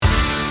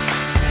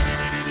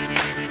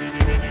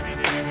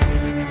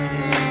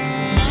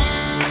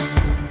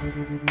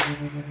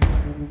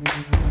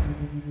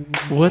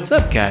What's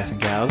up, guys and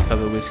gals,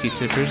 fellow whiskey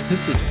sippers?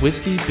 This is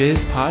Whiskey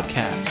Biz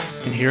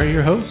Podcast, and here are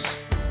your hosts,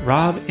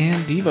 Rob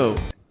and Devo.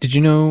 Did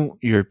you know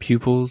your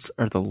pupils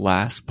are the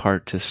last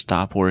part to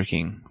stop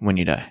working when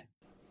you die?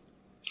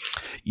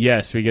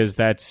 Yes, because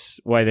that's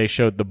why they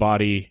showed the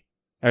body,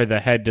 or the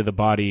head to the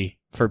body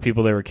for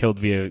people that were killed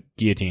via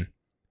guillotine.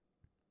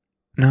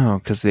 No,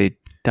 because they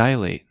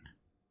dilate.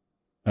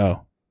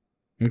 Oh,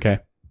 okay.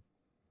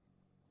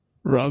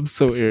 Rob's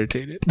so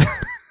irritated.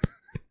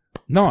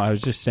 No, I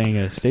was just saying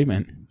a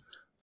statement.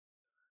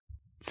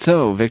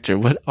 So, Victor,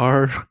 what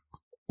are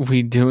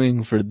we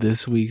doing for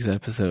this week's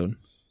episode?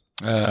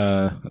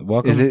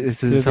 Welcome. Is it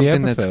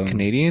something that's episode.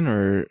 Canadian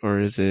or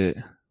is it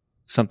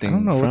something? I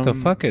don't know what the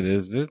from- fuck it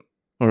is, dude.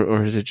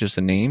 or is it just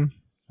a name?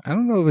 I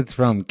don't know if it's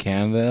from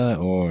Canada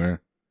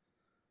or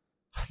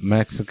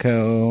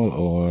Mexico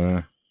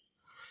or.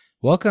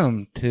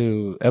 Welcome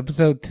to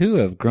episode 2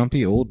 of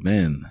Grumpy Old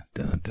Men.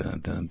 Dun, dun,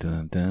 dun,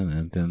 dun, dun,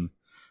 dun, dun.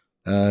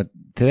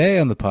 Today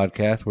on the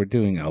podcast, we're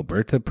doing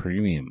Alberta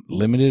Premium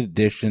Limited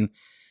Edition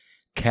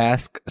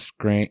Cask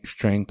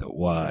Strength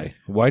Y.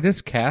 Why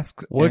does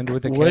cask end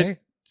with a K? What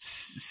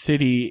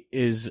city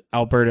is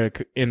Alberta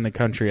in the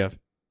country of?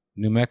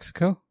 New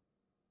Mexico?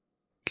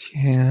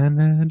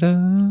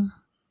 Canada?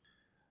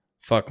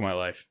 Fuck my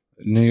life.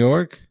 New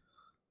York?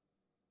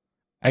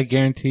 I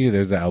guarantee you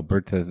there's an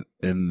Alberta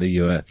in the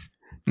U.S.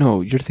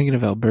 No, you're thinking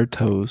of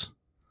Alberto's.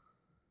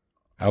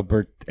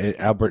 Albert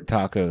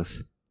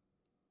Tacos.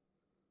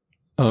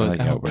 Oh, I like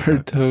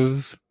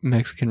Alberto's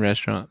Mexican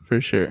restaurant,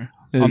 for sure.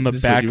 On the This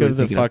is what back you were of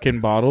the thinking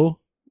fucking bottle,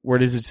 where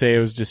does it say it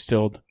was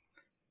distilled?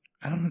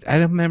 I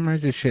don't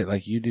memorize this shit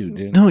like you do,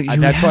 dude. No, you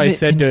That's have why I it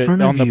said in to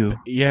front on of the you.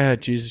 yeah,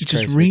 Jesus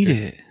Just Christ, read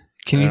Victor. it.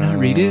 Can you not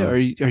read it? Are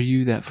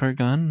you that far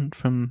gone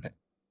from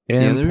the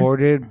other?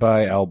 Imported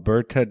by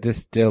Alberta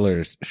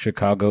Distillers,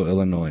 Chicago,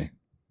 Illinois.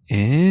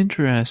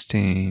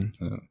 Interesting.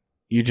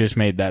 You just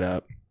made that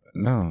up.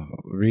 No,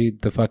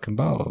 read the fucking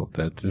bottle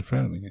that's in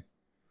front of me.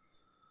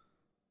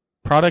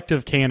 Product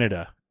of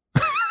Canada.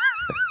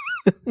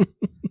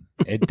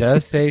 It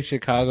does say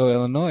Chicago,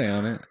 Illinois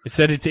on it. It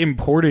said it's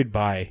imported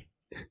by.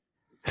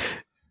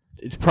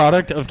 It's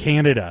product of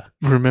Canada.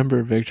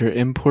 Remember, Victor,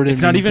 imported.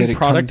 It's not means that even it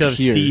product comes of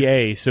here.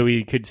 CA, so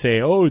we could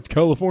say, "Oh, it's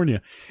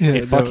California." Yeah,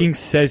 It fucking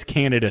says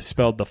Canada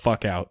spelled the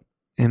fuck out.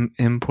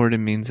 imported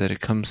means that it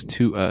comes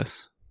to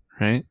us,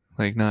 right?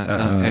 Like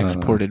not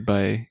exported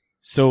by.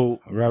 So,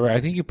 Robert,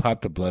 I think you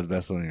popped a blood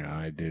vessel in your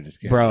eye, dude. It's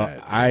getting bro,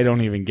 bad. I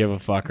don't even give a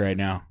fuck right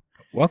now.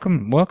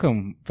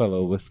 Welcome,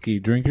 fellow whiskey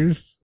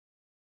drinkers.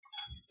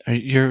 Why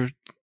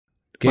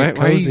Get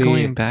are you cozy.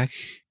 going back?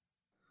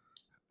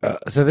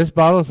 So this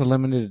bottle is a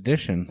limited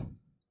edition.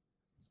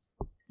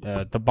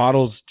 The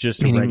bottle's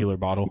just a Meaning- regular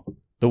bottle.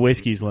 The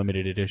whiskey's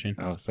limited edition.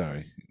 Oh,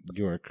 sorry.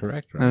 You are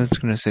correct, I Robert. was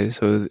gonna say.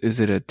 So, is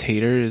it a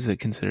tater? Is it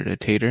considered a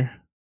tater?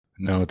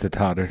 No, it's a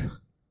totter.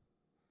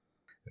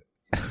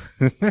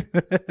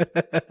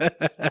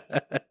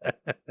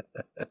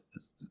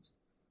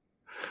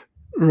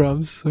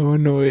 Rob's so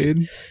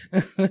annoyed.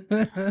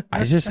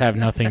 I just have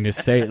nothing to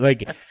say.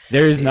 Like,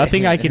 there is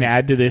nothing I can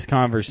add to this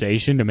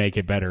conversation to make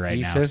it better right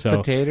He now. says So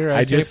potato, I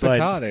I just, say like-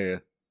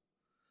 potato.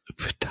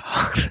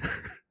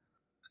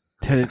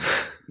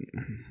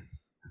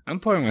 I'm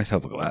pouring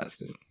myself a glass,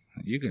 dude.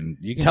 You can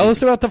tell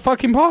us about the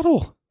fucking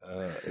bottle.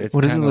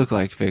 What does it look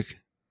like, Vic?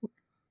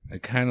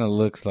 It kind of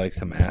looks like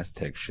some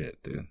Aztec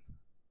shit, dude.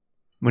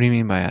 What do you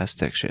mean by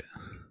Aztec shit?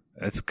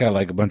 It's got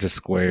like a bunch of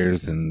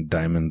squares and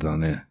diamonds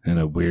on it in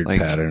a weird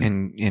Like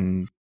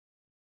pattern.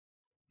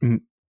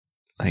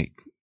 like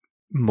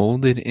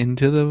molded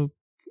into the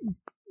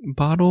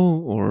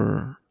bottle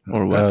or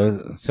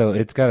what? So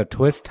it's got a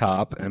twist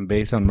top, and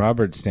based on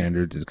Robert's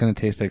standards, it's gonna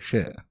taste like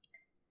shit.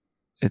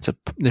 There's a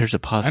never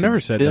said that.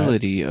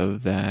 possibility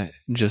of that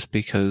just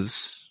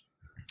because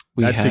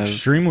That's have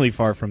extremely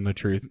far from the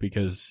truth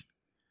because,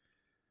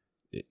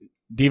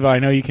 Diva, I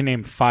know you can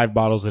name 5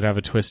 bottles that have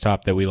a twist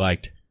top that we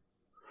liked.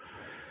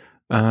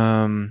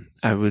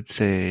 I would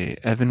say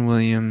Evan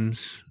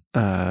Williams,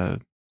 Bottle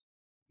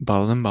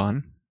and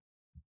Bond,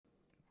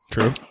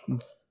 True.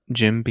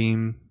 Jim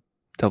Beam,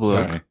 Double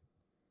Oak. Sorry.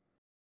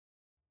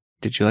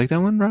 Did you like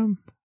that one, Rob?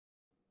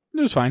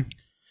 It was fine.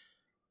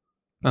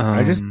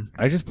 I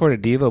just poured a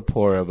Devo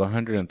pour of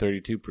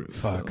 132 proof.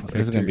 Fuck, so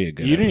this is gonna be a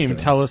good. You didn't even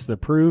episode. tell us the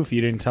proof. You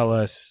didn't tell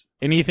us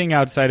anything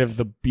outside of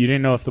you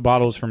didn't know if the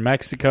bottle's from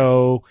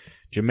Mexico,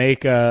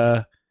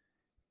 Jamaica,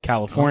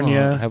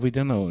 California. Have we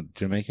done a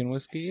Jamaican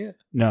whiskey yet?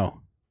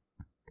 No.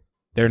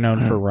 They're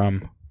known for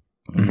rum.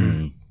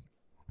 Mm.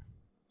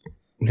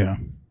 Yeah.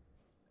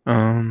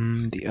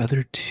 The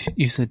other two,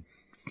 you said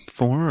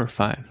 4 or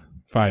 5?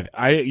 5.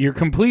 You're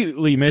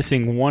completely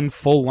missing one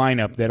full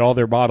lineup that all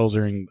their bottles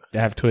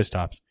have twist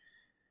tops.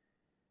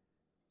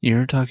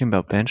 You're talking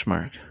about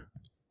Benchmark.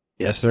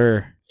 Yes,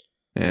 sir.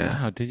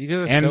 Yeah. Wow, did you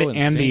go to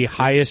And the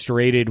highest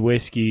rated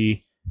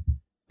whiskey,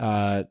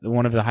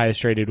 one of the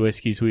highest rated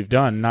whiskeys we've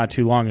done not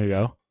too long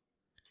ago.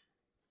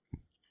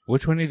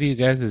 Which one of you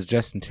guys is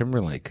Justin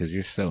Timberlake? Because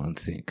you're so in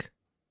sync.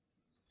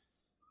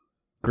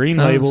 Green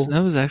That Label.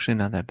 was actually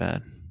not that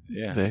bad.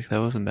 Yeah. Vic. That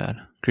wasn't bad.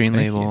 Green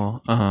Thank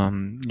Label.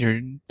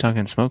 You're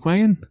talking Smoke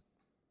Wagon?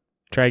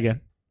 Try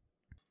again.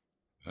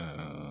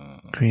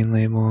 Green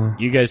Label.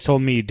 You guys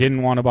told me you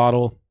didn't want a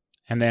bottle,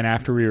 and then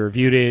after we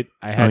reviewed it,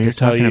 I had to you're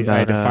tell talking you I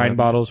had to about, find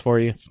bottles for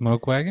you.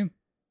 Smoke Wagon?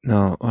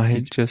 No,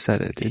 I just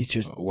said it. He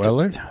just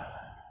Weller?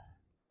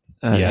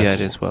 Yes. Yeah,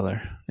 it is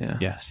Weller. Yeah.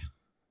 Yes.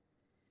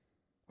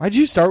 Why'd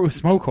you start with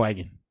Smoke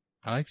Wagon?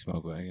 I like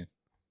Smoke Wagon.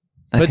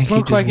 I But think he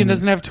Smoke just Wagon wanted-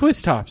 doesn't have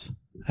twist tops.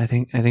 I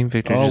think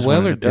Victor. Oh, just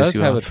Weller wanted to piss does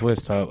you have off. a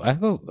twist top.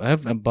 I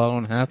have a bottle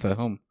and a half at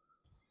home.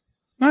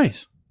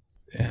 Nice.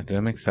 Yeah, dude,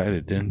 I'm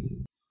excited,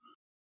 dude.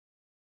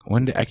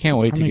 One day, I can't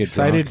wait to I'm get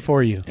excited drunk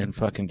for you. and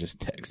fucking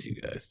just text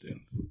you guys, dude.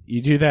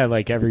 You do that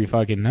like every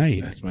fucking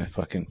night. That's my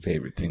fucking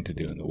favorite thing to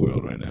do in the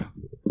world right now.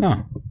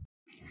 Oh.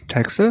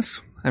 Texas?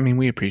 I mean,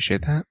 we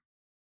appreciate that.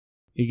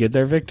 You good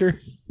there,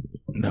 Victor?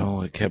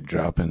 No, it kept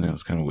dropping. That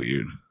was kind of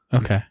weird.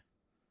 Okay.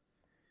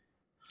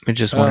 We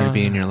just wanted to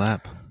be in your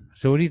lap.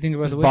 So what do you think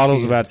about This the whiskey?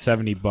 bottle's about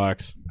 $70. What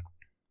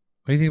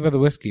do you think about the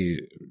whiskey,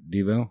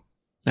 Devo?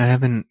 I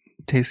haven't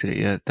tasted it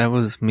yet. That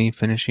was me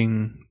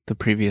finishing the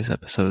previous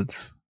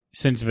episodes.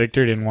 Since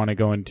Victor didn't want to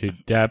go into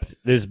depth,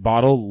 this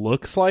bottle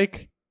looks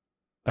like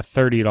a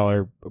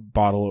 $30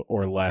 bottle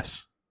or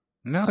less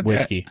No,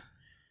 whiskey.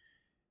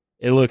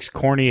 It looks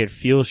corny. It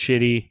feels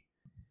shitty.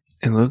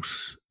 It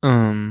looks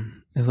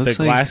The like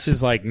glass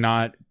is like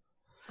not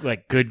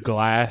like good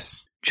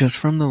glass. just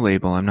from the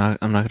label. I'm not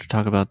going to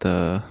talk about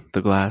the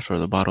glass or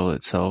the bottle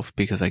itself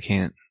because I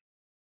can't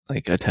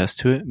like attest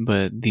to it,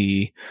 but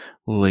the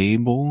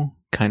label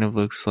kind of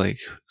looks like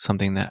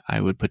something that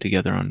I would put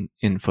together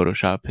in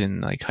Photoshop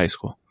in like high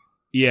school.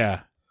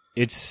 Yeah.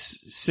 It's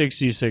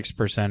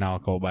 66%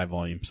 alcohol by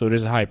volume. So it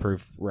is a high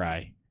proof rye.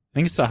 I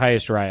think it's the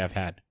highest rye I've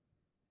had.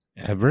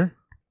 Ever?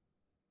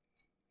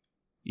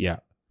 Yeah.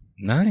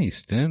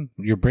 Nice, dude.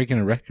 You're breaking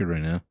a record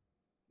right now.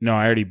 No,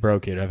 I already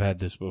broke it. I've had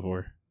this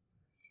before.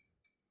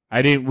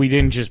 We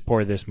didn't just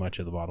pour this much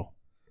of the bottle.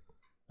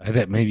 I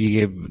thought maybe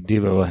you gave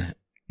Devo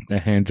a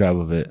hand job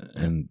of it,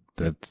 and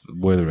that's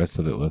where the rest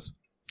of it was.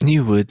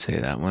 You would say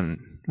that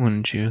one,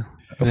 wouldn't you?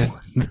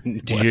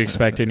 Did you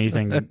expect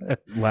anything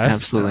less?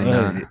 Absolutely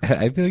not.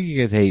 I feel like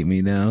you guys hate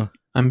me now.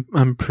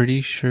 I'm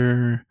pretty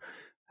sure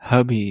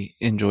hubby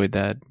enjoyed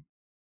that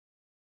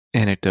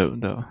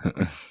anecdote though.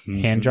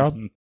 Hand job?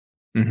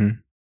 Mm-hmm.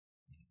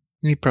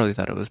 He probably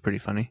thought it was pretty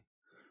funny.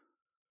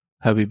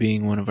 Hubby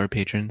being one of our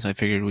patrons, I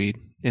figured we'd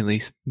at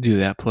least do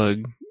that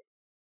plug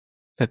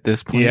at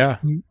this point. Yeah.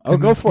 Oh,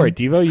 go for it,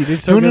 Devo. You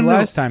did so good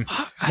last time.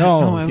 Fuck,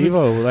 No, I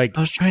Devo, like,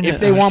 was trying to, if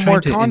they I was want trying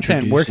more to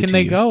content, introduce where it can to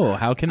they you. go?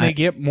 How can they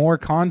get more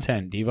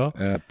content, Devo?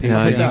 Yeah,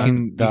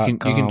 you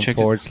can check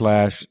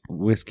it. /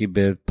 Whiskey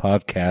Biz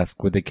Podcast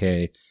with a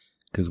K,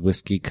 because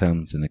whiskey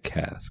comes in a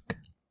cask.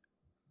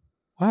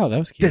 Wow, that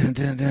was cute.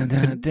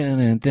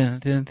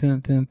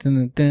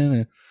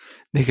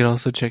 They could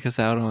also check us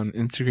out on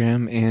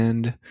Instagram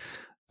and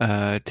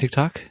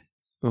TikTok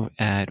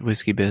at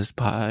Whiskey Biz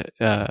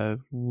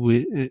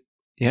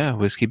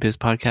Whiskey Biz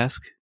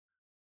Podcast.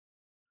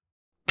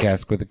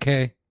 Cask with a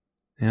K.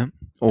 Yeah.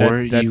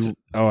 Or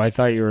Oh, I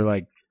thought you were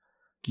like,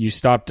 you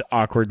stopped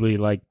awkwardly,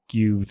 like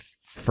you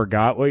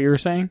forgot what you were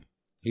saying.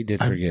 He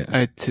did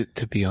forget.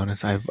 To be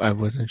honest, I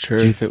wasn't sure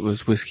if it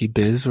was Whiskey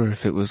Biz or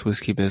if it was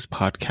Whiskey Biz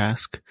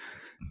Podcast.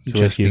 It's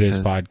Whiskey Biz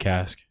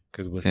Podcast.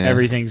 Because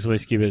Everything's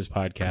Whiskey Biz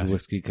Podcast.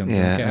 whiskey comes in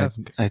a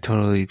cask. I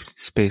totally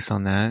space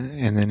on that.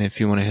 And then if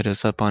you want to hit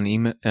us up on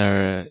email,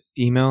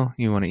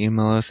 you want to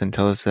email us and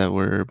tell us that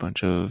we're a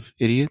bunch of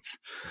idiots.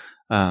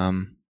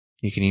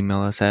 You can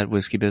email us at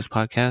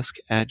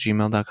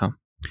whiskeybizpodcast@gmail.com.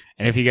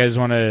 And if you guys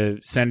want to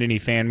send any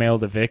fan mail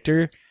to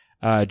Victor,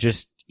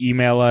 just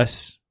email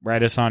us,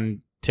 write us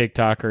on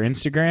TikTok or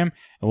Instagram, and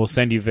we'll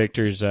send you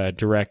Victor's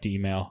direct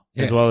email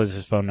as well as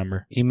his phone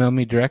number. Email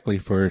me directly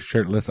for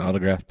shirtless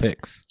autograph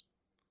pics.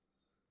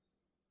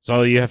 So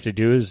all you have to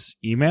do is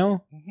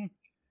email? Mm-hmm.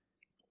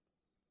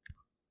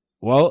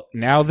 Well,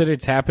 now that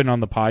it's happened on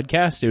the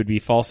podcast, it would be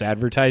false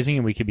advertising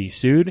and we could be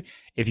sued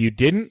if you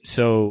didn't.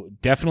 So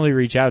definitely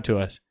reach out to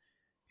us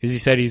because he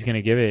said he's going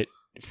to give it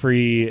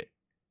free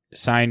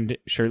signed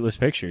shirtless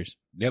pictures.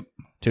 Yep.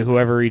 To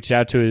whoever reached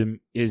out to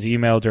him, his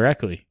email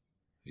directly.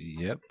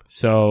 Yep.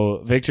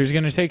 So Victor's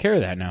going to take care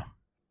of that now.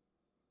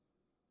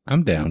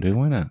 I'm down, dude.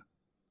 Why not?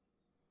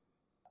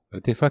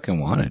 But they fucking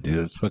want it,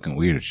 dude. It's fucking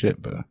weird as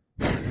shit, but...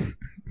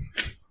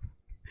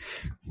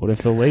 What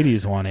if the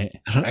ladies want it?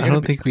 I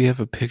don't think we have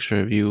a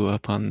picture of you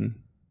up on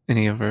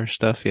any of our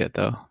stuff yet,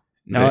 though.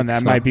 No, and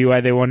that might be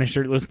why they want a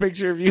shirtless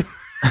picture of you.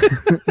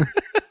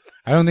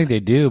 I don't think they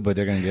do, but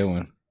they're gonna get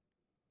one.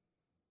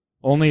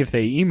 Only if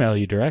they email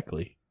you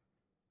directly.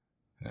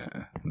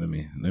 Let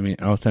me.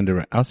 I'll send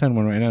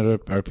one right now to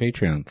our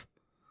Patreons.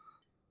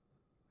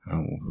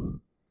 Oh,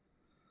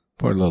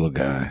 poor little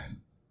guy.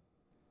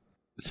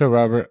 So,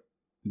 Robert,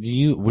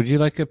 would you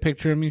like a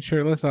picture of me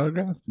shirtless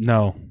autograph?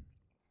 No.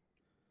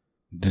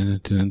 I'm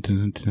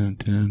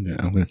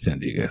gonna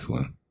send you guys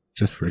one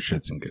just for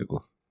shits and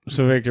giggles.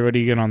 So, Victor, what do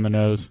you get on the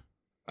nose?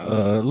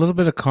 A little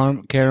bit of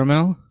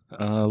caramel,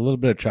 a little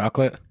bit of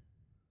chocolate.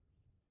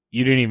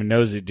 You didn't even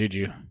nose it, did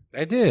you?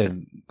 I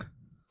did.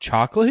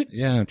 Chocolate?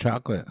 Yeah,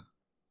 chocolate.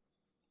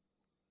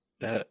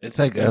 It's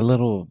like a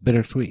little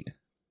bittersweet.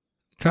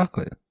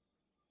 Chocolate.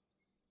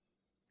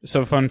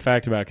 So, fun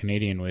fact about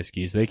Canadian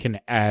whiskeys, they can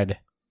add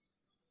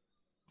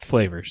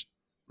flavors.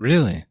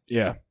 Really?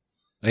 Yeah.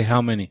 Like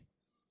how many?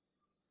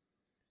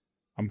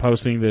 I'm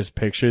posting this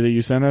picture that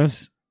you sent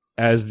us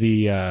as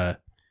the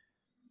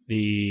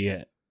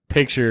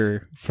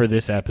picture for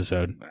this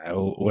episode.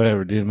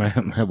 Whatever, dude.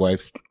 My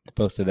wife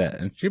posted that,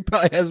 and she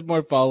probably has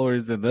more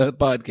followers than the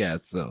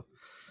podcast, so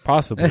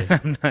Possibly.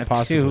 I'm not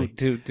Possibly.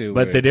 too But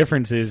worried. the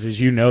difference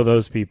is you know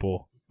those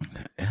people.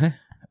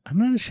 I'm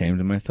not ashamed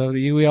of myself.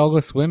 We all go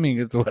swimming.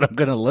 It's what I'm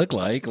gonna look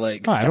like.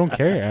 Like No, I don't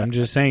care. I'm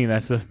just saying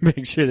that's the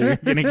picture that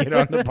you're going to get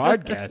on the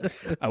podcast.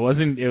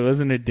 It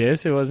wasn't a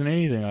diss. It wasn't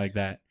anything like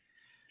that.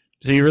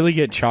 So you really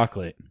get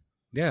chocolate.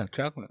 yeah,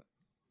 chocolate.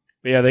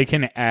 But yeah, they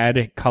can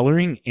add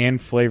coloring and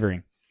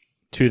flavoring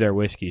to their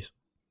whiskeys.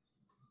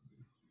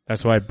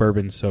 That's why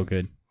bourbon's so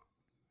good.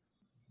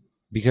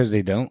 Because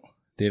they don't.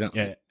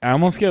 Yeah, I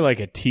almost get like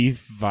a tea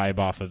vibe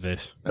off of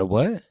this. A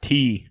what?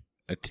 Tea.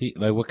 A tea?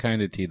 Like what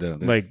kind of tea though?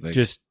 Like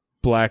just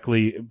black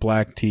tea.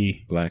 black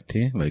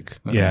tea? Like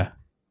Yeah.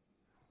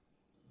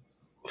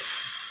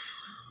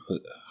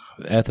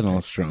 Ethanol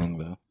is strong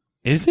though.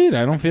 Is it?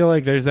 I don't feel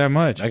like there's that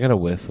much. I got a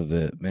whiff of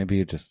it. Maybe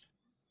it just.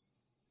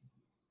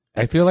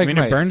 I feel like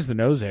it burns the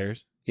nose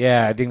hairs.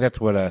 Yeah, I think that's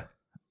what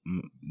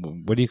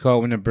what do you call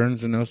it when it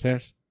burns the nose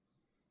hairs?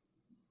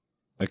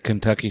 A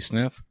Kentucky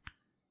sniff?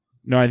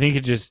 No, I think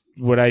it just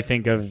what I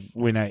think of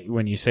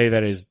when you say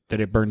that is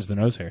that it burns the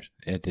nose hairs.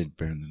 It did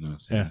burn the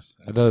nose Yeah. hairs.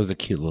 I thought it was a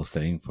cute little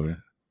saying for it.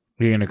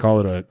 We're going to call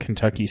it a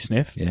Kentucky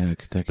sniff? Yeah, a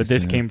Kentucky But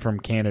this sniff. came from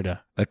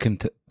Canada. A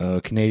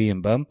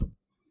Canadian bump?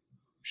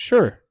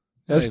 Sure.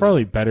 That's Yeah.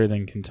 probably better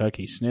than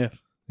Kentucky sniff.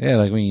 Yeah,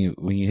 like when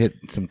you hit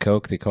some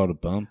coke, they call it a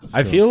bump.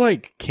 I So- feel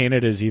like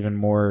Canada's even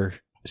more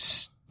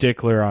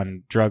stickler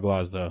on drug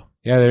laws, though.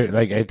 Yeah, they're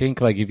like I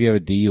think like if you have a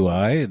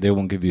DUI, they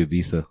won't give you a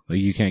visa. Like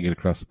you can't get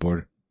across the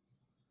border.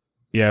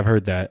 Yeah, I've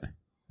heard that.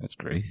 That's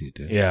crazy,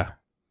 dude. Yeah.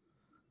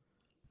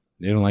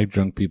 They don't like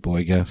drunk people,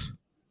 I guess.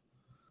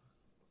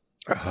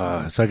 So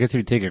I guess if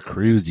you take a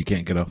cruise, you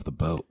can't get off the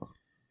boat.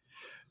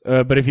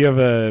 But if you have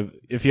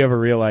a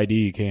real ID,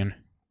 you can.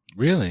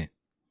 Really?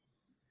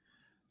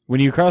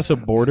 When you cross a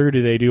border,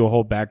 do they do a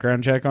whole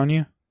background check on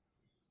you?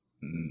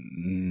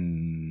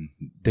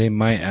 They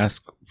might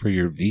ask for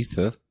your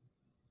visa.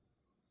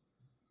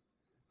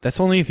 That's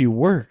only if you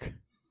work.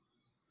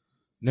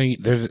 No,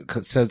 there's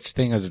such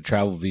thing as a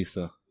travel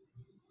visa.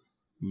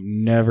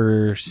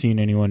 Never seen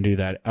anyone do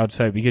that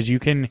outside because you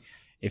can,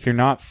 if you're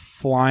not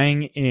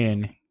flying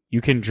in, you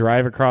can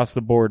drive across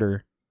the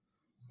border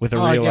with a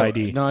real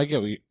ID. No, I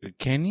get.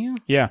 Can you?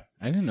 Yeah.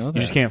 I didn't know that.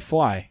 You just can't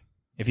fly.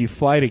 If you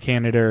fly to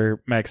Canada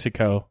or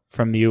Mexico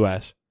from the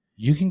U.S.,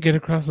 You can get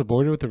across the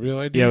border with a real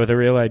ID? yeah, with a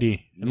real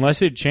ID.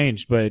 Unless it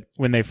changed, but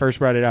when they first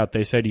brought it out,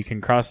 they said you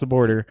can cross the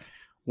border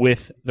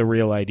with the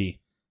real ID.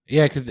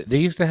 Yeah, because they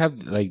used to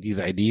have like these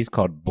IDs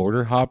called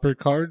border hopper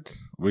cards,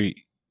 where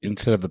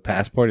instead of a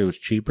passport, it was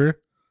cheaper.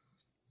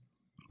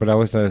 But I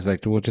always thought it was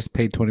like, well, just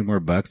pay $20 more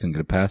and get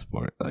a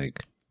passport.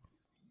 Like,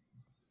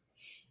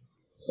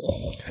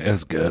 it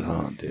was good,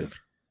 huh, dude?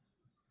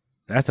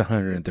 That's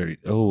 130.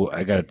 Oh,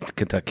 I got a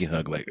Kentucky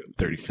hug like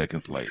 30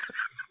 seconds late.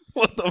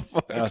 What the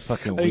fuck? That was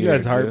fucking I weird. think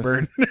that's dude.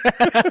 heartburn.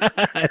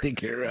 I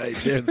think you're right,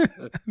 dude.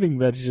 I think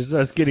that's just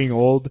us getting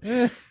old,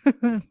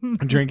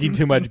 drinking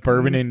too much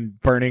bourbon and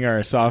burning our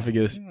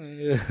esophagus.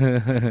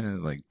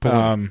 Like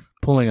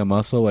pulling a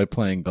muscle while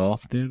playing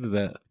golf, dude.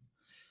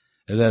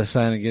 Is that a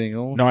sign of getting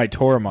old? No, I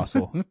tore a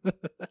muscle.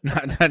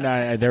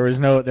 No, there was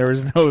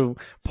no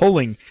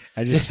pulling.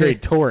 I just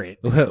straight tore it.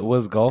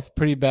 Was golf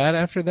pretty bad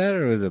after that,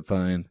 or was it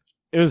fine?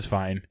 It was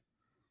fine.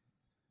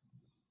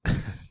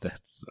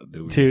 That's so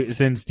dude.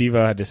 Since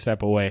Devo had to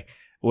step away,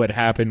 what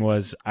happened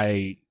was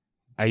I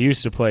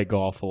used to play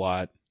golf a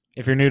lot.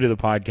 If you're new to the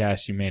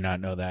podcast, you may not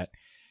know that.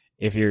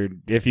 If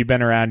you've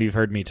been around, you've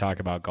heard me talk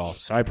about golf.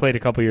 So I played a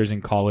couple years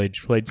in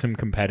college, played some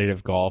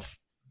competitive golf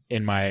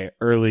in my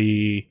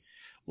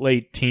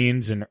late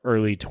teens and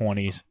early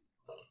 20s.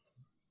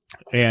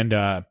 And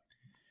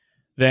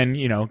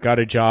then, got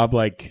a job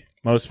like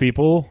most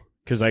people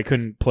because I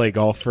couldn't play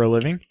golf for a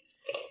living,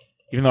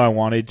 even though I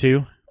wanted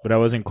to, but I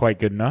wasn't quite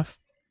good enough.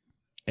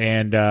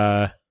 And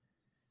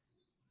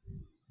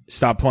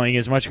stopped playing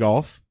as much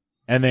golf.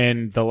 And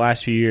then the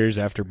last few years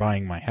after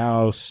buying my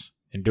house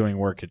and doing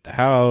work at the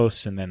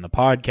house and then the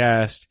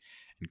podcast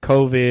and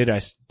COVID, I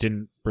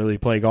didn't really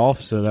play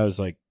golf. So that was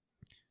like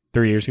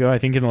 3 years ago. I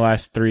think in the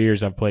last 3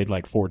 years, I've played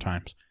like 4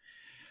 times.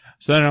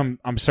 So then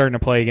I'm starting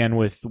to play again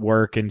with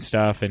work and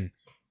stuff and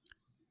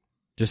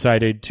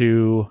decided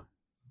to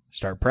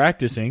start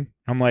practicing.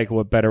 I'm like,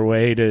 what better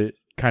way to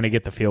kind of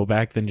get the feel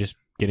back than just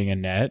getting a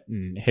net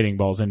and hitting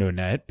balls into a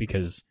net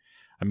because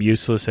I'm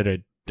useless or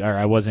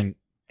I wasn't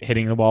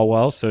hitting the ball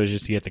well. So it was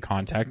just to get the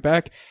contact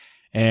back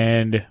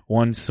and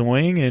one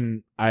swing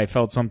and I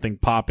felt something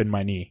pop in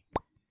my knee.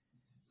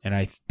 And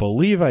I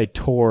believe I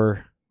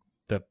tore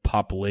the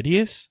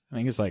Popliteus. I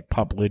think it's like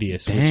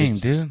Popliteus. Dang,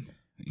 dude.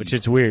 Which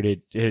it's weird.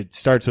 It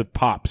starts with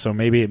pop, so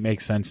maybe it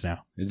makes sense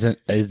now.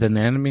 Is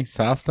anatomy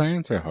soft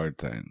science or hard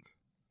science?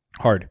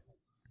 Hard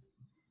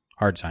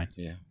science.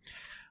 Yeah.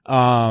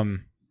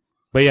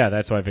 But yeah,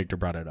 that's why Victor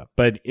brought it up.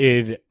 But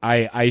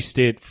I iced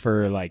it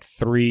for like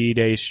 3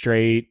 days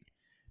straight.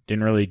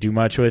 Didn't really do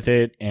much with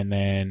it, and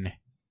then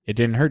it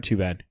didn't hurt too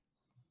bad.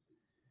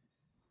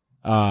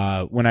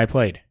 When I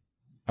played,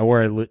 I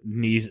wore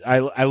knees.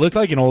 I looked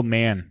like an old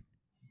man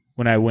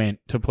when I went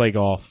to play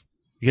golf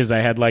because I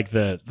had like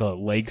the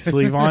leg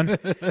sleeve on,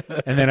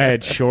 and then I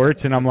had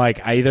shorts, and I'm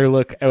like, I either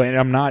look, and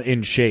I'm not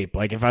in shape.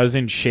 Like if I was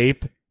in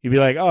shape, you'd be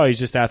like, oh, he's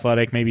just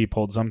athletic. Maybe he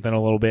pulled something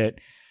a little bit.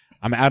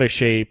 I'm out of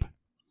shape,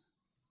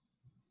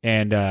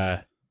 and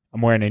I'm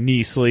wearing a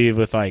knee sleeve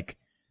with like,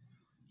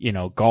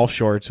 golf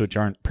shorts, which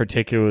aren't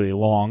particularly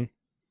long.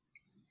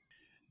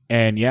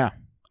 And yeah,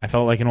 I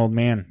felt like an old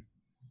man.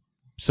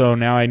 So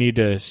now I need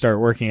to start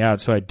working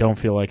out so I don't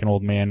feel like an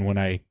old man when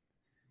I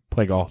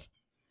play golf.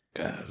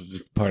 God, it's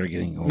just part of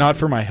getting old. Not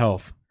for my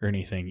health or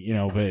anything,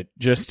 but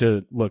just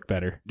to look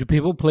better. Do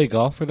people play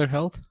golf for their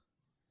health?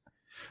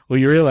 Well,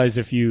 you realize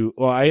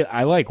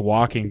I like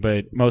walking,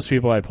 but most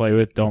people I play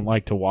with don't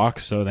like to walk,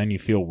 so then you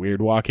feel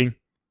weird walking.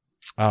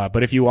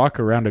 But if you walk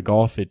around a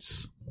golf,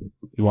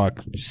 you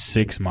walk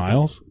 6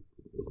 miles.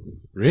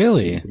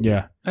 Really?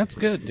 Yeah. That's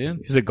good, dude.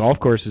 Because the golf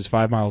course is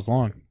 5 miles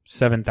long,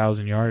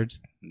 7,000 yards.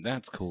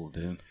 That's cool,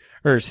 dude.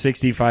 Or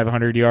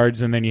 6,500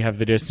 yards, and then you have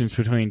the distance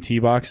between tee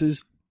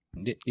boxes.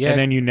 Yeah. And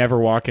then you never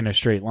walk in a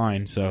straight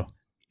line, so.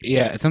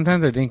 Yeah,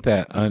 sometimes I think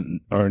that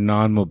or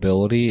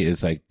non-mobility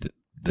is like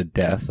the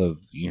death of,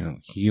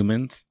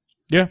 humans.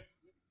 Yeah.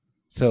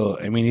 So,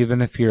 I mean,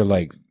 even if you're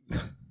like,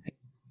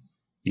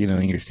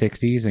 in your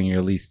 60s and you're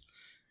at least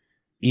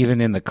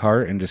even in the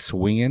cart and just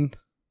swinging,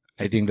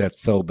 I think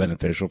that's so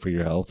beneficial for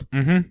your health.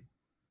 Mm-hmm.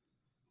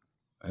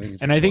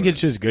 I think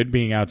it's just good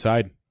being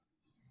outside,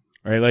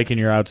 right? Like, and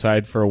you're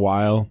outside for a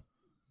while.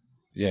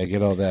 Yeah,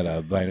 get all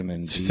that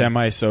vitamin D.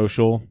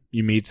 Semi-social.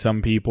 You meet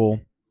some people.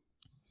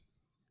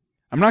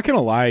 I'm not going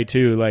to lie,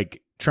 too.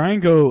 Like, try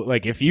and go,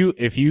 like, if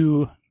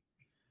you,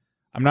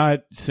 I'm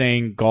not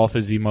saying golf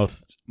is the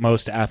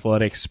most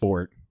athletic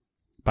sport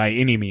by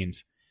any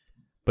means,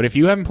 but if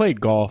you haven't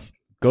played golf,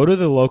 go to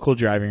the local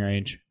driving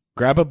range,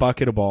 grab a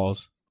bucket of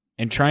balls,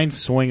 and try and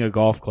swing a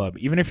golf club.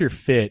 Even if you're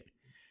fit,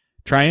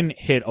 try and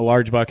hit a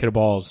large bucket of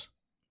balls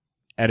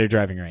at a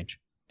driving range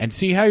and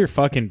see how your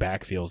fucking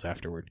back feels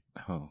afterward.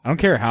 Oh. I don't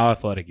care how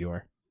athletic you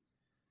are.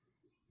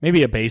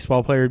 Maybe a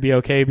baseball player would be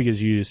okay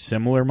because you use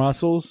similar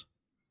muscles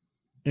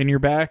in your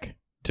back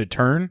to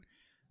turn.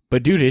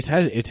 But dude,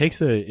 it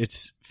takes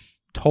its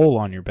toll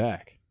on your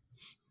back.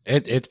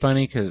 It's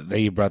funny that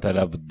you brought that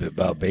up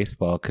about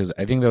baseball, because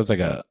I think that was like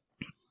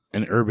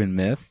an urban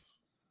myth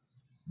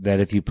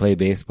that if you play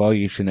baseball,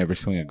 you should never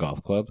swing a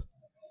golf club.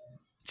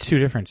 It's two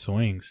different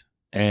swings.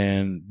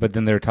 But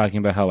then they were talking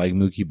about how like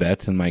Mookie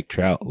Betts and Mike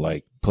Trout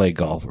like play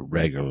golf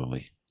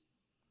regularly.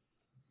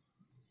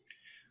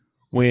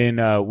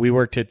 When we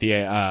worked at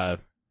the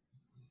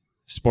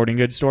sporting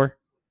goods store,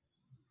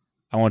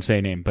 I won't say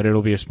a name, but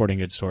it'll be a sporting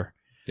goods store.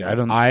 Yeah, I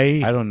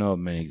don't know of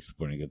many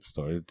sporting goods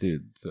stores,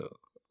 dude. So.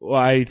 Well,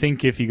 I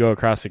think if you go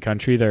across the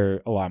country, there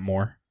are a lot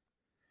more.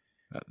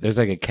 There's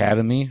like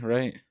Academy,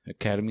 right?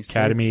 Academy,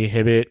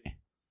 Hibbett.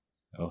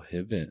 Oh,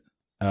 Hibbett.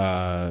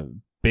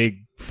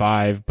 Big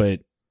Five, but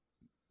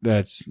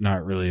that's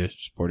not really a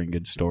sporting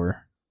goods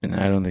store. And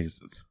I don't think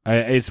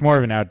it's more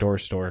of an outdoor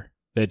store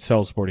that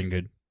sells sporting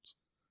goods.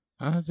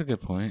 Oh, that's a good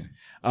point.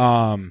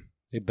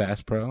 Hey,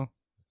 Bass Pro.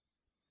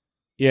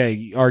 Yeah,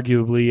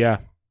 arguably, yeah.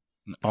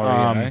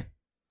 REI.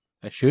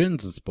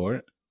 Shooting's a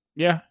sport.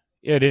 Yeah,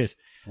 it is.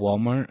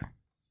 Walmart.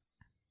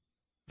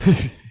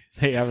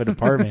 They have a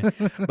department.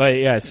 But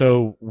yeah,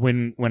 so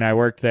when I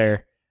worked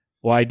there,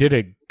 well,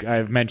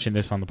 I've mentioned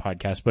this on the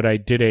podcast, but I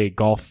did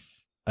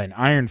an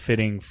iron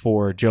fitting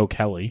for Joe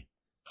Kelly.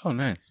 Oh,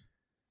 nice.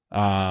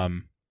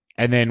 And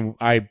then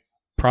I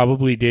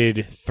probably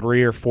did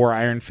 3 or 4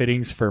 iron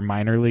fittings for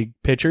minor league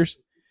pitchers.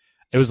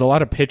 It was a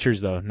lot of pitchers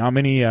though. Not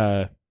many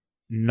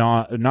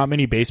not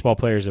many baseball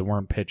players that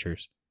weren't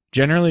pitchers.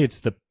 Generally it's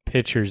the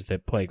pitchers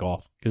that play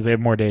golf because they have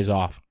more days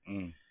off.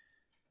 Mm.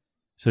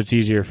 So it's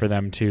easier for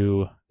them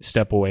to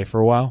step away for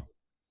a while.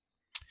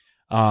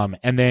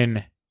 And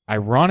then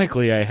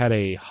ironically I had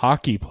an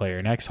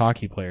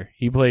ex-hockey player.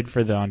 He played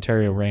for the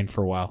Ontario Reign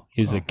for a while.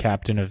 He was the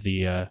captain of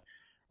the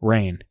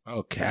Reign.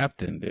 Oh,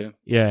 captain, dude.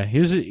 Yeah,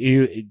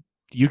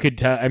 you could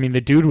tell. I mean,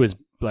 the dude was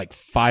like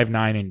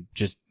 5'9" and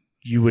just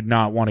you would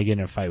not want to get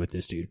in a fight with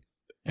this dude.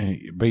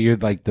 But you're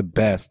like the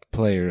best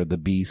player of the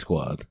B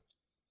squad.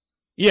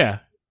 Yeah,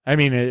 I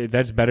mean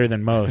that's better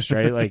than most,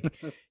 right? Like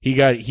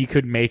he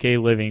could make a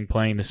living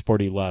playing the sport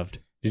he loved.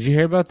 Did you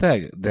hear about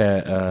that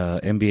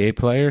NBA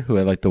player who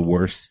had like the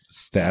worst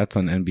stats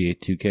on NBA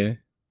 2K?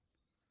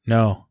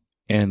 No.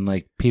 And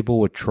like people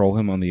would troll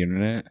him on the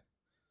internet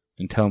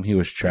and tell him he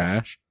was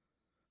trash.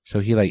 So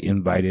he like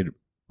invited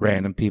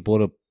random people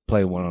to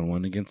play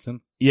one-on-one against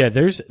him. Yeah,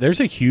 there's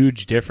a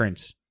huge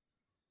difference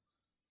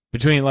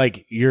Between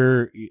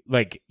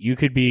you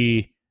could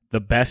be the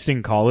best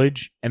in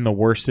college and the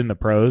worst in the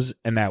pros,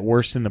 and that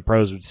worst in the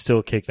pros would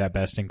still kick that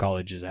best in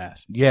college's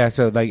ass. Yeah,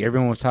 so like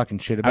everyone was talking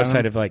shit about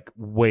Outside him. of like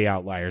way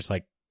outliers,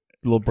 like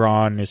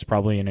LeBron is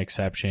probably an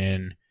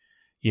exception.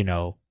 He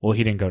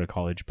didn't go to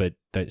college, but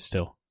that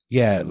still.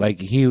 Yeah, like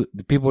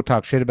the people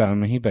talk shit about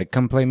him, and he'd be like,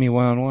 "Come play me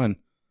 1-on-1,"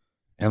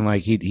 and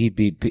like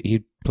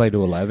he'd play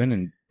to 11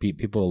 and beat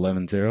people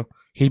 11-0.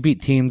 He'd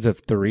beat teams of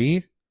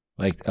 3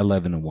 like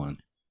 11-1.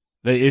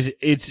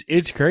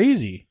 It's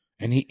crazy.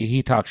 And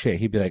he talks shit.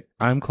 He'd be like,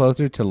 "I'm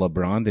closer to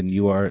LeBron than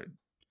you are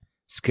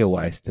skill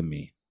wise to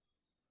me."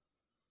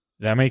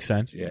 That makes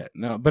sense. Yeah,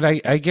 no, but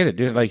I get it,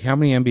 dude. Like, how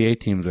many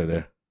NBA teams are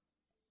there?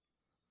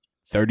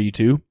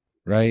 32,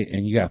 right?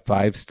 And you got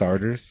 5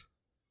 starters,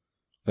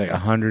 like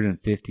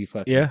 150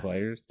 fucking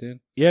players,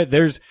 dude. Yeah,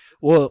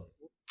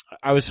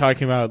 I was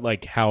talking about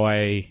like how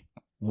I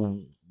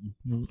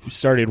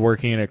started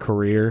working in a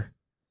career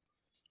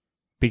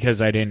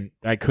because I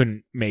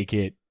couldn't make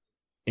it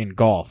in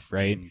golf,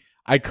 right? Mm.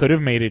 I could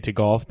have made it to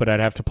golf, but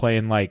I'd have to play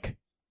in like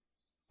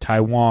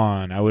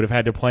Taiwan. I would have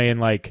had to play in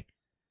like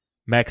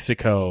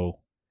Mexico.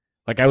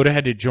 Like I would have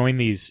had to join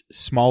these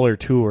smaller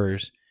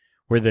tours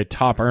where the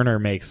top earner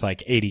makes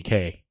like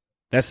 $80K.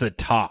 That's the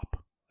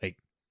top. Like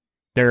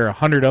there are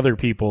 100 other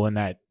people in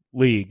that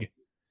league.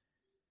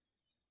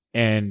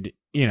 And,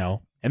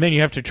 and then you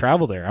have to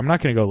travel there. I'm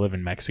not going to go live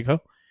in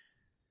Mexico.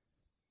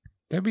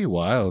 That'd be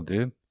wild,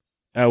 dude.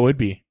 That would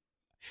be.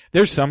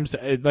 There's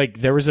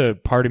there was a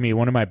part of me,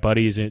 one of my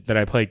buddies that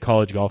I played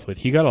college golf with,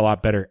 he got a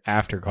lot better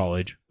after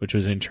college, which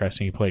was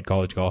interesting. He played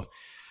college golf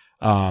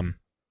and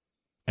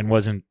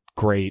wasn't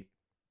great.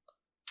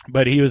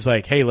 But he was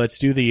like, hey, let's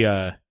do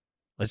the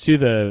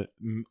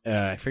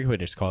I forget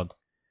what it's called.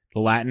 The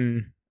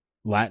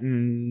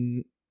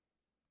Latin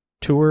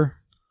tour.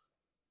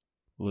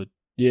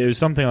 Yeah, it was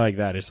something like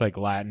that. It's like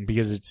Latin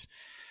because it's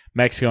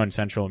Mexico and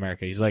Central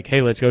America. He's like,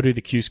 hey, let's go to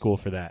the Q school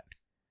for that.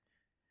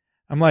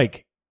 I'm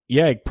like,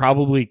 yeah, I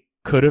probably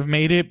could have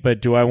made it,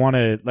 but do I want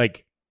to,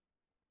 like,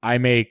 I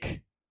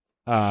make,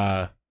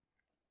 I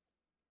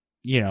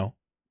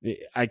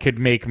could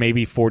make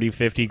maybe 40,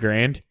 50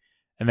 grand,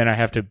 and then I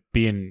have to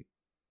be in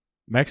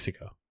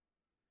Mexico.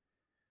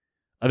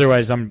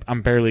 Otherwise,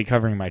 I'm barely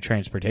covering my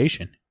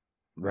transportation.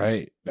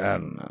 Right. I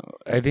don't know.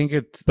 I think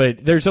it's...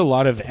 But there's a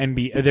lot of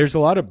NBA, there's a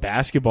lot of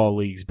basketball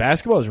leagues.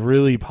 Basketball is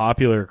really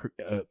popular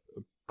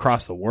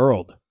across the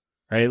world.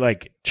 Right,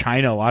 like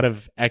China, a lot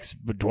of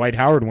Dwight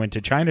Howard went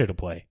to China to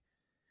play.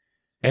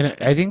 And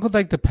I think with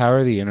like the power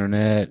of the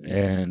internet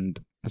and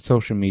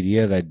social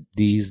media that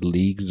these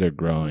leagues are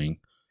growing.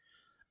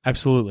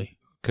 Absolutely.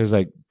 Because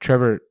like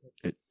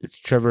it's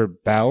Trevor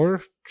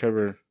Bauer?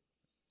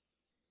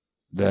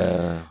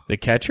 The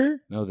catcher?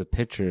 No, the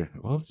pitcher.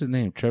 What was his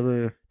name?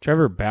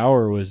 Trevor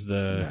Bauer was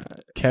the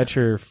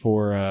catcher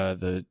for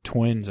the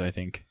Twins, I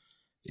think.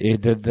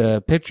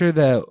 The pitcher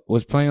that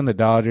was playing on the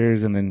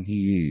Dodgers, and then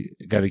he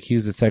got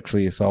accused of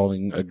sexually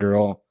assaulting a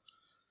girl,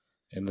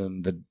 and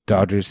then the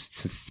Dodgers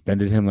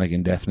suspended him like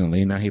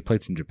indefinitely. Now he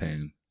plays in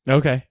Japan.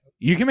 Okay,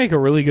 you can make a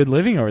really good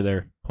living over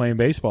there playing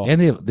baseball,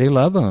 and they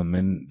love him,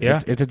 and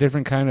yeah, it's a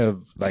different kind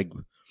of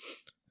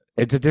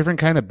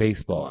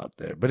baseball out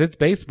there, but it's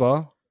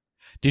baseball.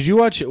 Did you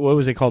watch what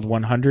was it called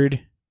 100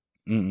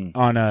 on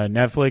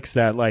Netflix?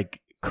 That like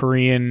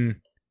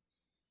Korean.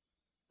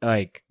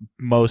 Like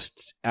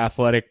most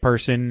athletic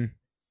person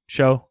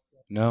show?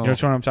 No. You know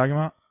what I'm talking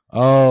about?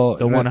 Oh.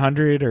 The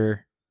 100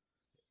 or...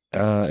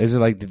 is it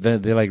like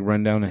they like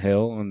run down a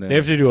hill? And they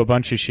have to do a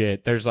bunch of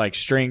shit. There's like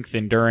strength,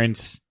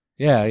 endurance.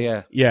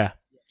 Yeah.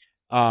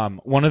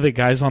 One of the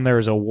guys on there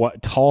is a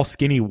tall,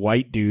 skinny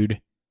white dude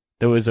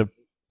that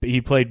he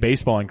played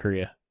baseball in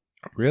Korea.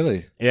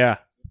 Really? Yeah.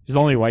 He's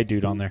the only white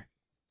dude on there.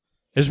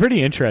 It was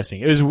pretty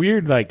interesting. It was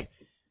weird like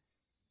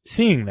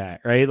seeing that,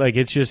 right? Like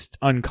it's just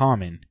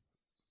uncommon.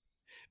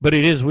 But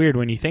it is weird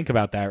when you think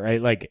about that,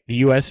 right? Like, the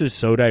U.S. is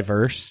so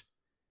diverse,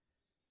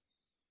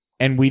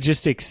 and we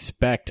just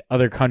expect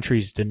other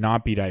countries to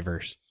not be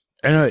diverse.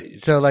 I know.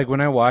 So, like, when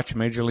I watch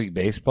Major League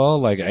Baseball,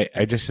 like,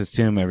 I just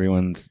assume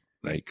everyone's,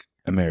 like,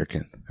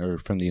 American or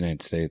from the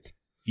United States.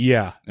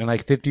 Yeah. And,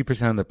 like,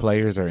 50% of the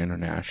players are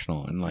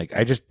international. And, like,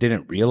 I just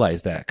didn't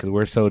realize that because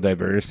we're so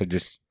diverse.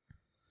 If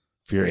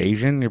you're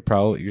Asian,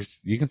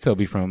 you can still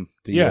be from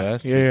the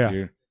U.S. Yeah. If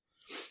you're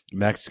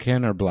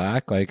Mexican or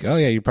black, like, oh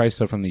yeah, you're probably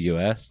still from the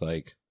U.S.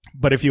 Like,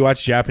 but if you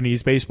watch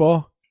Japanese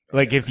baseball,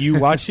 like if you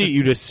watched it,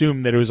 you'd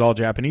assume that it was all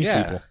Japanese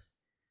people,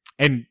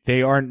 and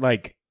there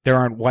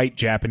aren't white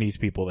Japanese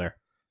people there.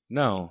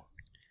 No,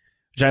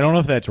 which I don't know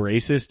if that's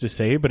racist to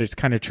say, but it's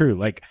kind of true.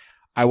 Like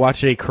I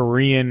watched a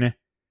Korean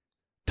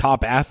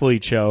top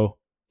athlete show,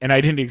 and I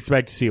didn't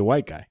expect to see a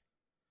white guy.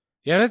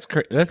 Yeah, that's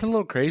a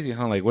little crazy,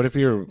 huh? Like, what if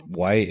you're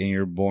white and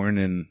you're born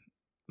in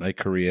like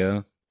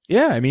Korea?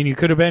 Yeah, I mean, your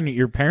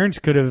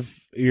dad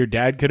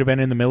could have been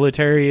in the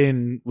military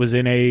and was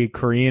in a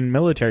Korean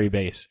military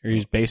base, or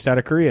he's based out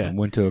of Korea. And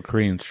went to a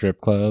Korean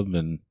strip club,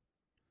 and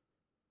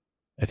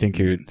I think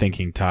you're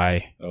thinking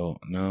Thai. Oh,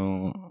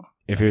 no.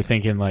 If you're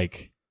thinking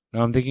like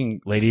No, I'm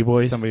thinking Lady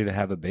boys? somebody to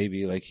have a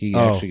baby. Like he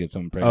actually gets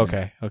someone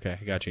pregnant. Okay.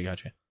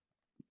 Gotcha.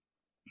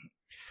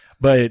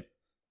 But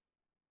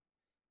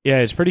yeah,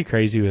 it's pretty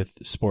crazy with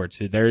sports.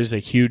 There's a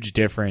huge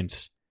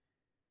difference.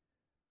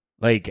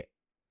 Like,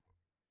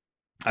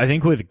 I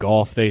think with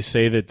golf, they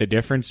say that the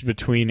difference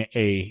between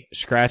a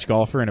scratch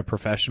golfer and a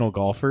professional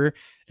golfer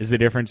is the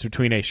difference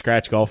between a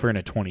scratch golfer and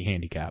a 20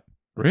 handicap.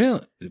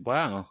 Really?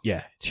 Wow.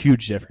 Yeah, it's a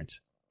huge difference.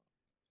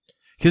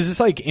 Because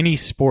it's like any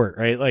sport,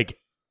 right? Like,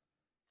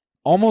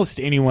 almost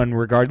anyone,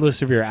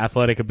 regardless of your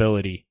athletic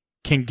ability,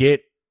 can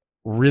get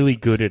really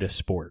good at a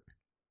sport.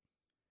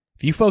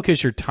 If you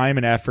focus your time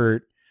and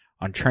effort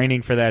on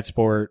training for that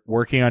sport,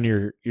 working on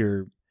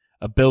your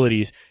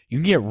abilities, you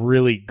can get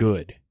really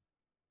good.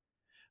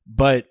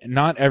 But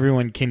not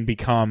everyone can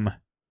become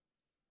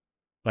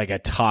like a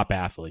top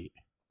athlete.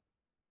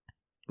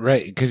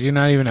 Right, because you're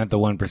not even at the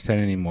 1%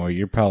 anymore.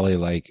 You're probably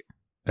like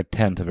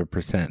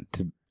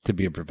 0.1% to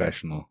be a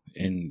professional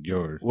in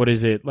your... What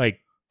is it, like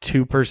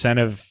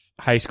 2% of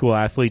high school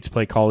athletes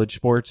play college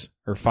sports,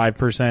 or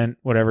 5%,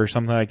 whatever,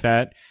 something like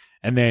that.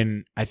 And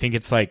then I think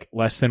it's like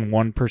less than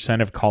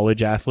 1% of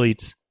college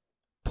athletes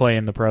play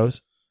in the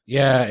pros.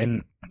 Yeah,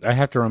 and I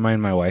have to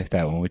remind my wife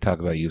that when we talk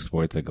about youth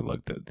sports, like,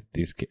 look,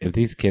 if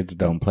these kids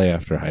don't play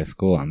after high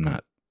school, I'm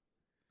not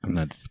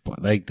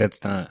disappointed. Like,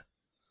 that's not...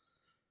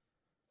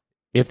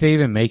 If they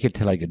even make it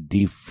to like a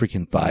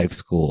D5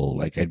 school,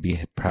 like, I'd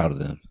be proud of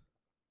them.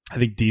 I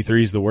think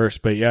D3 is the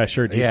worst, but yeah,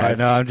 sure. D5. Yeah,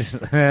 no, I'm just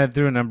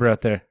threw a number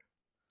out there.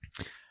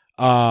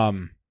 Yeah,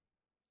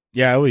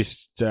 I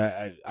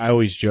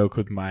always joke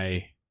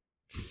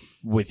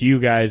with you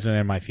guys and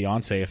then my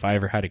fiance. If I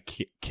ever had a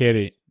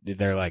kid,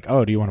 they're like,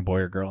 "Oh, do you want a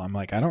boy or girl?" I'm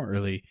like, I don't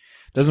really.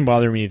 Doesn't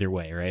bother me either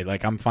way, right?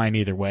 Like, I'm fine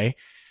either way.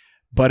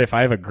 But if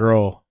I have a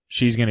girl,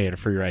 she's gonna get a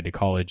free ride to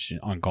college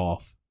on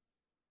golf,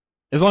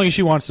 as long as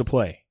she wants to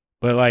play.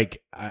 But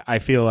like, I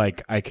feel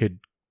like I could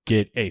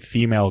get a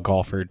female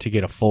golfer to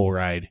get a full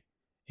ride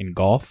in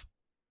golf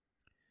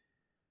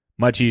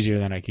much easier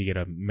than I could get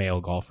a male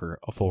golfer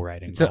a full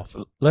ride in golf.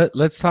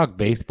 Let's talk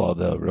baseball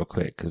though, real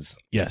quick, because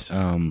yes,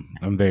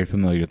 I'm very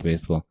familiar with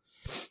baseball.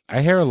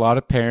 I hear a lot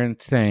of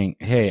parents saying,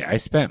 "Hey, I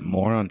spent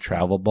more on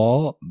travel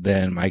ball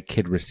than my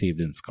kid received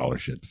in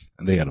scholarships,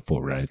 and they got a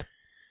full ride."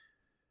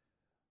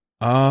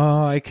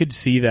 I could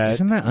see that.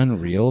 Isn't that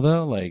unreal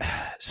though? Like,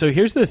 so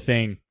here's the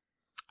thing.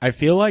 I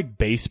feel like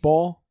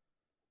baseball,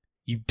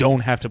 you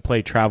don't have to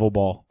play travel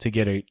ball to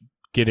get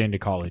into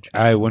college.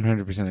 I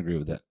 100% agree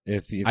with that.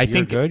 If I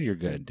think good, you're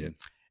good, dude.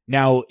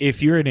 Now,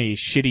 if you're in a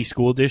shitty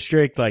school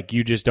district, like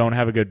you just don't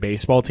have a good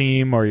baseball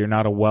team or you're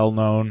not a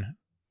well-known,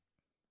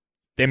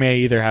 they may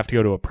either have to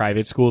go to a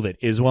private school that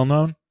is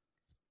well-known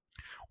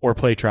or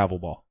play travel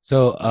ball.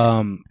 So,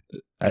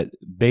 I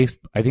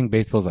think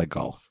baseball's like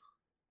golf.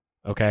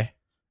 Okay.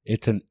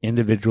 It's an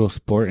individual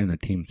sport in a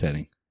team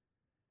setting.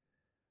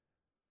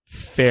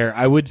 Fair.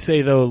 I would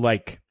say, though,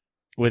 like,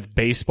 with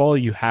baseball,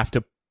 you have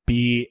to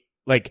be,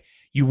 like,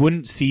 you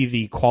wouldn't see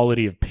the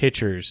quality of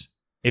pitchers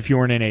if you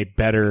weren't in a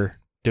better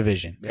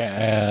division.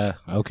 Yeah,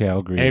 okay, I'll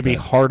agree and with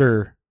it'd be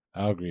harder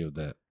I'll agree with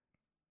that.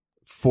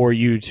 for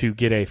you to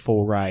get a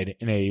full ride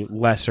in a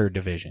lesser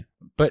division.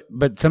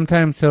 But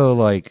sometimes, so,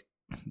 like,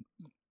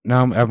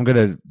 now I'm going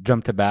to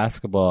jump to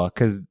basketball,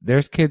 because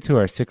there's kids who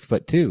are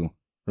 6'2",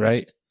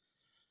 right?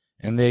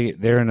 And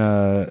they're in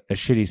a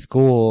shitty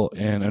school,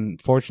 and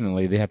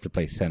unfortunately, they have to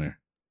play center.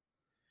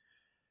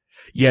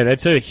 Yeah,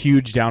 that's a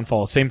huge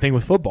downfall. Same thing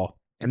with football.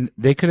 And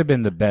they could have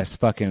been the best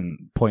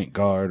fucking point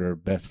guard or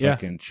best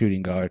fucking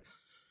shooting guard.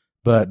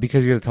 But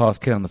because you're the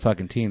tallest kid on the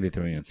fucking team, they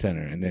throw you in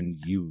center. And then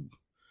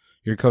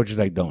your coach is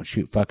like, don't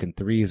shoot fucking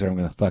threes or I'm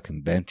going to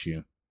fucking bench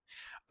you.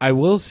 I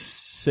will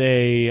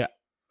say,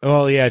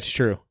 well, yeah, it's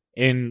true.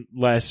 In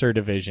lesser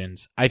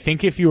divisions, I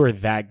think if you were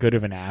that good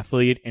of an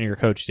athlete and your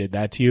coach did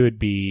that to you, it'd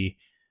be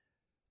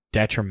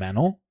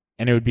detrimental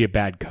and it would be a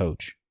bad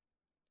coach.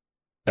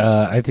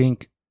 I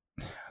think,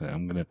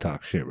 I'm going to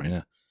talk shit right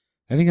now.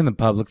 I think in the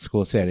public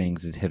school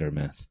settings, it's hit or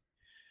miss.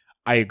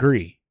 I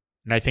agree.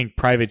 And I think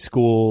private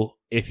school,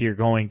 if you're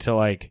going to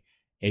like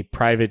a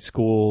private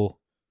school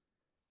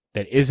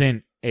that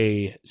isn't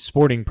a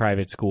sporting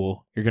private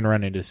school, you're going to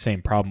run into the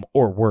same problem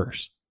or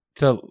worse.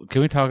 So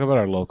can we talk about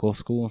our local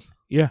schools?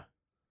 Yeah.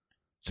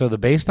 So the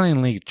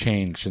baseline league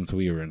changed since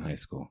we were in high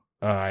school.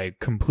 I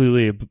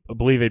completely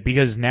believe it,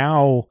 because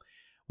now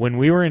when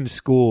we were in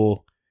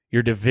school,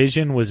 your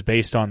division was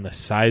based on the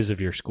size of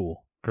your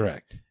school.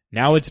 Correct.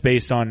 Now it's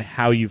based on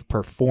how you've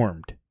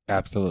performed.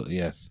 Absolutely,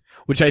 yes.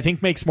 Which I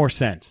think makes more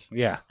sense.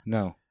 Yeah,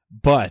 no.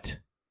 But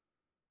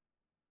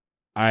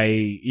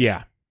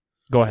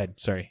go ahead.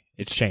 Sorry.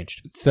 It's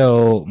changed.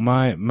 So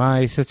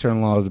my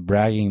sister-in-law is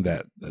bragging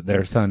that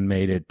their son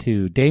made it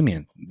to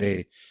Damien.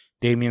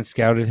 Damien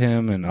scouted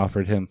him and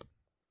offered him,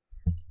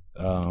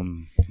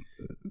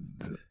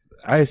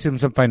 I assume,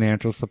 some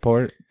financial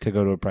support to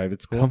go to a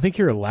private school. I don't think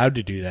you're allowed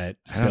to do that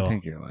still. I don't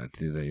think you're allowed to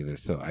do that either.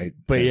 So I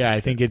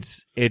think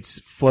it's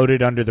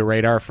floated under the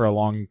radar for a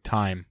long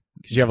time.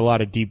 because you have a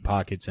lot of deep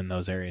pockets in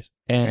those areas.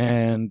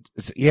 And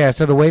yeah,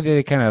 so the way that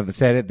they kind of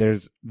said it,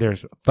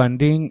 there's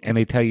funding, and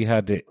they tell you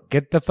how to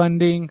get the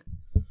funding.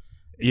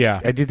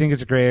 Yeah, I do think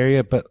it's a gray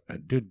area, but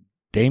dude,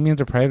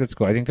 Damien's a private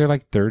school. I think they're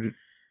like third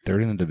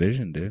in the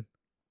division, dude.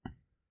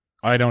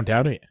 I don't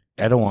doubt it.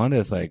 Etowanda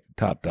is like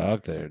top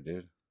dog there,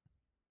 dude.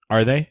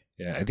 Are they?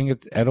 Yeah, I think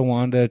it's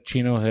Etowanda,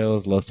 Chino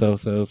Hills, Los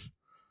Osos,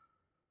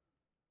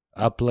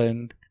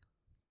 Upland,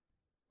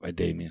 by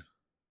Damien.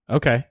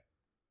 Okay.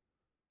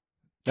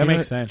 That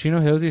makes sense. Chino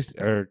Hills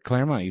or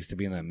Claremont used to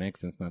be in that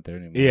mix, and it's not there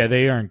anymore. Yeah,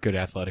 they aren't good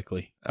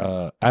athletically.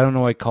 I don't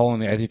know why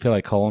Colony. I feel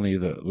like Colony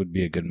would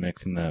be a good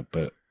mix in that,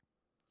 but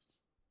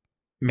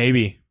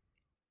maybe.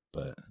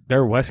 But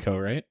they're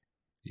Westco, right?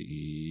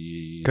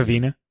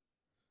 Covina?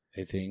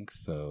 I think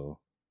so.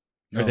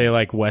 Are they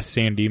like West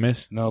San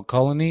Dimas? No,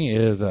 Colony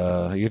is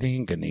you're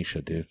thinking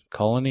Ganesha, dude.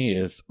 Colony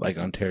is like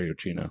Ontario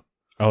Chino.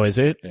 Oh, is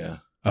it? Yeah.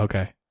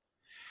 Okay.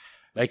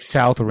 Like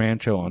South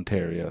Rancho,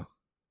 Ontario.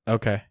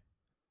 Okay.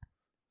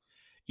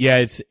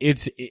 Yeah,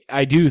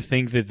 I do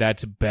think that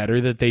that's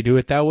better that they do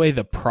it that way.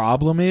 The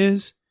problem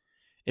is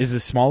the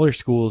smaller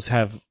schools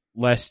have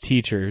less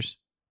teachers,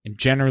 and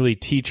generally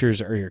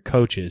teachers are your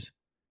coaches.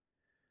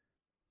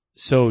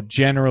 So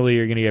generally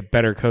you're going to get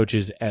better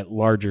coaches at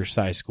larger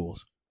size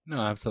schools. No,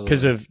 absolutely.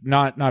 Because of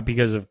not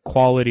because of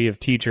quality of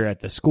teacher at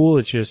the school,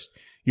 it's just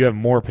you have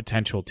more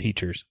potential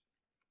teachers.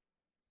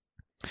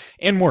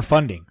 And more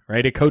funding,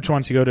 right? A coach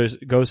wants to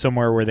go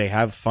somewhere where they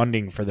have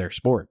funding for their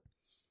sport.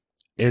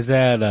 Is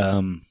that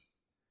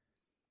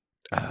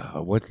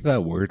what's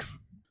that word?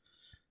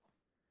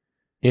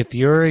 If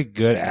you're a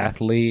good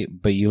athlete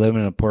but you live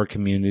in a poor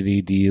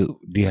community, do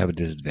you have a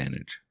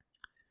disadvantage?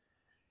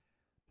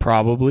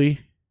 Probably.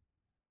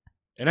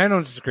 And I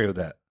don't disagree with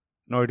that.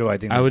 Nor do I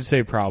think I would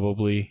say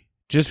probably.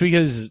 Just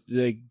because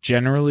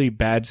generally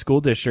bad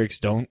school districts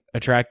don't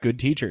attract good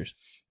teachers.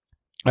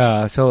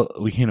 So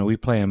we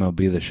play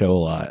MLB The Show a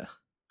lot.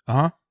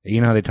 Uh-huh.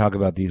 You know how they talk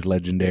about these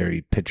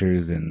legendary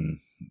pitchers and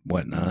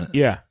whatnot?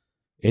 Yeah.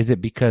 Is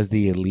it because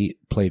the elite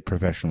played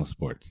professional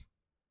sports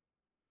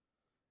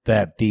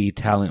that the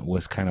talent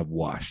was kind of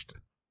washed?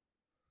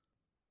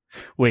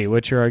 Wait,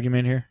 what's your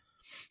argument here?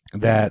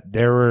 That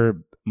there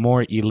were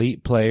more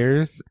elite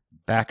players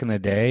back in the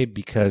day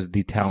because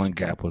the talent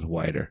gap was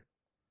wider.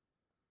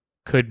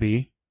 Could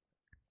be.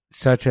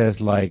 Such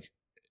as like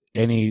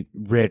any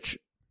rich,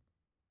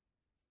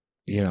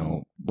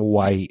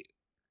 white,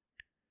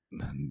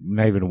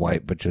 not even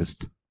white, but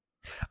just...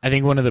 I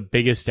think one of the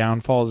biggest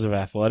downfalls of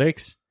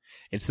athletics,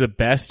 it's the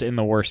best and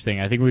the worst thing,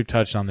 I think we've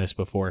touched on this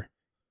before,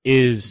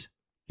 is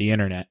the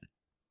internet.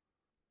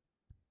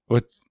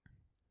 What?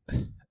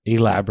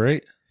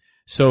 Elaborate?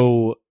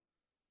 So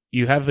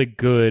you have the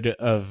good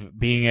of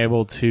being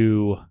able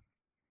to,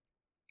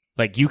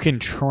 like, you can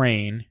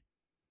train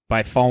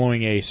by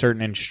following a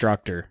certain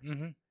instructor.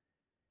 Mm-hmm.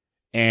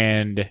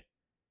 And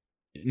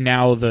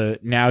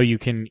now you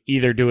can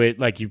either do it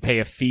like you pay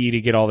a fee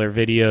to get all their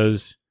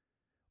videos,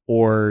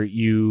 or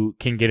you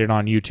can get it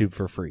on YouTube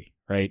for free,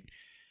 right?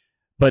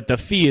 But the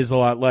fee is a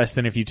lot less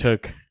than if you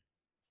took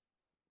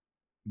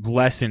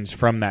lessons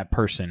from that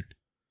person,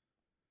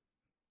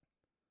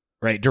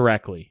 right?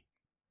 Directly,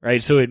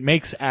 right? So it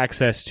makes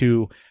access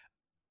to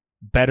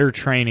better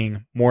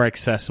training more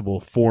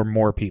accessible for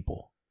more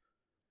people.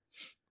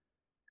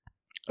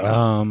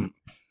 I'm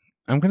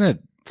going to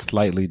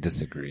slightly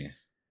disagree.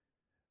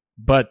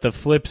 But the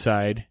flip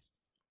side,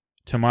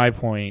 to my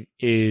point,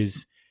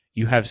 is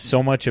you have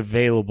so much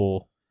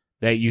available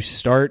that you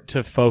start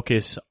to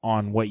focus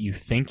on what you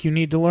think you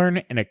need to learn,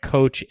 and a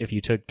coach, if you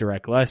took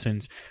direct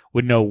lessons,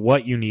 would know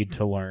what you need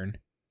to learn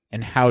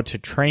and how to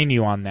train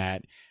you on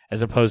that,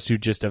 as opposed to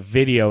just a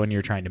video and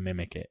you're trying to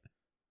mimic it.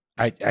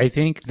 I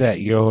think that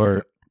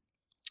your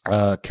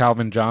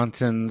Calvin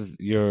Johnsons,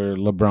 your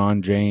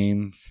LeBron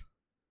James,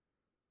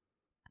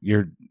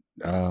 your...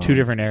 two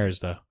different eras,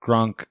 though.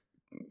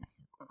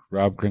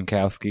 Rob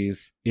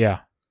Gronkowski's. Yeah.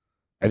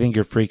 I think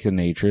you're freak of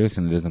natures,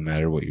 and it doesn't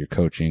matter what your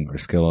coaching or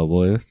skill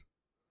level is.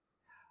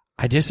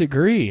 I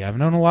disagree. I've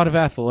known a lot of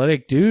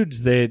athletic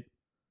dudes that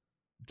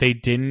they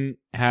didn't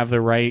have the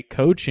right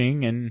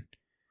coaching, and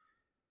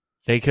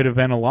they could have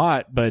been a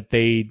lot, but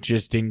they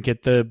just didn't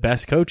get the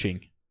best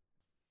coaching.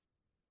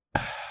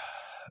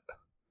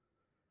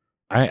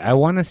 I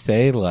want to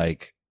say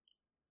like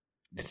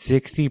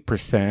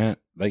 60%,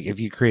 like if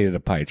you created a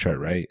pie chart,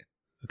 right?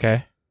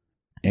 Okay.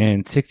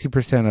 And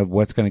 60% of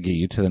what's going to get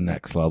you to the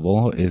next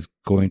level is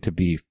going to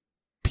be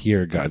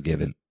pure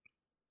God-given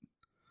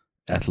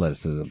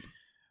athleticism.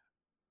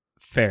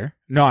 Fair.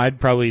 No, I'd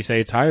probably say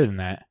it's higher than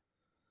that.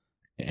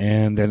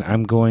 And then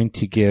I'm going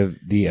to give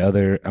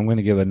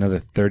another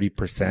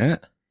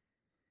 30%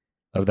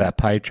 of that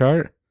pie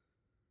chart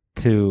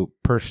to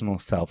personal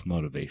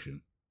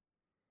self-motivation.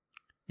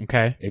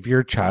 Okay. If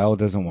your child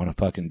doesn't want to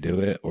fucking do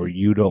it, or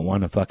you don't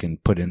want to fucking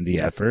put in the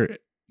effort,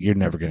 you're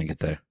never going to get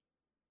there.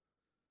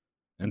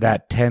 And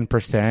that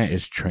 10%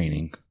 is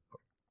training.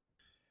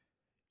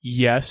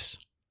 Yes.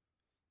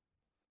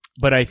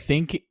 But I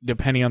think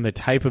depending on the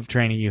type of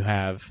training you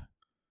have,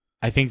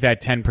 I think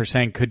that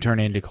 10% could turn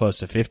into close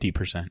to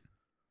 50%.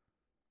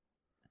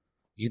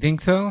 You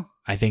think so?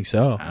 I think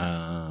so.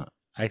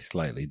 I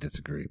slightly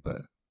disagree,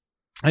 but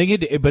I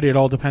think it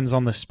all depends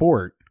on the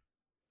sport.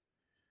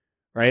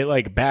 Right?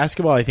 Like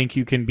basketball, I think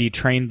you can be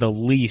trained the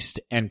least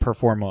and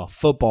perform well.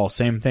 Football,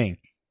 same thing.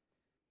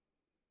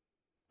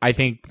 I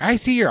think I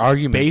see your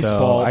argument.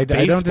 Baseball,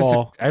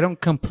 though. I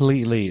don't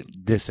completely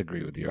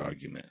disagree with your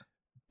argument.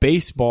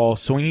 Baseball,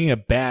 swinging a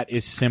bat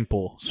is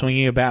simple.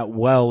 Swinging a bat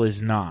well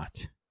is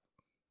not.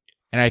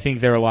 And I think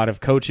there are a lot of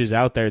coaches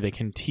out there that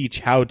can teach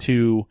how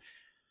to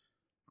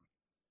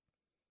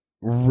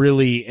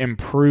really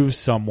improve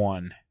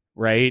someone,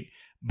 right?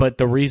 But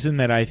the reason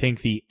that I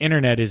think the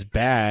internet is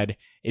bad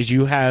is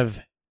you have,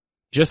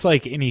 just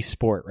like any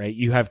sport, right?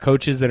 You have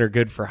coaches that are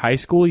good for high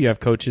school. You have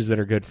coaches that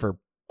are good for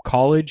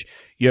college.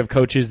 You have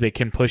coaches that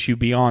can push you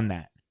beyond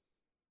that,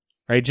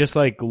 right? Just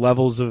like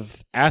levels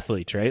of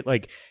athletes, right?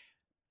 Like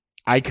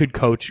I could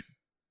coach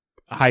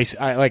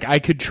I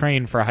could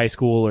train for high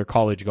school or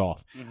college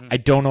golf. Mm-hmm. I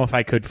don't know if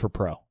I could for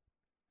pro.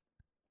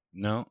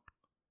 No.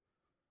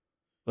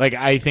 Like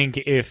I think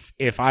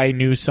if I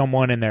knew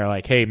someone and they're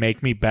like, hey,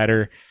 make me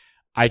better,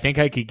 I think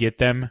I could get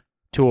them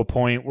to a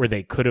point where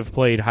they could have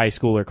played high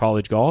school or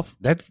college golf.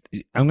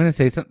 I'm going to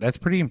say something. That's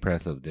pretty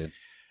impressive, dude.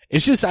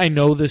 It's just I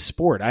know this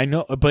sport. I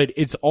know, but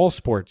it's all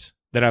sports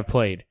that I've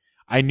played.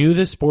 I knew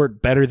this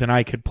sport better than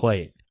I could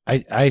play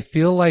it. I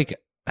feel like,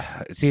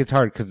 see, it's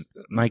hard because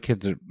my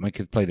kids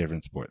play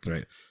different sports,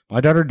 right?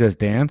 My daughter does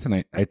dance,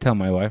 and I tell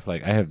my wife,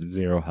 like, I have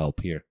zero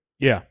help here.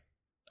 Yeah,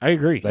 I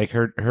agree. Like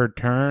her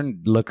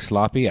turn looks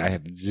sloppy. I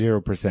have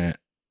 0%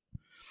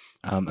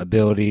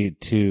 ability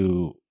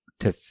to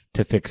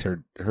fix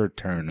her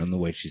turn and the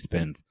way she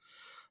spins.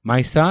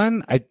 My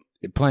son,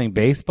 playing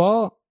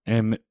baseball,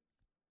 and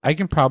I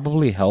can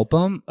probably help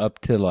him up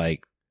to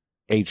like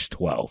age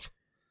 12.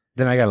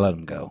 Then I gotta let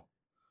him go.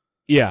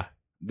 Yeah.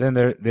 Then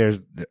there's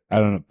I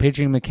don't know,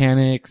 pitching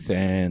mechanics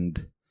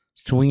and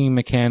swinging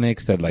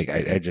mechanics that like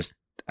I just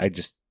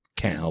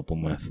can't help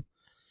him with.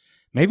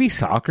 Maybe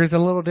soccer's a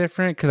little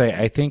different because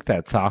I think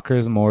that soccer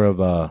is more of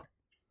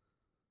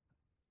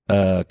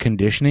a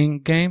conditioning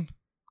game.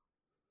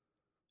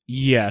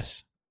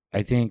 Yes.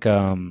 I think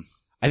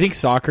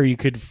soccer you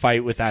could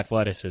fight with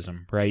athleticism,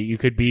 right? You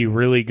could be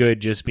really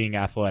good just being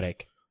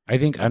athletic. I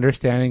think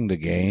understanding the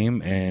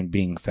game and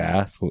being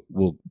fast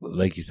will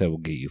like you said, will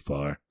get you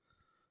far.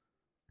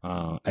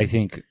 I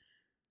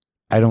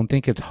don't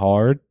think it's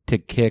hard to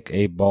kick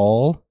a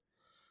ball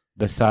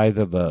the size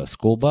of a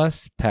school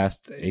bus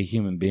past a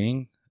human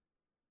being.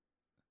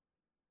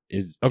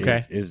 Is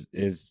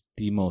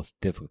the most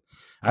difficult.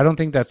 I don't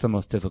think that's the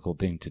most difficult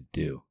thing to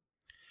do.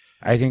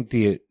 I think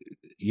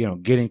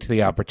getting to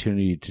the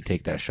opportunity to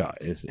take that shot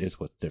is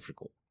what's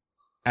difficult.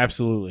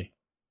 Absolutely.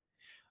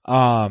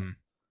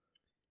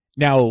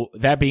 Now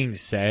that being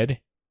said,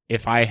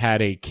 if I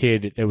had a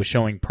kid that was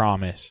showing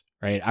promise,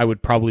 right, I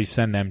would probably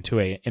send them to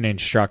an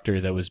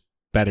instructor that was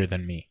better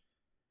than me.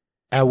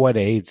 At what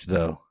age,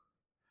 though?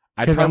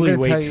 I'd probably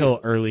wait till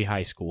early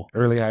high school.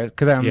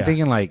 Because I'm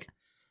thinking like,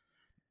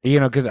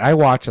 because I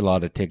watch a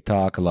lot of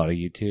TikTok, a lot of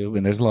YouTube,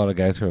 and there's a lot of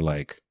guys who are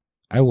like,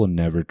 I will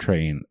never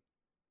train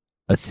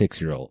a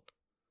 6-year-old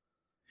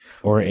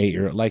or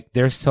 8-year-old. Like,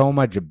 there's so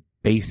much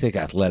basic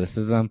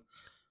athleticism,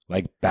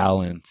 like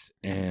balance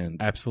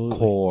and absolutely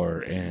core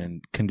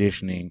and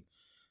conditioning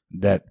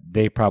that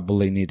they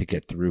probably need to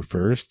get through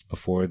first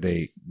before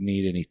they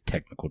need any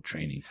technical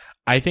training.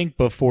 I think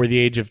before the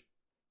age of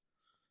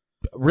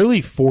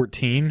really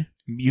 14,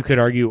 you could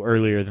argue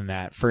earlier than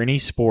that. For any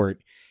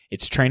sport,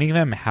 it's training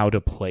them how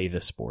to play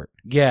the sport.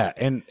 Yeah,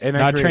 and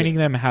not training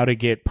them how to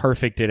get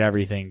perfect at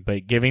everything,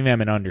 but giving them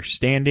an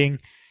understanding,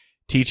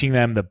 teaching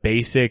them the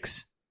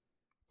basics,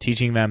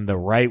 teaching them the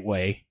right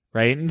way,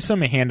 right? And some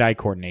hand-eye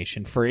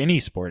coordination for any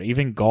sport.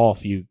 Even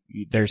golf,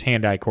 there's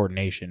hand-eye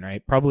coordination,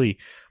 right? Probably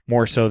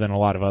more so than a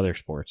lot of other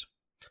sports.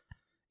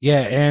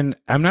 Yeah, and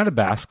I'm not a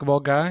basketball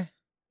guy.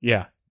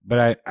 Yeah.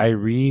 But I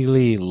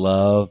really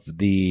love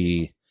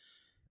the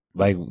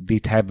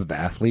type of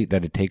athlete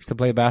that it takes to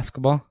play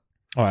basketball.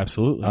 Oh,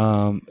 absolutely.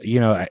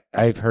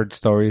 I've heard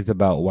stories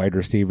about wide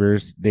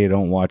receivers. They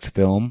don't watch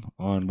film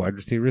on wide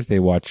receivers. They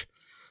watch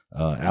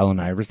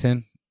Allen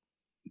Iverson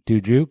do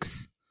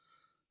jukes.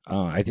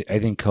 I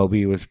think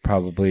Kobe was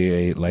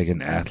probably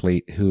an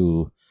athlete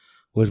who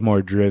was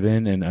more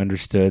driven and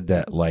understood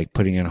that like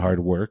putting in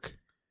hard work.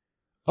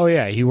 Oh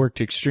yeah, he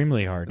worked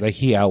extremely hard. Like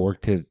he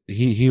outworked his.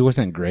 He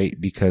wasn't great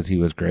because he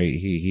was great.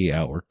 He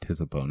outworked his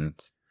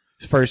opponents.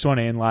 First one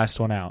in, last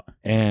one out.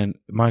 And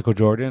Michael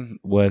Jordan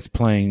was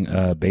playing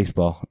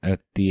baseball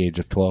at the age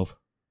of 12.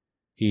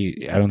 I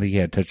don't think he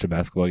had touched a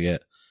basketball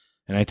yet.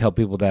 And I tell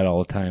people that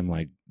all the time,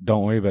 like,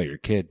 don't worry about your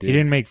kid, dude. He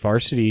didn't make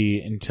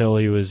varsity until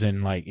he was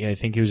in, I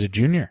think he was a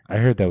junior. I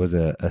heard that was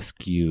a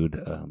skewed.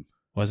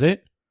 Was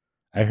it?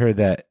 I heard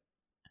that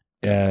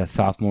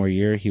sophomore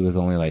year, he was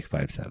only like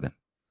 5'7".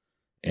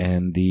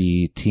 And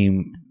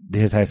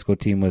his high school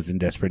team was in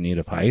desperate need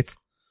of height.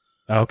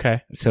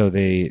 Okay. So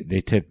they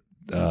took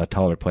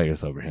taller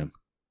players over him.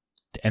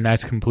 And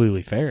that's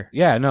completely fair.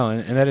 Yeah, no,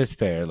 and that is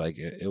fair. Like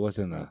it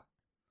wasn't a.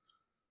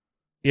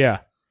 Yeah.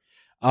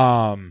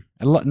 Not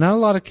a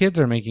lot of kids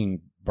are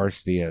making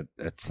varsity at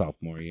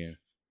sophomore year.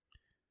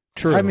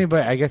 True. I mean,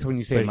 but I guess when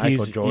you say But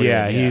Michael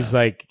Jordan, he's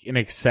like an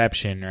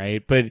exception,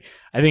 right? But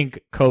I think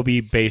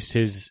Kobe based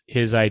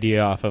his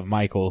idea off of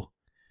Michael,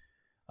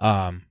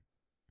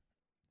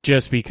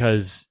 just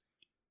because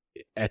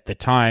at the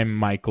time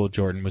Michael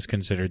Jordan was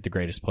considered the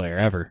greatest player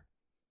ever.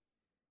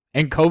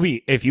 And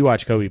Kobe, if you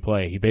watch Kobe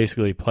play, he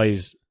basically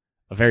plays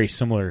a very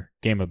similar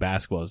game of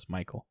basketball as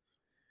Michael.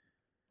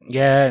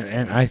 Yeah,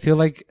 and I feel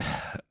like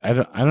I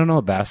don't know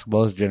if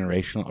basketball is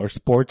generational or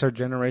sports are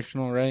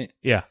generational, right?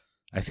 Yeah.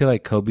 I feel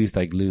like Kobe's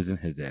like losing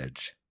his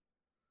edge.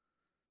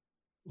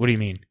 What do you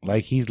mean?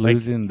 Like he's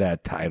losing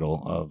that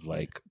title of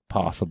like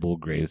possible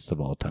greatest of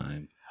all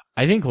time.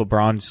 I think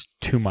LeBron's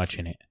too much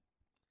in it.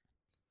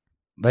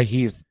 Like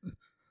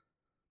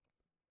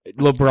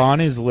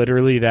LeBron is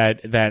literally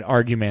that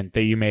argument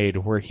that you made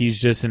where he's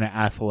just an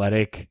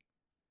athletic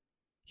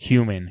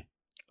human.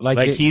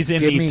 Like he's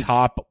in the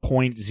top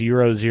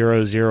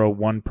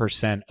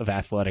 0.0001% of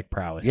athletic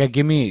prowess. Yeah,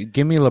 give me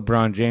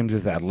LeBron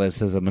James's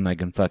athleticism and I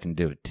can fucking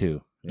do it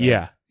too. Right?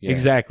 Yeah,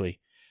 exactly.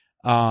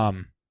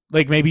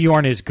 Like maybe you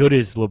aren't as good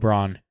as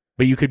LeBron,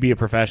 but you could be a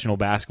professional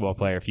basketball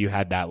player if you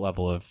had that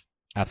level of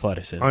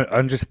athleticism.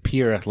 On just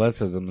pure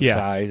athleticism and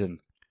size and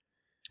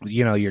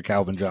your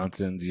Calvin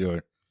Johnsons,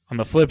 your. On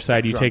the flip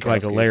side, you take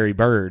like a Larry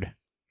Bird,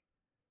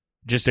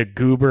 just a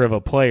goober of a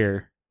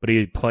player, but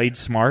he played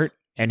smart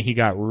and he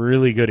got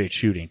really good at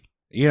shooting.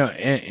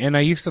 And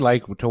I used to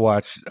like to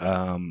watch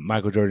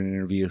Michael Jordan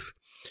interviews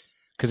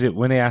because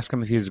when they ask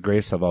him if he's the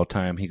greatest of all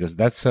time, he goes,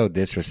 "That's so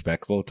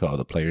disrespectful to all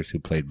the players who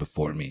played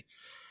before me."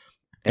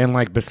 And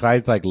like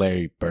besides like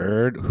Larry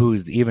Bird,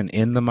 who's even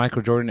in the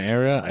Michael Jordan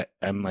era,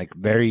 I'm like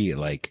very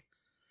like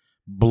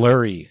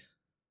blurry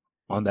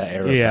on that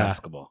era of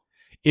basketball.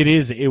 It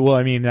is. Well,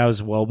 I mean, that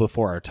was well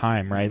before our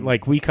time, right?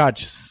 Like we caught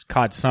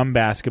some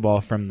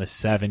basketball from the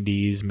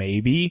 70s,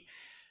 maybe,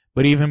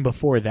 but even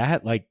before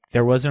that, like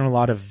there wasn't a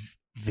lot of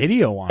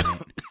video on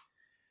it.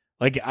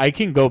 Like I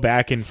can go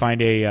back and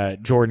find a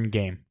Jordan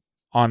game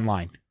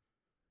online.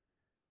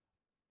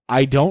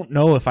 I don't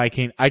know if I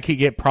can. I could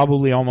get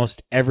probably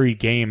almost every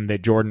game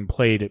that Jordan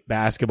played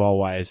basketball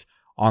wise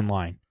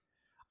online.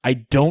 I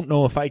don't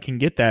know if I can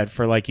get that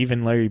for like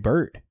even Larry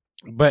Bird.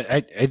 But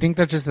I think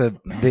that's just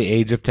the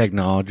age of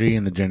technology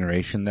and the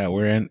generation that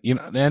we're in.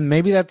 And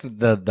maybe that's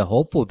the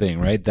hopeful thing,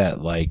 right?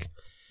 That like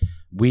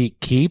we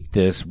keep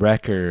this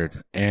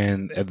record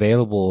and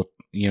available,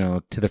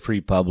 to the free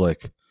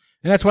public.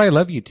 And that's why I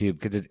love YouTube,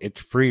 because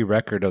it's free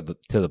record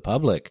to the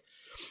public.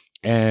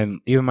 And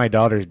even my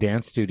daughter's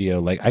dance studio,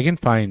 like I can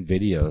find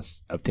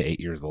videos up to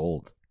 8 years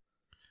old.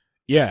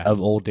 Yeah.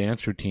 Of old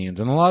dance routines.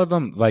 And a lot of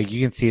them, like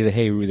you can see that,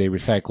 hey, they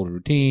recycled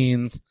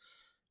routines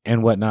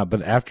and whatnot.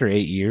 But after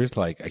 8 years,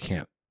 like I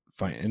can't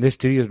find, and this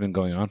studio's been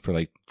going on for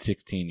like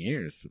 16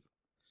 years.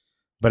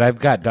 But I've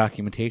got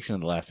documentation of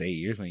the last 8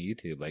 years on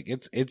YouTube. Like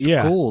it's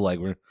cool. Like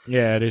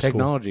it is.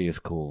 Technology is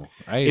cool.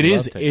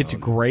 It's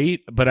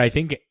great. But I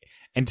think,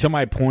 and to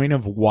my point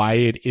of why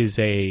it is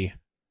a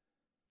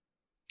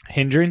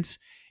hindrance,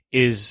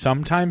 is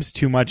sometimes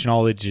too much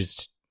knowledge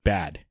is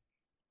bad.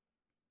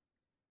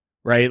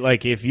 Right?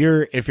 Like if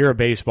you're a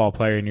baseball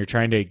player and you're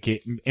trying to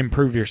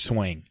improve your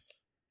swing,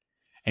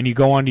 and you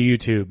go onto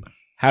YouTube,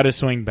 how to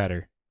swing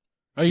better.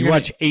 You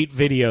watch 8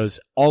 videos,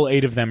 all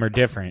 8 of them are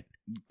different.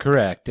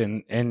 Correct.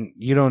 And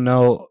you don't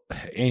know,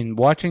 and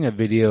watching a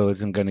video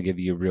isn't going to give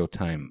you real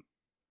time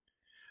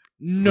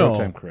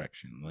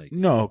correction. Like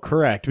no,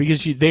 correct,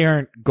 because they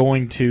aren't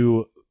going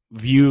to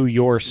view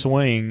your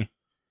swing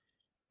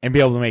and be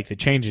able to make the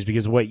changes,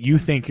 because what you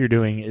think you're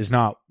doing is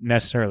not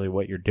necessarily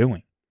what you're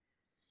doing.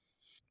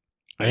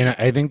 And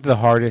I think the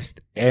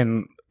hardest,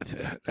 and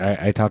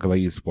I talk about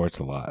youth sports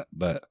a lot,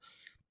 but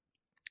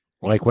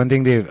like one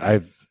thing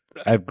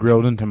I've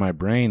drilled into my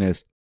brain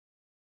is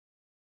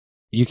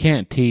you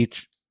can't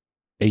teach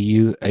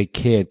a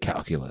kid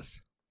calculus.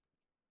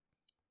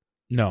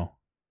 No.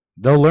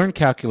 They'll learn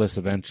calculus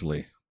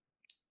eventually,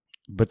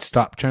 but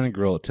stop trying to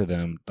grill it to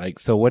them. Like,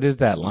 so what is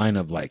that line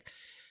of like,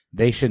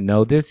 they should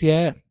know this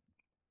yet,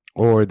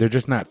 or they're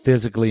just not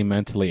physically,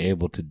 mentally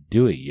able to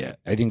do it yet?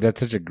 I think that's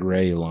such a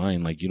gray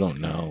line. Like, you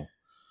don't know.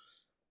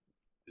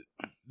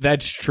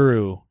 That's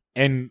true.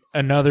 And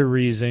another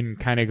reason,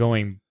 kind of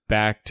going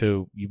back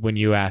to when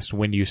you asked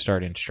when do you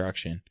start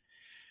instruction,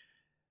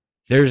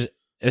 there's,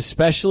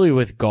 especially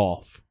with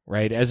golf,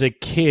 right? As a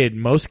kid,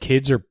 most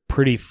kids are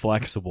pretty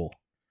flexible.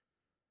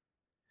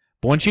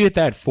 But once you hit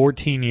that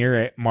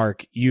 14-year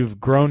mark, you've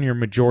grown your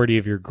majority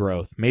of your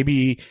growth.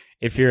 Maybe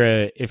if you're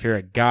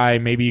a guy,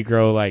 maybe you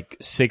grow like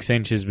 6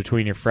 inches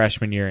between your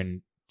freshman year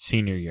and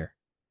senior year.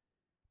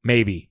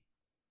 Maybe.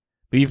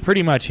 But you've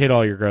pretty much hit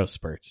all your growth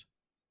spurts.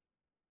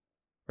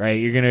 Right?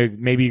 You're going to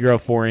maybe grow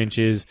 4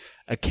 inches.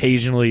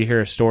 Occasionally you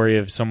hear a story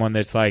of someone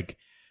that's like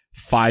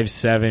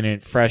 5'7" in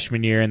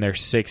freshman year and they're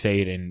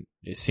 6'8" in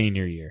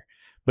senior year.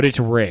 But it's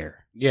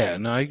rare. Yeah,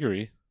 no, I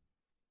agree.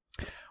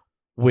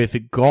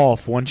 with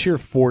golf, once you're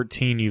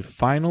 14, you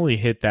finally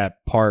hit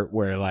that part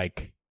where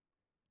like,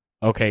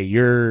 okay,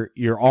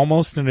 you're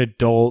almost an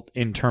adult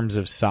in terms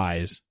of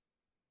size.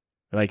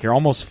 Like you're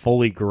almost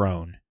fully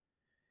grown.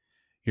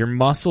 Your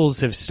muscles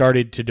have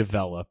started to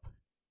develop.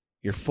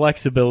 Your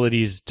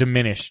flexibility's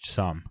diminished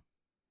some.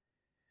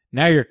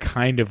 Now you're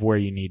kind of where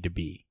you need to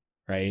be,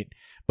 right?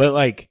 But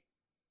like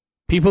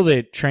people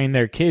that train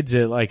their kids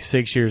at like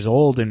 6 years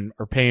old and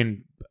are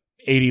paying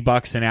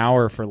 $80 an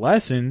hour for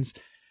lessons,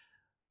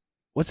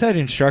 what's that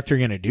instructor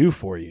going to do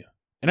for you?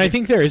 And I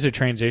think there is a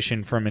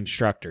transition from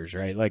instructors,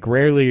 right? Like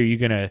rarely are you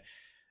going to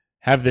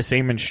have the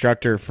same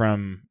instructor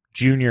from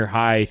junior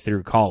high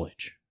through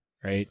college,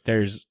 right?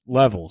 There's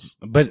levels.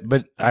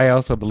 But I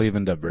also believe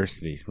in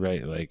diversity,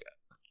 right? Like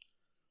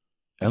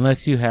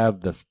unless you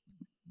have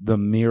the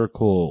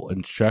miracle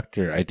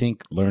instructor, I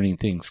think learning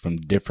things from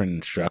different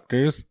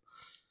instructors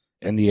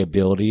and the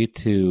ability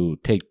to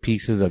take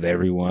pieces of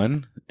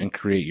everyone and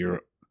create your...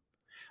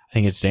 I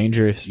think it's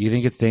dangerous. You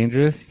think it's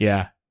dangerous?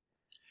 Yeah.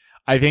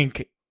 I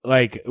think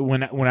like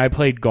when I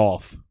played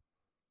golf,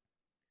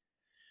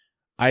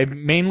 I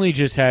mainly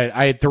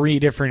I had 3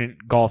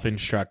 different golf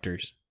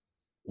instructors.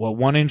 Well,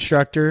 one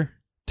instructor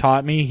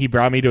taught me, he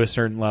brought me to a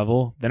certain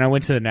level. Then I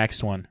went to the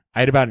next one.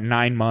 I had about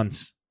 9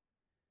 months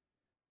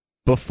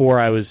before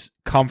I was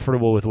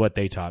comfortable with what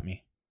they taught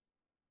me.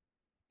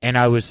 And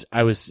I was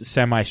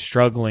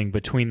semi-struggling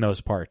between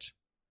those parts,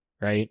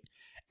 right?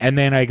 And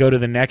then I go to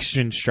the next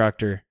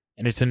instructor,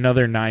 and it's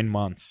another 9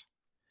 months.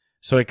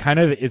 So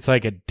it's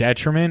like a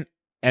detriment,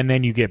 and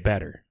then you get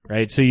better,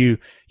 right? So you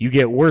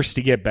get worse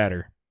to get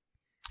better.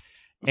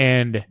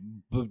 And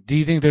do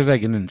you think there's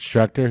like an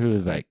instructor who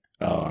is like,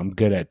 oh, I'm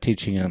good at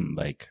teaching him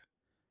like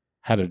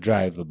how to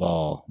drive the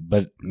ball,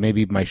 but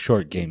maybe my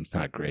short game's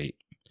not great?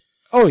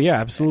 Oh,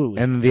 yeah,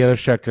 absolutely. And the other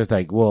instructor's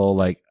like, well,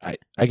 like, I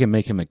can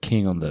make him a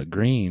king on the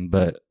green,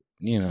 but,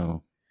 you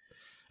know,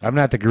 I'm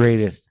not the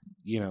greatest,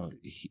 you know,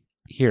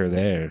 here or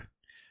there.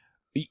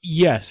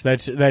 Yes,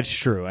 that's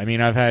true. I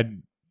mean, I've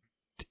had,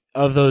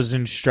 of those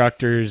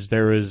instructors,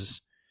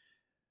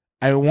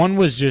 one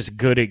was just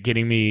good at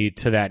getting me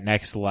to that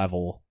next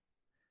level.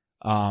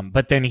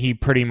 But then he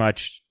pretty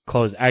much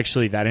closed.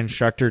 Actually, that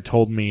instructor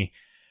told me,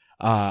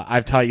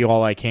 I've taught you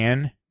all I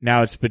can.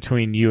 Now it's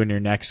between you and your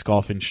next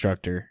golf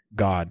instructor,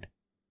 God.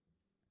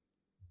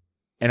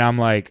 And I'm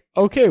like,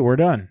 okay, we're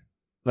done.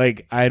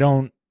 Like, I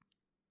don't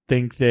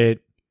think that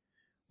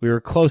we were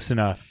close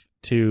enough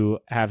to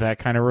have that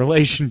kind of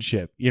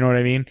relationship. You know what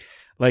I mean?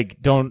 Like,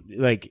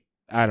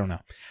 I don't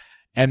know.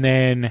 And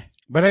then...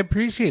 But I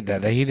appreciate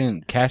that he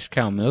didn't cash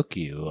cow milk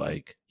you.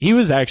 Like, he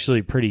was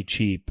actually pretty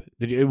cheap.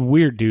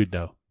 Weird dude,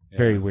 though. Yeah.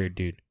 Very weird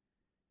dude.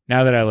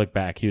 Now that I look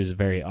back, he was a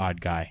very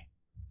odd guy.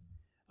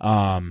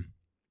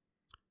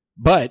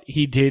 But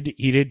he did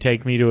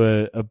take me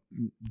to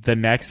the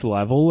next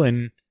level,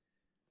 and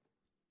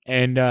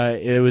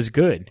it was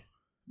good.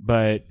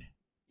 But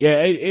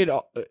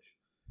yeah,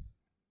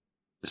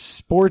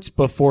 sports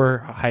before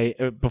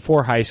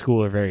high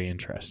school are very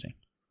interesting.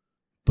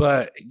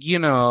 But you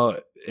know,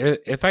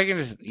 if I can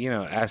just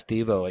ask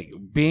Devo, like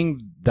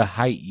being the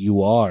height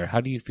you are,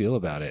 how do you feel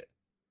about it?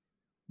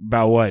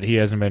 About what? He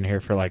hasn't been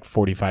here for like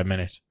 45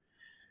 minutes.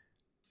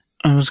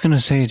 I was gonna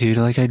say, dude,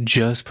 like I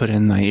just put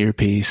in my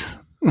earpiece.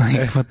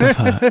 Like, what the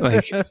fuck?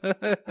 Like,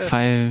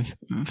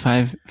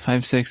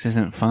 5'6"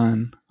 isn't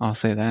fun. I'll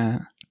say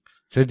that.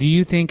 So do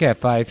you think at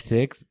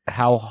 5'6",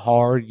 how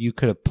hard you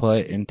could have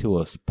put into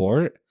a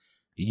sport,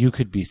 you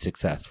could be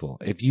successful?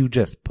 If you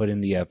just put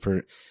in the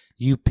effort,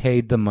 you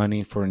paid the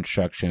money for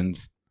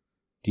instructions,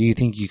 do you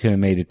think you could have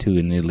made it to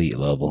an elite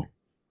level?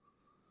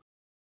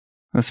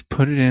 Let's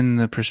put it in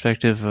the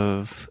perspective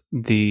of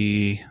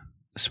the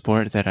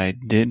sport that I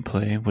did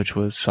play, which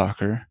was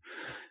soccer.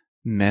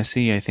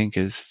 Messi, I think,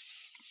 is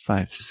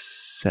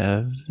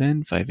 5'7",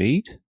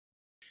 5'8".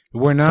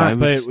 We're not,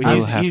 but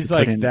he's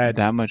like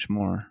that much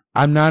more.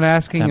 I'm not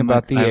asking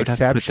about the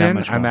exception.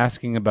 I'm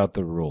asking about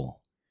the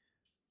rule.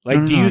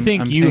 Like, do you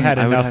think you had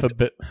enough of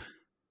it?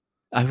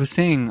 I was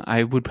saying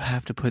I would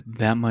have to put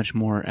that much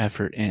more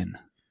effort in.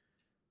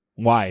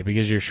 Why?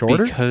 Because you're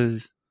shorter?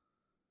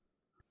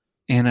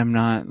 And I'm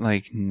not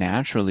like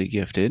naturally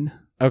gifted.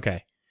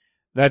 Okay.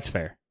 That's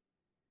fair.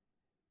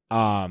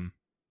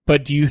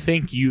 But do you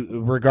think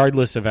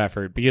regardless of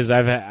effort, because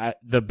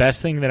the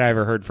best thing that I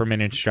ever heard from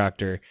an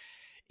instructor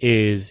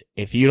is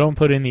if you don't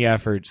put in the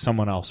effort,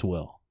 someone else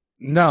will.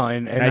 No,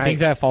 and I think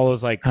that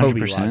follows like Kobe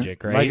 100%.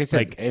 logic, right? Like I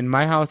said, in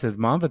my house is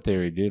Mamba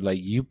theory, dude. Like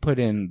you put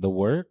in the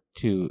work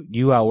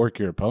you outwork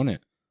your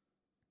opponent.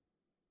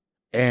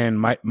 And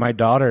my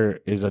daughter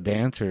is a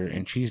dancer,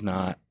 and she's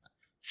not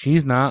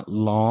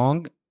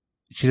long.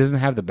 She doesn't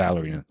have the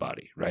ballerina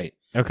body, right?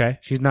 Okay.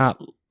 She's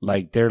not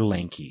like they're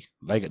lanky.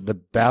 Like the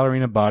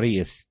ballerina body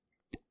is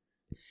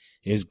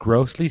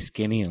grossly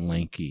skinny and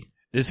lanky.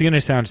 This is going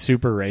to sound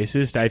super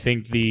racist. I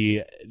think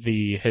the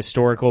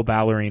historical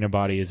ballerina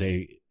body is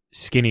a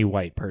skinny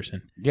white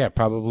person. Yeah,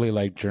 probably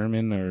like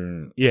German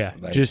or... Yeah,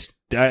 like,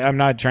 I'm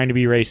not trying to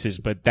be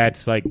racist, but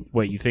that's like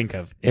what you think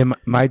of. And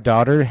my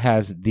daughter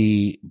has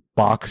the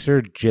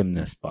boxer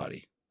gymnast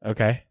body.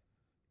 Okay.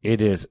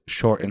 It is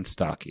short and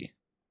stocky.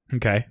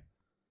 Okay.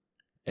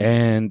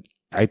 And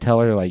I tell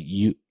her, like,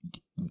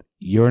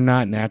 you're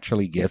not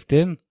naturally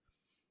gifted.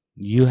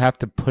 You have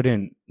to put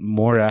in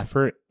more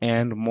effort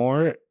and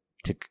more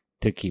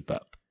to keep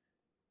up.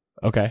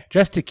 Okay.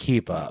 Just to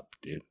keep up,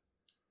 dude.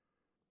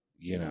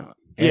 You know.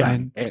 Yeah.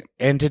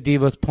 And to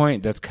Devo's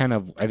point, that's kind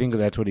of, I think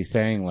that's what he's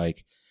saying.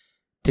 Like,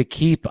 to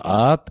keep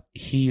up,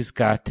 he's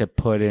got to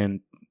put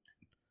in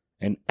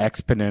an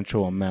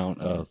exponential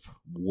amount of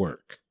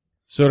work.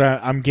 So what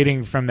I'm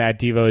getting from that,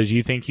 Devo, is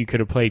you think you could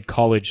have played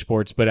college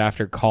sports, but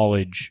after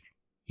college,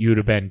 you would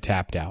have been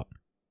tapped out.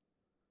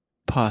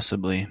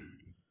 Possibly.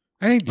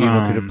 I think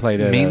Devo could have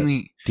played at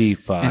mainly a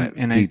D5,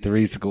 and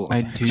D3 school.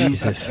 I do.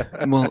 Jesus.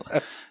 Well,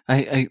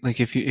 I like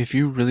if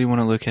you really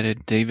want to look at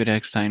it, David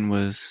Eckstein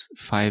was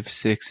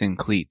 5'6" in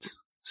cleats,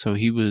 so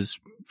he was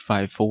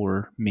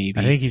 5'4", maybe.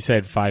 I think he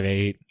said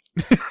 5'8".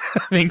 I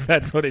think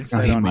that's what it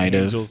said he on might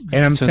have. Angels.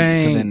 And I'm So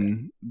saying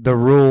then, the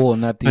rule,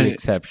 not the But-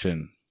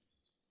 exception.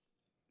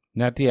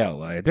 Not the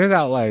outlier. There's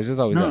outliers. There's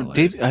always no,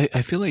 outliers.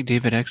 I feel like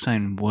David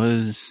Eckstein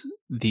was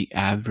the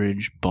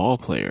average ball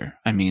player.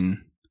 I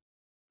mean,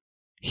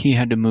 he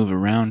had to move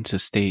around to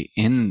stay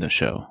in the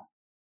show.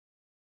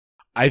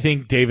 I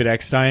think David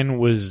Eckstein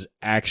was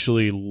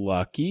actually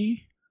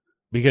lucky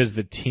because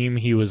the team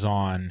he was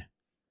on,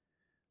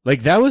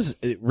 like that was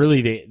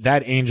really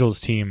that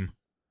Angels team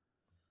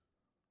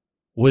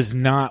was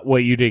not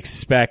what you'd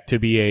expect to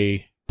be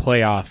a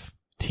playoff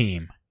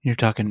team. You're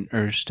talking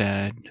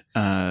Erstad,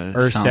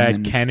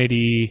 Erstad,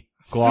 Kennedy,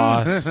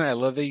 Gloss. I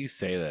love that you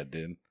say that,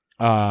 dude.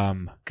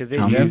 Because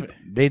Salmon.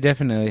 they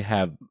definitely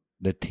have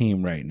the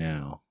team right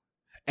now.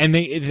 And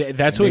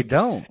that's And what they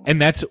don't.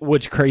 and that's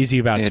what's crazy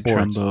about They had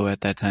sports. Trumbo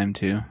at that time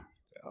too.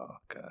 Oh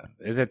god,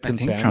 is it I Tim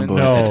think Salmon? Trumbo-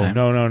 at that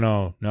No,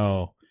 time.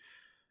 no.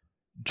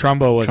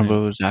 Trumbo wasn't.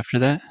 Trumbo was after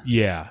that.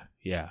 Yeah.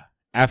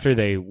 After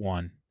they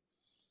won,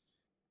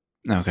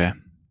 Okay.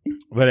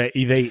 but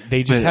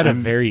they just But had a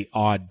I'm- very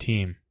odd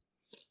team.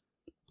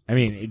 I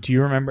mean, do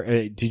you remember?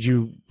 Did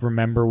you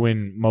remember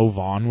when Mo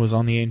Vaughn was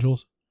on the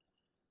Angels?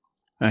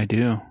 I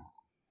do.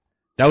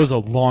 That was a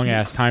long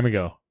ass time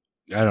ago.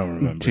 I don't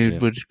remember.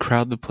 Dude would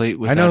crowd the plate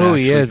with. I know who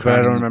he is, but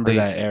I don't remember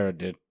that era,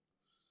 dude.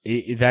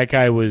 That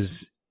guy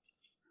was.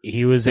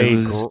 He was It a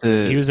was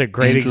the he was a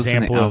great Angels in the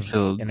example of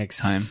outfield an time.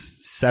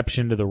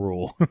 exception to the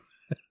rule.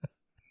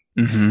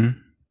 Mm-hmm.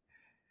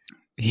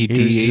 He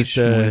He was just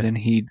DH'd more a- than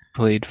he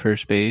played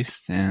first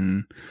base,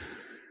 and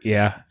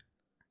Yeah.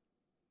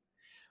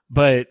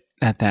 But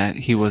at that,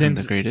 he wasn't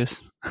Since- the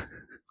greatest.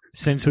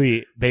 since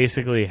we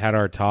basically had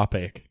our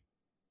topic,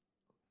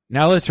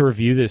 now let's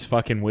review this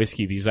fucking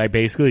whiskey because I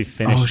basically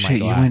finished Oh my shit!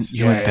 glass.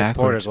 You went I poured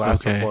backwards. a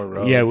glass Okay. before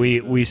Rose. Yeah,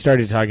 we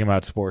started talking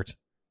about sports.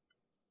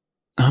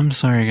 I'm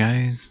sorry,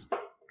 guys.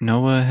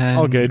 Noah had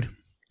All good.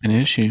 an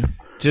issue.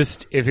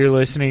 Just if you're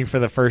listening for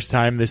the first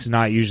time, this is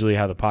not usually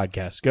how the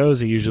podcast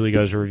goes. It usually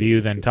goes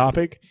review then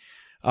topic.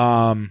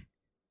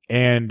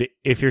 And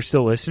if you're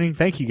still listening,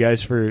 thank you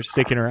guys for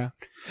sticking around.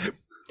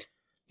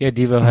 Yeah,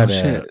 Devo Oh, had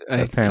shit. a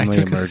I family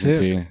took a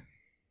sip. emergency.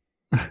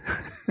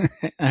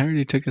 I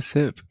already took a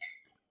sip.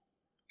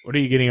 What are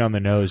you getting on the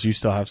nose? You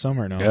still have some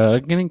or no?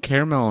 Getting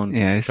caramel and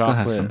Yeah, I still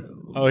have chocolate.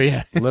 some. Oh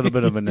yeah, A little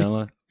bit of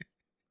vanilla.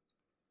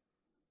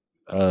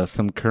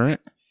 Some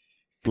currant.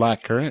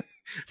 Black currant.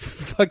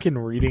 fucking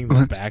reading the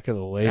What? back of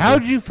the label.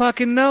 How'd you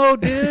fucking know,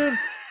 dude?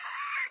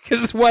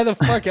 Because why the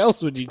fuck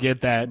else would you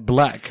get that?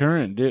 Black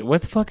currant, dude.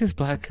 What the fuck is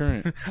black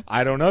currant?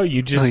 I don't know.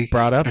 You just Like,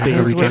 brought up that are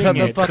you're we getting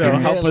talking it, the so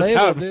fucking help us label,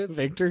 out, dude?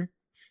 Victor.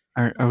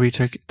 Are we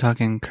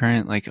talking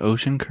current, like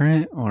ocean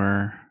current,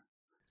 or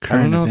I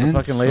current don't know what the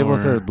events, fucking label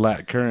or- says.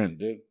 Black currant,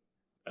 dude.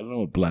 I don't know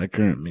what black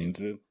currant means,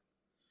 dude.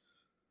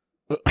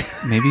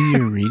 Maybe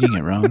you're reading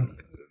it wrong.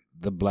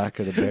 The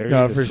blacker the berry.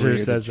 No, the for sure sweeter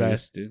the says that.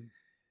 juice, dude.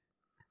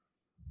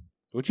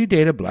 Would you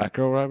date a black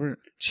girl, Robert?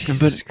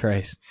 Jesus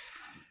Christ.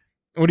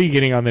 What are you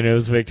getting on the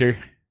nose, Victor?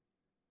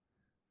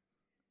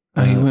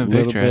 Oh, you went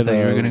little Victor. I bit thought you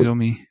were of- gonna go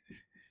me.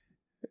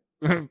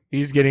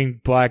 He's getting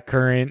black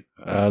currant,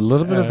 A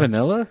little bit of Uh,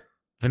 vanilla.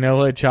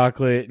 vanilla,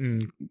 chocolate,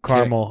 and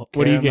caramel.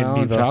 What are you getting,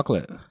 Caramel and Devo?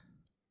 chocolate.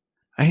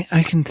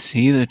 I can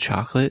see the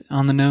chocolate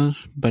on the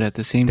nose, but at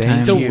the same Thank time,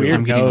 It's a weird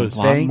I'm getting nose. a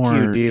lot Thank more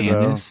you,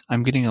 Devo. anise.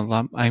 I'm getting a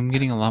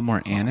lot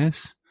more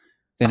anise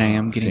than I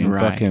am getting Same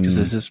rye, fucking- because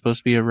this is supposed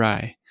to be a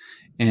rye.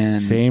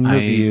 And Same I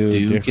review, do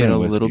different get a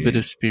little whiskey. bit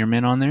of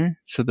spearmint on there,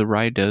 so the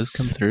rye does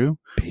come through,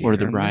 or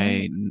the Spearmint?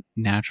 rye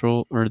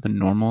natural or the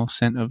normal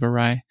scent of a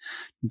rye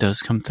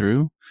does come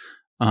through.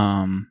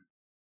 But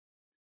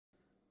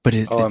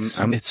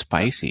it's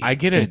spicy. I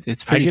get a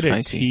it's I pretty get a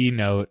spicy. tea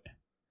note,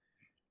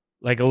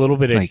 like a little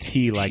bit of Like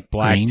tea, tea- like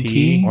black green tea,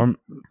 tea? Or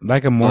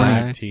like a morning,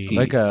 black tea,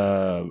 like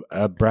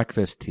a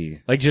breakfast tea.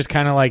 like just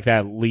kind of like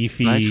that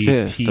leafy Black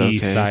Fist, tea okay,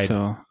 side.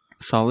 so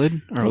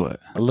solid or what?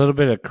 A little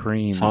bit of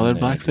cream. Solid on there,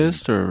 Black dude.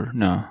 Fist or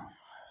no?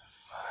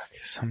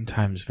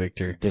 Sometimes,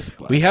 Victor, This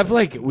Black we have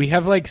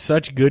Fist. like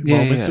such good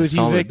moments with you,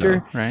 solid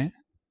Victor, though, right?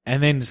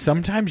 and then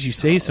sometimes you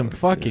say some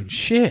fucking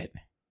shit.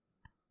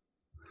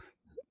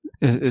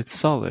 It's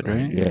solid,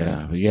 right?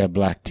 Yeah,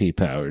 black tea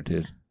power,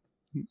 dude.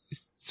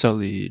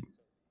 Solid.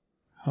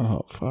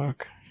 Oh,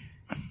 fuck.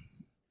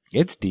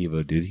 It's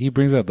Devo, dude. He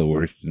brings out the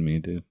worst in me,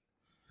 dude.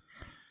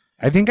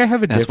 I think I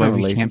have a That's why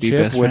different we can't be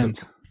relationship best with.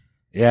 friends.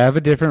 Yeah, I have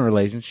a different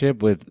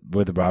relationship with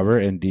Robert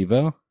and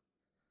Devo,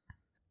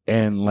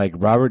 and like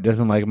Robert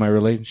doesn't like my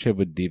relationship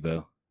with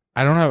Devo.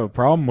 I don't have a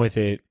problem with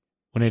it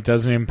when it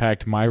doesn't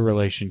impact my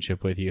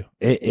relationship with you.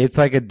 It's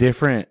like a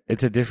different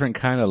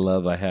kind of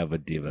love I have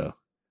with Devo.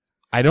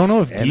 I don't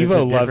know if And it's Devo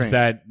a loves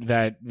different-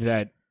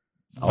 that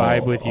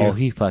vibe with you. Oh,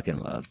 he fucking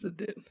loves it,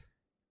 dude.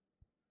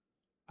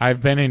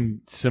 I've been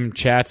in some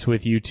chats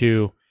with you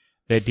two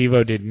that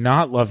Devo did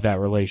not love that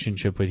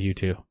relationship with you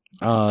two.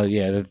 Oh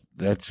yeah,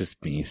 that's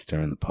just me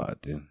stirring the pot,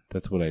 dude.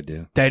 That's what I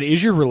do. That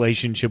is your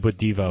relationship with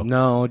Devo.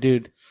 No,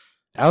 dude.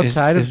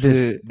 Outside Is of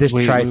it- this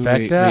wait,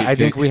 trifecta, wait, I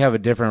think Vic. we have a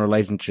different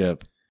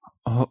relationship.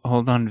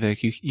 Hold on, Vic.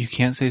 You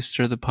can't say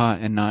stir the pot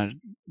and not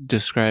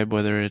describe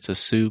whether it's a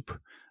soup,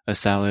 a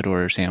salad,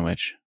 or a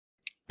sandwich.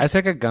 It's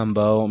like a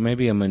gumbo,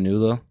 maybe a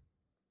menudo.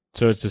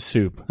 So it's a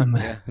soup.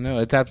 Yeah, no,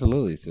 it's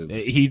absolutely soup.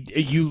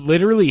 You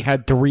literally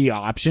had 3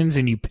 options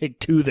and you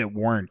picked 2 that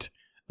weren't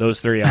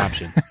those 3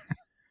 options.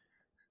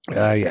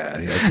 Yeah, I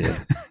did.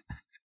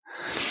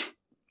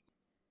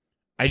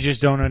 I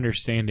just don't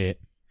understand it.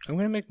 I'm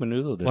gonna make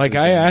menudo this Like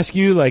weekend. I ask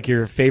you like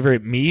your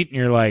favorite meat and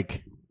you're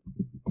like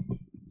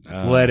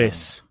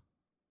lettuce.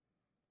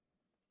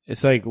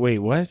 It's like, wait,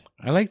 what?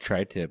 I like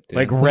tri-tip, dude.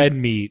 Like red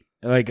meat.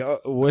 Like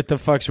what the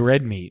fuck's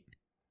red meat?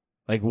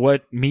 Like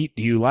what meat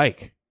do you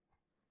like?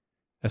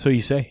 That's what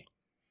you say.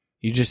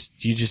 You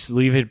just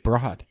leave it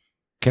broad.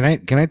 Can I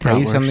tell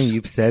you Bratwurst. something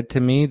you've said to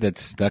me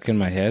that's stuck in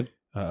my head?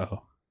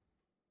 Uh-oh.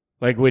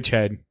 Like which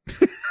head?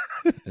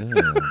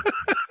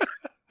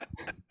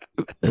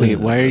 Wait,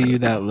 why are you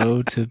that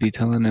low to be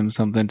telling him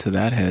something to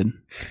that head?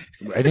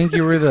 I think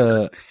you were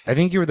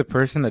the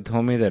person that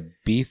told me that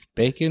beef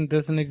bacon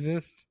doesn't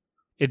exist.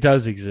 It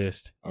does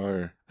exist.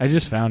 Or I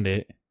just found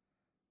it.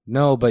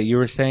 no, but you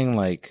were saying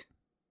like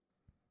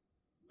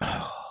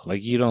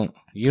you don't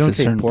It's a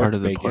say certain pork part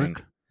of the bacon.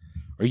 pork.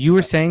 Or you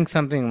were saying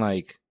something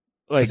like,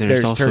 Like There's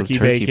there's also turkey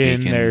turkey bacon,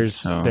 bacon, there's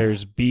so-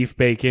 there's beef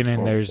bacon,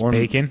 and there's or-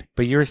 bacon.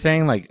 but you were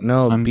saying like,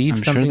 no, I'm beef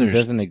sure something there's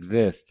doesn't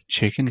exist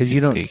Chicken because you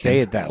don't bacon. say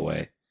it that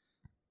way.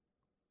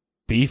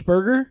 Beef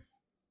burger?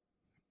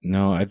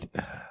 No,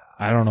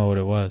 I don't know what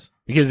it was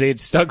because it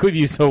stuck with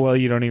you so well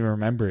you don't even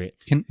remember it.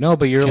 no,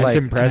 but you're That's like,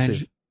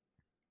 impressive.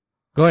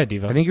 Go ahead,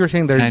 Devo. I think you were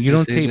saying Can I there you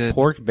don't just say say that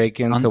pork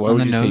bacon, on- so why on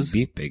would the you nose? say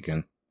beef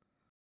bacon?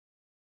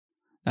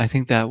 I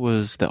think that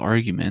was the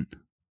argument.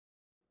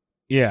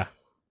 yeah.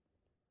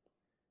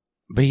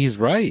 But he's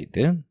right,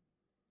 dude.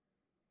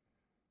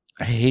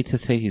 I hate to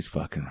say he's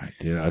fucking right,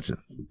 dude. I just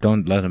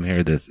don't let him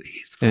hear this.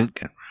 He's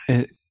fucking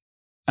right.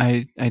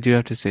 I do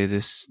have to say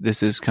this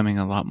is coming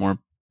a lot more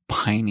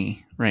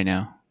piney right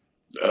now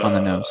on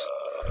the nose.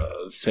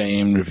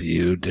 Same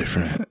review,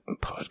 different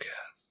podcast.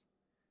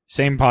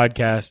 Same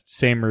podcast,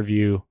 same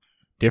review,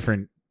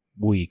 different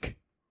week.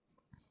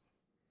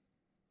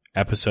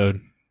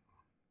 Episode.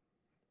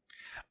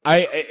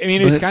 I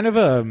mean, it's But kind of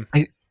a...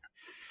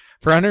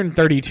 For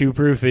 132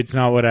 proof, it's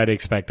not what I'd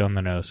expect on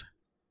the nose.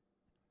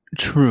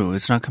 True,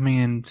 it's not coming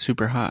in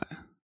super hot.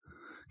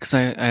 Because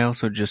I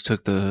also just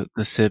took the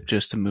sip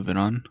just to move it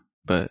on.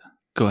 But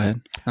go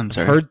ahead. I'm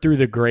sorry. Heard through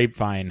the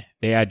grapevine,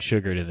 they add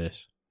sugar to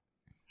this.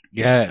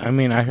 Yeah, I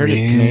mean, I heard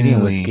in Canadian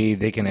Really? whiskey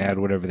they can add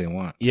whatever they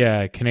want.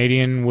 Yeah,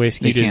 Canadian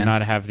whiskey They does can.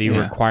 not have the Yeah.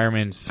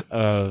 requirements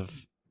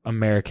of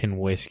American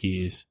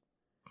whiskeys.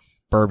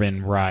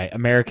 Bourbon, rye,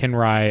 American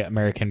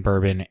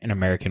bourbon, and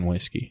American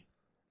whiskey.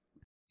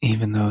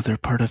 Even though they're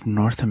part of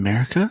North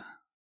America?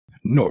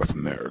 North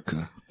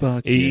America.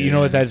 Fuck You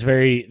know what?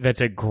 yeah. That's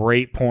a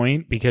great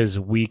point because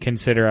we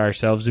consider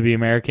ourselves to be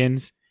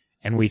Americans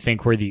and we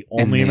think we're the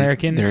And only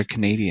Americans. They're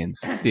Canadians.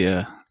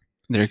 Yeah.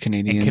 They're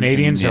Canadians. And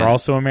Canadians and, are yeah.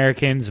 also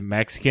Americans.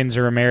 Mexicans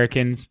are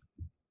Americans.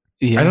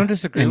 Yeah. I don't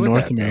disagree And with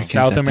North that, though. Americans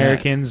South at that.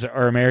 Americans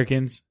are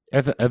Americans.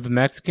 If a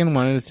Mexican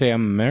wanted to say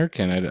I'm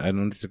American, I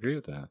don't disagree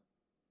with that.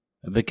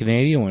 If a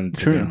Canadian wanted to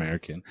say True. they're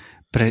American.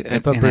 But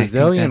If a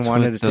Brazilian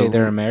wanted to say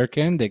they're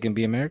American, they can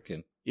be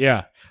American.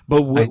 Yeah,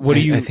 but what do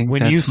you I think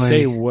when you that's why-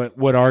 say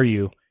what are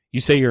you? You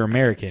say you're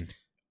American.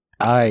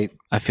 I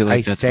feel like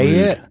I that's say rude.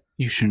 it,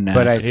 You shouldn't ask.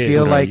 but I It is.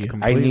 feel So like you I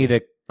completely- need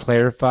to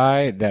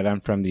clarify that I'm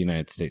from the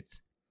United States.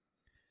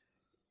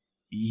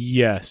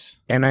 Yes.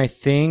 And I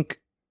think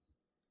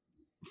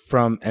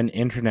from an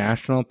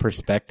international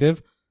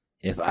perspective,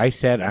 if I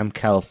said I'm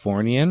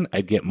Californian,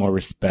 I'd get more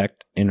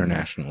respect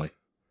internationally.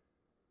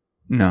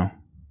 No.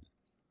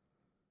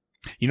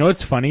 You know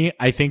what's funny?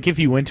 I think if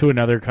you went to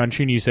another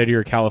country and you said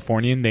you're a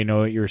Californian, they know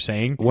what you're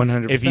saying.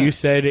 100%. If you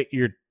said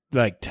you're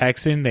like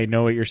Texan, they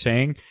know what you're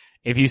saying.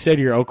 If you said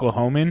you're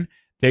Oklahoman,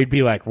 they'd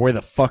be like, "Where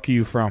the fuck are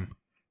you from?"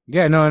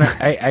 Yeah, no, and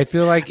I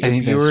feel like I if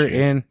think you that's were true.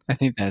 in, I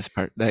think that's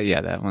part.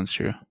 That one's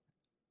true.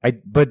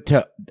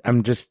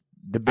 I'm just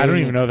debating. I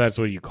don't even know that's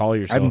what you call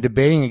yourself. I'm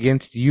debating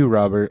against you,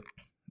 Robert,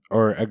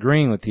 or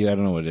agreeing with you. I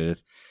don't know what it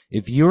is.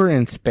 If you were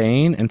in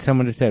Spain and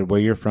someone just said where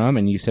you're from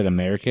and you said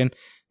American,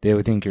 they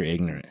would think you're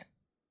ignorant.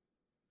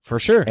 For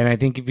sure. And I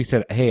think if you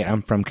said, "Hey,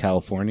 I'm from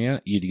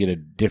California," you'd get a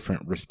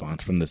different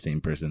response from the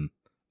same person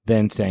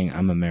than saying,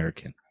 "I'm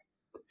American."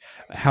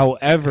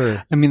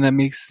 However, I mean that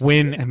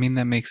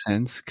makes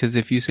sense because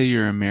if you say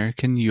you're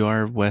American, you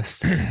are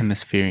West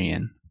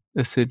Hemispherian,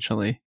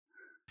 essentially.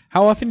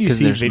 how often do you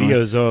see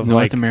videos of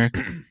North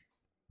America?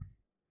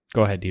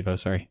 Go ahead, Devo.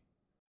 Sorry.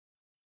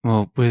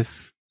 Well,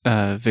 with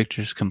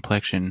Victor's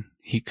complexion,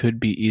 he could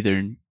be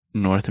either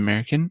North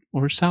American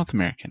or South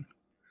American.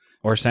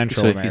 Or Central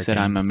So American. if you said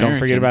I'm American, don't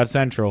forget about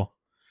Central.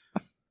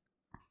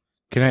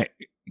 Can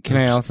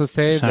I also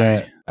say Sorry.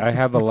 that I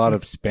have a lot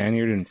of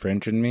Spaniard and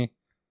French in me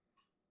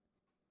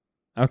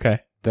Okay.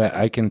 that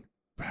I can.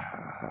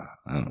 I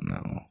don't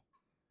know.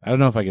 I don't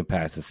know if I can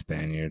pass a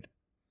Spaniard.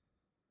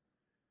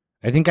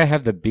 I think I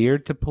have the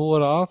beard to pull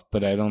it off,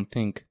 but I don't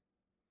think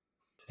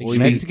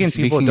Mexican people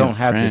speaking don't of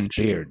have French,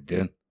 this beard,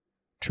 dude.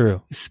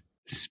 True.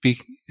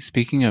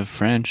 Speaking of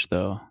French,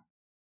 though,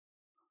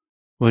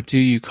 what do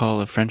you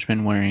call a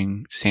Frenchman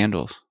wearing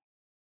sandals?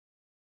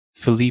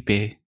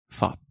 Philippe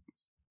Fop.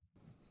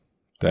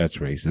 That's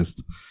racist.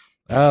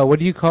 What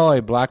do you call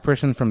a black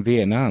person from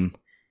Vietnam?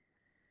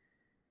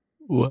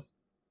 What?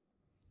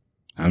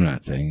 I'm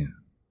not saying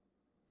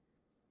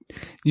it.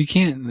 You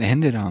can't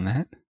end it on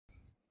that.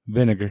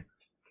 Vinegar.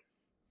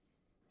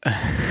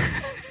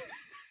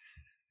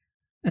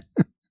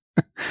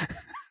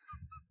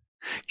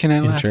 Can I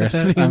laugh at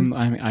that? Interesting.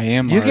 I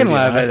am. You can already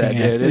laugh at that, laughing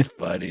dude. It's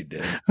funny,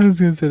 dude. I was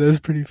gonna say that's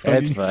pretty funny.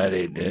 It's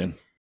funny, dude.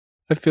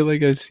 I feel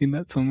like I've seen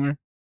that somewhere.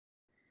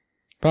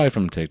 Probably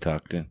from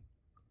TikTok, dude.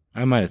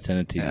 I might have sent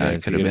it to you Yeah, it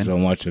guys. could You have guys been.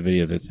 don't watch the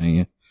videos I sent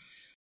you.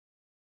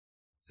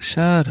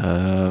 Shut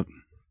up.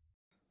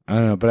 I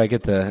don't know, but I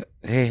get the,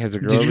 hey, has a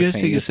girl Did you ever guys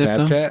sent take you a sip,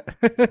 though?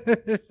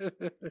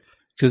 Snapchat?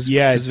 Because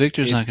Yeah,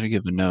 Victor's not it's- going to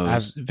give a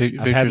nose. I've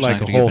Victor's had like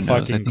not a gonna whole give a nose. I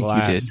fucking think you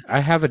glass. did. I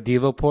have a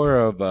Devo pour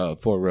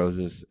of 4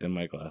 roses in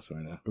my glass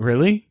right now.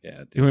 Really? Yeah,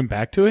 dude. You went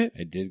back to it?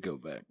 I did go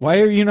back.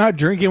 Why are you not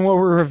drinking what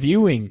we're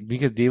reviewing?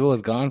 Because Devo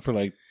was gone for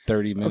like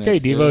 30 minutes. Okay,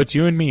 dude. Devo, it's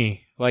you and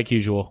me, like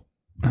usual.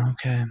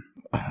 Okay.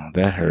 Oh,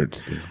 that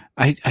hurts, dude.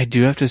 I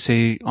do have to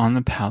say, on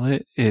the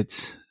palate,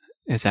 it's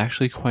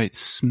actually quite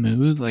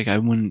smooth. Like, I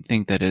wouldn't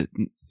think that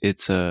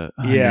it's a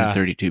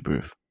 132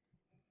 proof.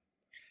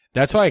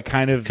 That's why I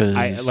kind of,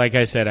 'Cause- like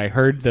I said, I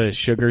heard the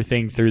sugar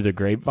thing through the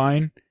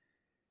grapevine.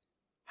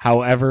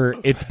 However,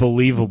 it's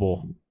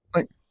believable.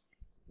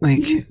 Like,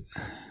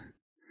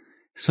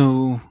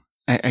 so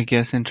I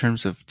guess in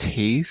terms of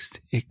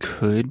taste, it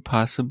could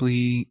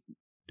possibly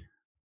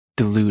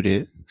dilute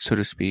it, so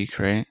to speak,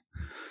 right?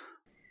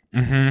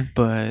 Mm-hmm.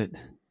 But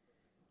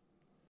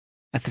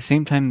at the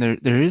same time,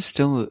 there is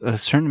still a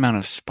certain amount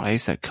of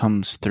spice that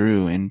comes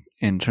through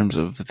in terms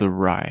of the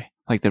rye.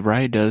 Like, the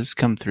rye does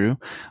come through.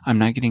 I'm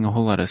not getting a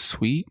whole lot of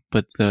sweet,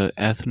 but the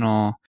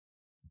ethanol,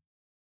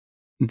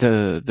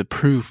 the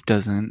proof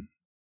doesn't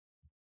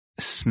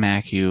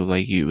smack you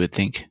like you would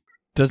think.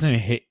 Doesn't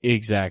hit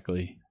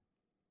exactly.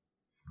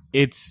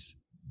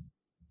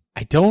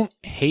 I don't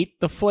hate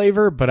the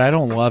flavor, but I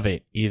don't love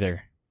it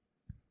either.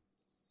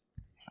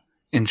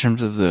 In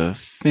terms of the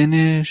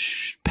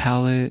finish,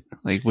 palate,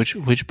 like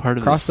which part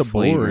of Across the the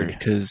flavor? board.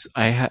 Because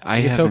I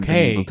It's haven't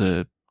okay. been able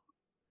to.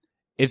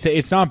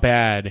 It's not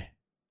bad.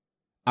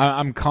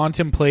 I'm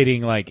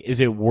contemplating, like, is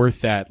it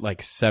worth that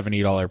like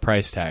 $70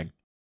 price tag?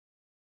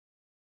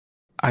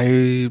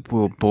 I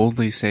will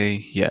boldly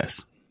say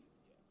yes.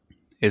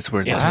 It's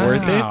worth It's it.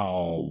 worth it?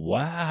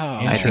 Wow.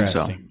 I think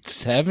so. Interesting.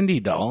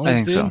 $70? I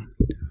think dude? so.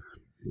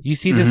 You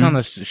see this Mhm. on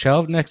the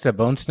shelf next to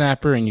Bone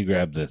Snapper and you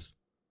grab this.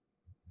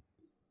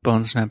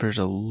 Bone Snapper's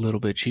a little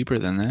bit cheaper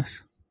than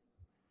this.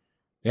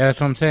 Yeah, that's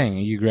what I'm saying.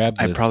 You grab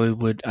this. I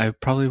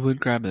probably would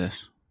grab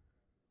this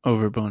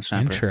over Bone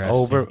Snapper. Interesting.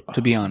 over.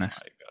 To be honest.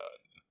 Oh my God.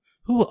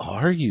 Who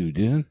are you,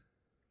 dude?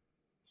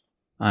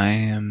 I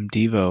am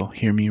Devo.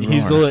 Hear me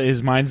roar.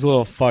 His mind's a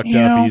little fucked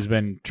Yeah. up. He's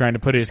been trying to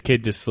put his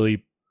kid to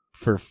sleep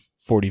for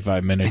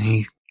 45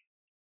 minutes.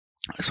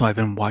 So I've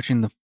been watching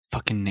the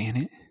fucking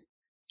Nanit,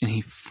 and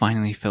he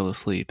finally fell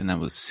asleep, and that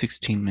was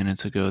 16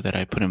 minutes ago that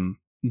I put him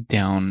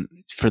down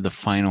for the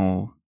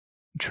final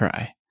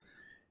try.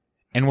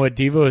 And what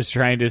Devo is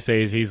trying to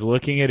say is he's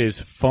looking at his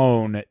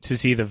phone to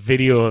see the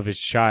video of his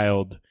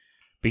child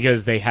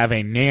because they have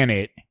a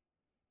Nanit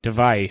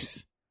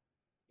device,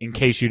 in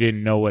case you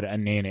didn't know what a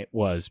Nanit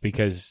was,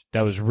 because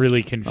that was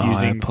really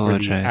confusing for the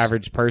apologize.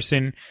 average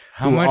person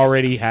How who much?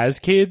 already has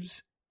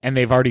kids and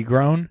they've already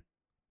grown.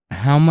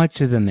 How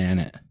much is a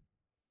Nanit?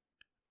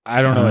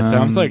 I don't know. It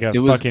sounds like a it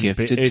was fucking.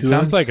 gifted It to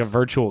sounds us. like a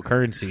virtual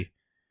currency.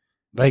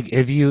 Like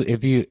if you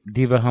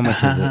Diva, how much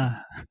is it?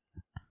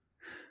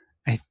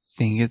 I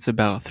think it's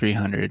about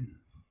 300.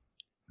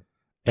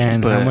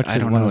 And But how much I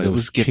is don't one know, of it those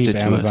was cheap gifted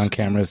to Amazon us.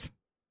 cameras?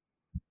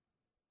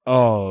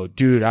 Oh,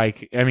 dude! I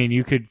mean,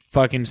 you could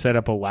fucking set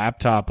up a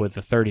laptop with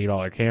a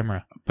 $30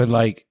 camera. But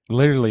like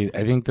literally,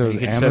 I think those You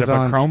could Amazon. set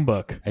up a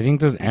Chromebook. I think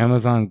those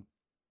Amazon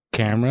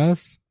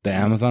cameras, the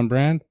Amazon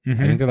brand, I Mhm.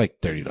 think they're like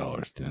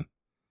 $30, dude.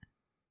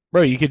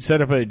 Bro, you could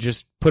set up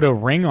just put a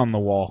ring on the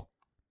wall.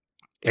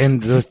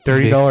 And those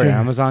 $30 Victor.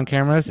 Amazon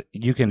cameras,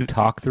 you can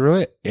talk through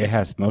it. It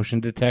has motion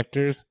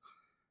detectors.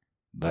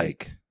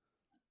 Like,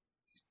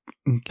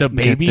 The Get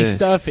baby this.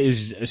 stuff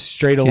is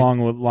straight along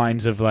with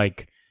lines of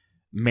like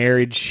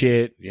marriage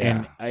shit,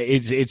 Yeah. and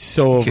it's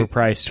so Get-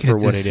 overpriced Get for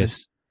what this, it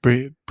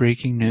is.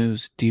 Breaking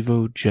news.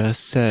 Devo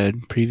just said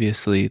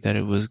previously that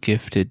it was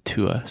gifted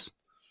to us.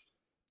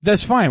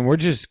 That's fine. We're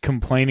just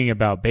complaining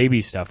about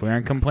baby stuff. We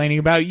aren't complaining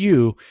about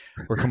you.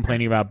 We're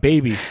complaining about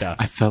baby stuff.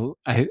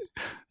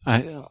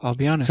 I'll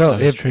be honest. So I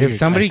was if triggered.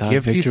 somebody I thought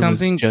gives you Victor was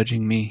something-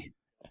 judging me.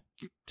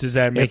 Does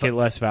that make If- it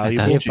less I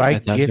valuable? thought if I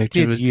thought Victor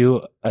gifted was-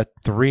 you a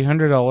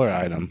 $300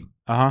 item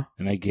Uh-huh.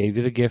 and I gave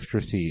you the gift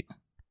receipt,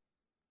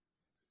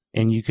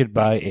 and you could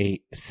buy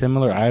a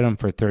similar item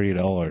for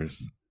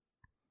 $30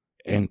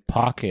 and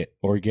pocket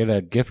or get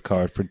a gift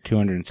card for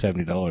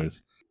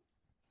 $270.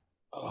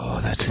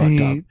 Oh, that's See,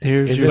 fucked up.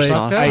 there's Is your it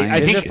soft fucked up? science. I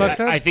Is think it fucked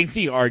up? I think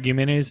the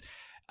argument is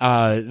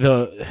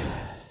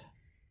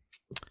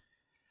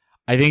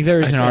I think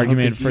there's I an don't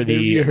argument think for either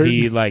of you heard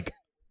me. the like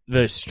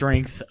the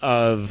strength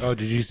of Oh,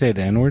 did you say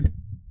the N-word?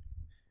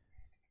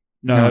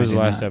 no, No, that I was the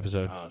did last not.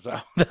 episode. Oh, so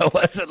that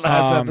wasn't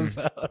last Um,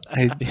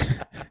 episode.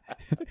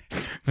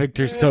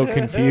 Victor's so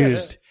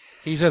confused.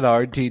 He said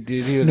RT,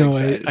 dude. He was No,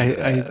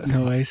 excited.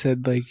 I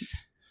said like,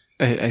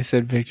 I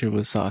said Victor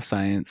was soft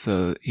science,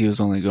 so he was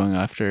only going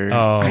after.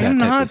 Oh. that I'm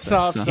type not of stuff,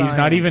 soft so- science. He's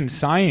not even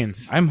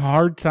science. I'm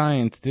hard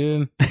science,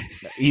 dude.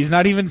 He's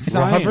not even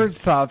science. Robert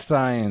soft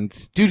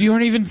science. Dude, you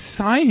aren't even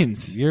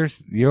science. You're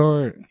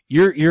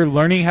You're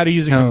learning how to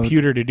use a No.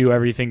 computer to do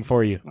everything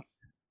for you.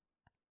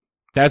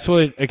 That's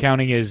what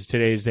accounting is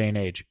today's day and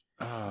age.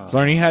 It's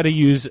learning how to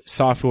use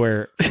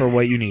software for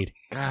what you need.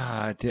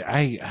 God, dude,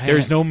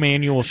 There's no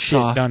manual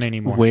shit done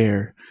anymore.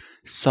 Software.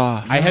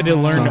 Soft. I had to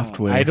learn.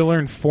 software. I had to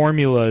learn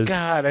formulas.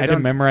 God, I I had to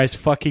don't. memorize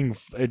fucking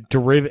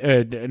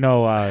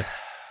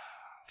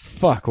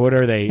fuck. What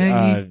are they?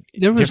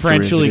 There was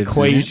Differential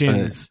derivatives in it,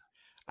 equations.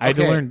 I had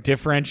to Okay. learn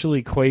differential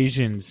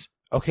equations.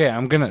 Okay,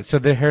 I'm gonna. So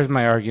here's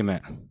my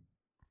argument.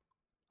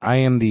 I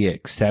am the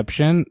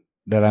exception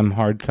that I'm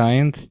hard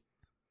science.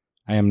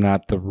 I am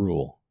not the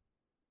rule.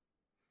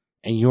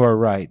 And you are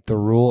right. The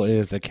rule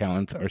is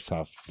accountants are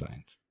soft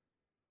science.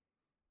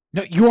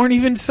 No, you aren't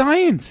even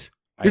science.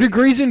 Your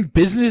degree's in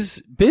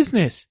business.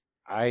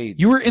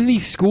 You were in the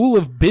school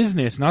of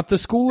business, not the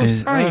school of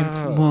Is-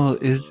 science. Well,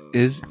 is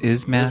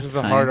math? This is a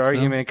science, hard though?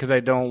 argument because I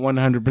don't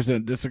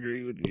 100%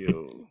 disagree with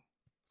you.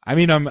 I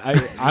mean, I'm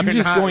You're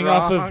just not going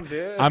off wrong, of.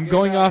 dude. I'm You're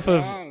going not off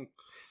of. wrong.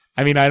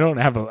 I mean, I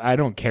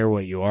don't care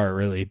what you are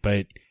really,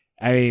 but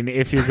I mean,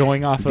 if you're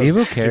going off of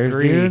Devo cares,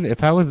 degree, dude.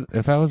 If I was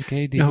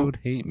gay, Devo No, would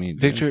hate me. Dude.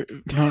 Victor,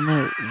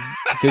 no,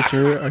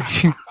 Victor, are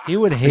you? He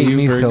would Are hate you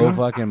me so Virgo?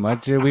 fucking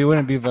much, dude. We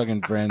wouldn't be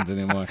fucking friends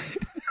anymore.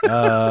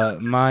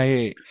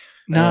 My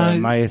No,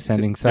 my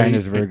ascending sign you-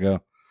 is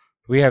Virgo.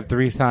 We have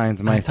 3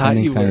 signs. My I thought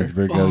ascending you sign were. is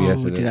Virgo. Oh,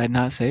 Yes, it did is. I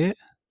not say it?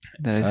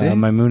 Did I say it?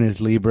 My moon is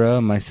Libra.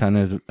 My sun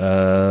is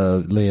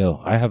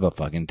Leo. I have a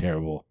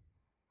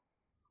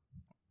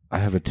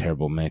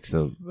terrible mix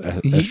of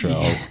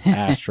astrology.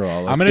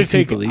 I'm gonna If you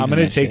take believe in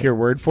that take shit. your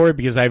word for it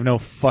because I have no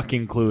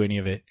fucking clue any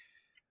of it.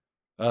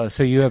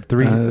 So you have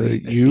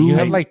 3. you you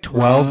have like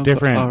 12 Rob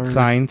different are-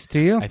 signs to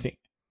you. I think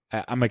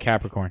I'm a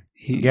Capricorn.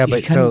 Yeah,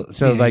 but so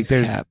like he's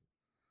there's Cap.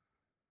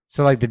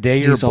 so like the day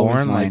you're He's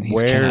always born, lying. like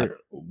He's Cap.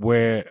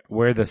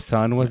 where the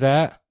sun was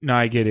at No,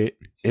 I get it.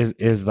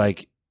 is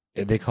like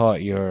they call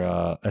it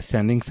your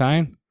ascending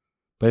sign,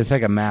 but it's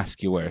like a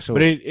mask you wear. So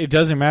But it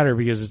doesn't matter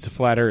because it's a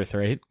flat Earth,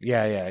 right?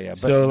 yeah. But,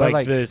 So but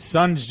like the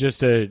sun's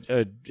just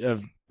a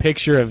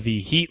picture of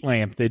the heat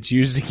lamp that's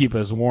used to keep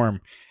us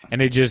warm,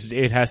 and it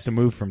has to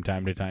move from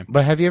time to time.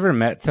 But have you ever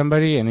met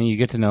somebody and then you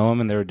get to know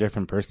them and they're a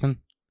different person?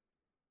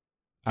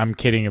 I'm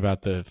kidding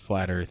about the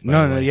flat Earth. by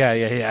No, the no, way. yeah.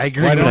 I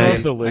agree. Well, I don't with know that.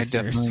 if the I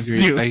listeners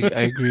definitely agree. do.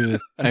 I agree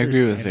with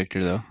Understand.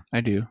 Victor though.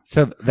 I do.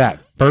 So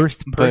that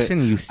first But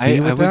person you see I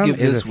with would them give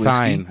is this a whiskey-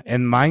 sign,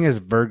 and mine is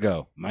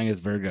Virgo.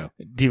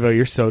 Devo,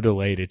 you're so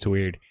delayed. It's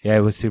weird. Yeah,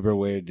 it was super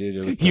weird, dude.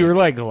 It was You were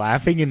like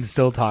laughing and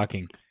still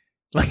talking.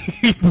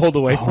 Like you pulled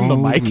away from the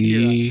mic.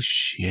 Holy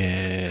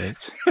shit!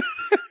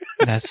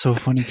 That's so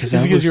funny because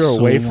It's that because was you were so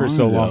away for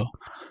so ago. long.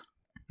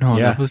 No,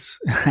 Yeah. that was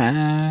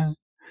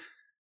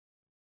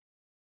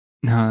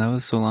no, that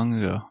was so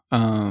long ago.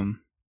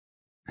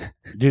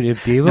 Dude,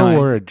 if Devo No, I-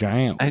 wore a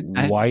giant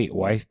I- white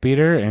wife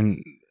beater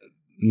and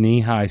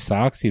knee-high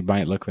socks, he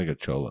might look like a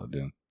cholo,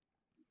 dude.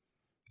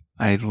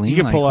 I lean. You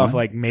could like pull off one,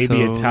 like maybe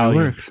so it Italian.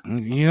 works.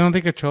 You don't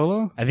think a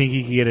cholo? I think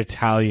he could get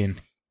Italian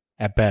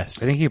at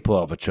best. I think he pull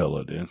off a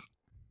cholo, dude.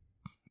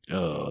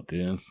 Oh,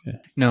 dude.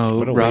 No,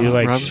 What, were Rob, you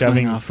like Rob's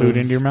shoving going off food of-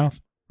 into your mouth?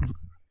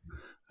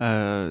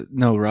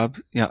 No, Rob.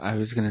 Yeah, I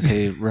was gonna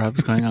say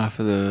Rob's going off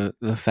of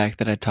the fact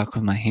that I talk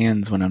with my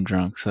hands when I'm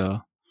drunk. So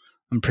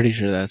I'm pretty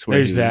sure that's where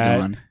There's he was that.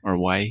 going, or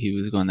why he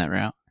was going that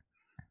route.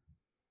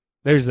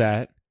 There's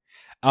that.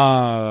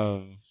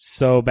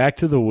 So back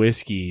to the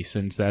whiskey,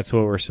 since that's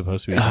what we're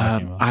supposed to be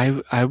talking about.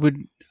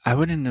 I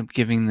would end up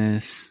giving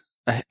this.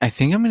 I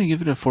think I'm gonna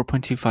give it a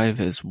 4.25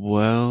 as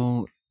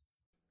well.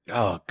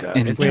 Oh god!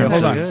 And It's wait, not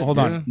hold that on, good, hold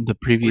on. dude. The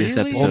previous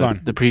Really? episode. Hold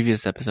on. The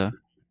previous episode.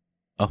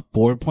 A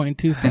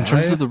 4.25. In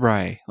terms of the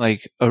rye,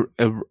 like a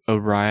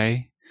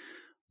rye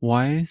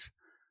wise.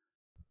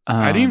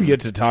 I didn't even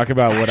get to talk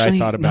about what I actually,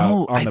 thought about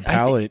no, on the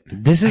palate.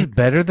 This is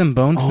better than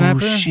Bone Oh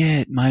Snapper.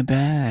 shit! My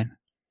bad.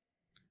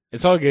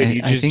 It's all good. I-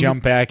 You I just think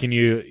jump back and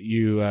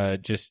you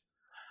just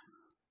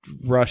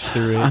rush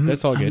through it.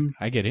 That's all good.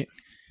 I get it.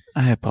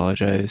 I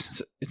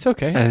apologize. It's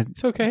okay.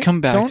 It's okay. Come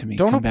back don't, to me.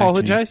 Don't Come back to me.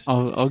 apologize.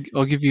 I'll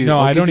give you. No,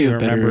 I'll I give don't you even a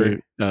better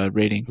remember.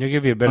 rating. You'll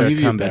give you a better I'll give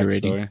you a comeback better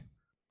rating. story.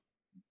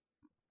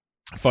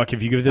 Fuck,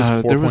 if you give this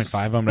There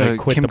 4.5, I'm going to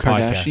quit Kim the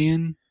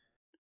podcast.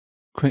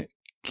 Kardashian.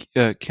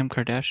 Kim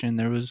Kardashian.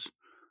 There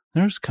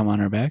was "Come on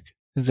Her Back."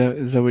 Is that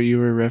what you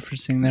were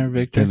referencing there,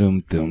 Victor?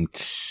 Dum-dum.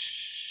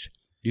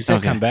 You said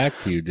Okay. come back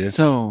to you, dude.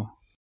 So,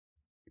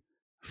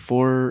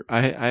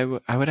 I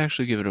would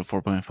actually give it a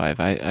 4.5.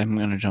 I'm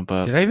gonna jump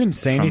up. Did I even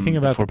say from anything the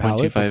about the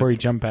palate 4.25? before you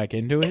jump back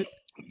into it?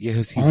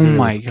 Yes, you Oh said it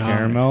my was God.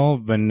 caramel,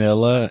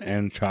 vanilla,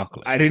 and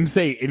chocolate. I didn't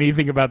say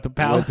anything about the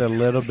palate. With a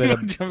little bit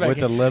of Jump back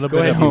with a in. little Go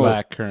bit ahead. of No,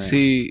 black currant.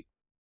 See,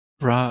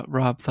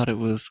 Rob thought it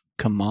was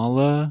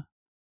Kamala,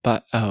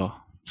 but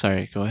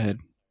sorry. Go ahead.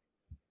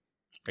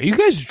 Are you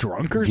guys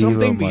drunk or Devo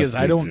something? must Because be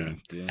I don't.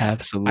 drunk, dude.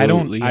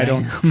 Absolutely, I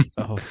don't. am.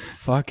 Oh,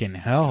 fucking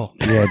hell.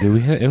 Yeah,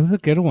 dude, it was a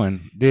good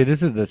one, dude.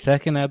 This is the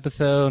second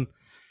episode.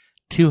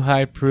 2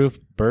 high proof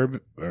bourbon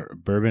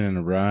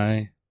and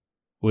rye.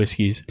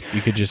 Whiskeys.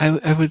 You could just.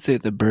 I would say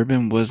the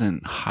bourbon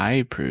wasn't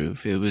high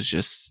proof. It was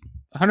just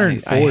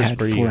 104 I is had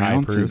pretty 4 high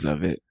ounces proof.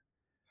 of it,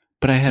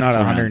 but I It's had not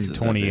 4 ounces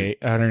of 128,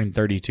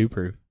 132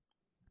 proof.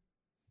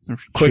 it.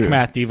 Quick True.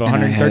 math, Devo. And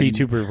I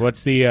 132 proof.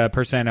 What's the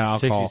percent of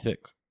alcohol?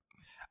 66.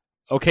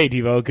 Okay,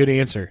 Devo. Good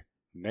answer.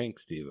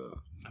 Thanks, Devo.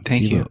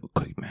 Thank you.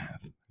 Quick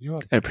math. You're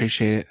welcome. I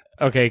appreciate it.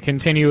 Okay,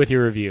 continue with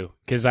your review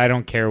because I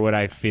don't care what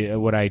I feel,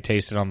 what I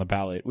tasted on the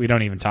palate. We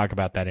don't even talk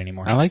about that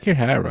anymore. I like your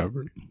hat,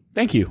 Robert.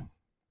 Thank you.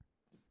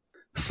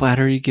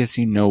 Flattery gets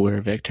you nowhere,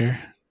 Victor.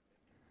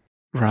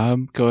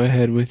 Rob, go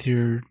ahead with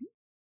your.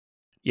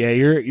 Yeah,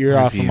 you're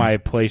off of Review. my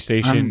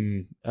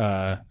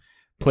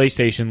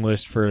PlayStation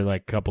list for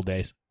like a couple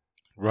days.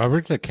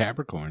 Robert's a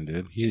Capricorn,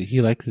 dude.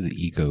 He likes his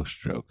ego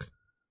stroke.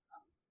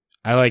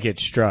 I like it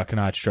struck,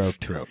 not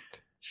stroked.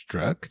 Stroked.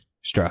 Struck?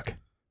 Struck.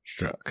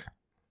 Struck.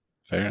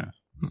 Fair enough.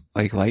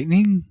 Like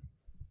lightning?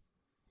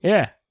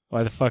 Yeah.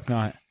 Why the fuck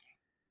not?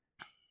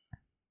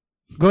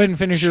 Go ahead and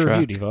finish your Struck.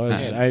 review,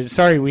 Devo.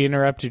 Sorry, we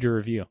interrupted your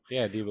review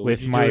Yeah, Devo.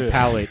 with my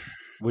palate.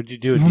 Would you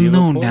do a Well, Devo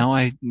no, poll?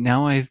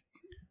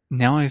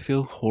 now I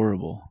feel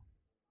horrible.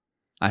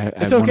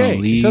 It's I wanna okay.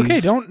 leave. It's okay.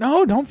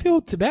 Don't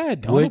feel too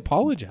bad. Don't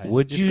apologize.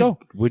 Just go.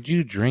 Would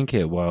you drink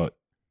it while...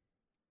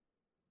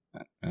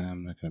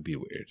 I'm not going to be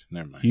weird.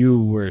 Never mind. You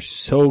were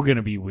so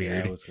gonna be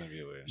weird. Yeah, it was going to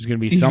be weird. There's gonna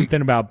be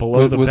something about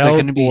below the was belt that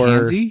going to be or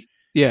handsy?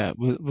 Yeah,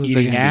 was that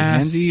eating going to be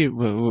ass? handsy?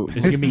 What-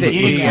 There's gonna be The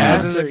eating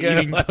ass is or a good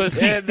eating one.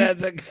 pussy.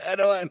 That's a good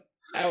one.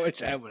 I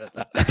wish I would have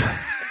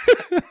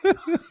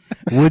thought.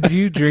 Would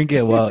you drink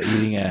it while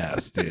eating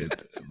ass,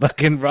 dude?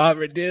 Fucking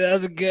Robert, dude, that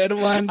was a good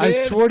one, dude. I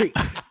swear to,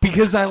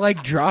 because I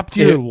like dropped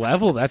your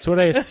level. That's what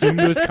I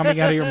assumed was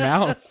coming out of your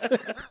mouth.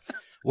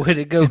 Would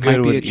it go It might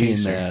good be a with eating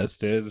chaser. ass,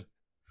 dude?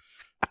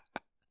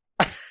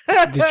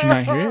 Did you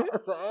not hear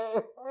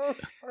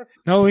it?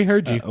 No, we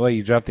heard you. Wait,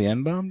 you dropped the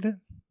N-bomb, dude?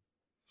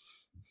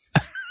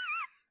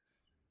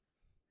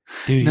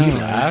 Dude, No, you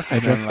laughed. I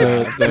and dropped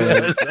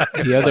then laughed.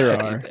 the other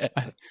R.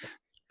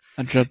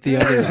 I dropped the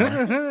other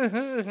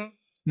R.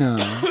 No.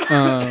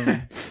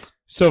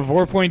 So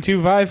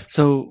 4.25.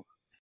 So,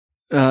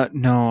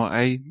 no,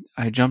 I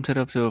jumped it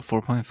up to a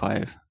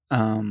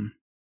 4.5.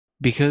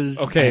 Because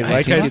Okay,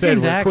 like think I it's- said,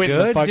 that we're quitting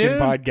the good, fucking dude?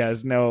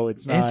 podcast. No,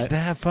 it's not. It's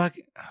that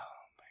fucking...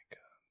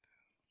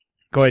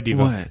 Go ahead, Devo.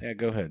 What? Yeah,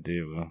 go ahead,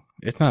 dude. Well,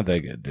 it's not that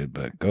good, dude,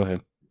 but go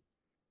ahead.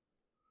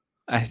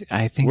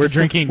 I think We're it's a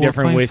drinking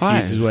different 4.5.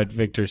 whiskeys, is what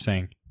Victor's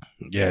saying.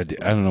 Yeah,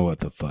 dude, I don't know what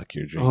the fuck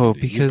you're drinking. Oh,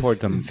 dude. You because poured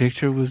some,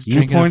 Victor was you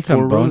drinking poured some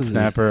Four Bone Roses.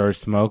 Snapper or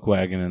Smoke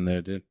Wagon in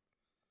there, dude.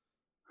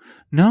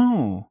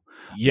 No.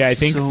 Yeah, I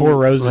think So, Four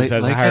Roses like-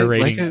 has like a higher I-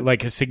 rating, like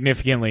like a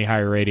significantly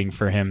higher rating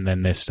for him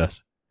than this does.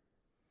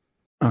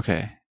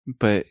 Okay,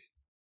 but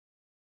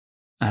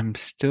I'm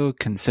still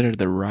considered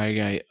the rye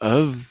guy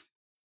of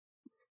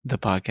the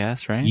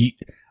podcast, right?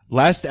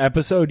 Last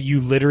episode, you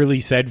literally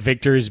said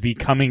Victor is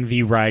becoming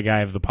the rye guy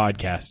of the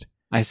podcast.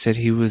 I said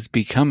he was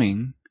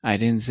becoming. I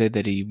didn't say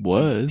that he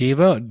was.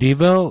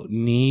 Devo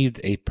needs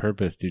a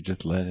purpose, dude.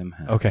 Just let him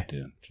have Okay. it,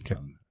 dude. Just let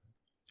him-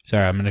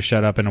 Sorry, I'm going to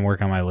shut up and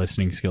work on my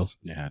listening skills.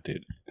 Yeah,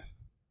 dude.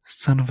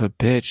 Son of a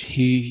bitch.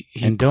 He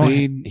And don't-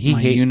 played he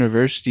my hate-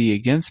 university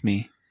against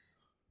me.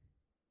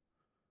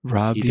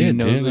 Rob, He do you did,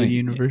 know didn't the he?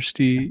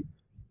 university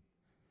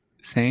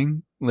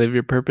saying? Live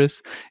your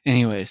purpose.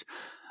 Anyways,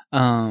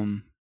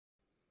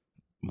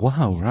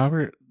 Wow,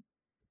 Robert.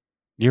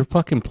 You're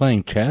fucking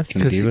playing chess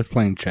and Because- Devo's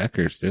playing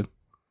checkers, dude.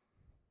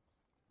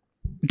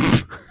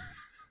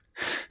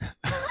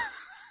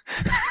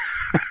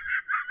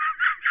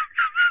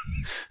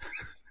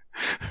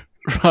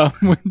 Rob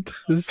went to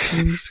the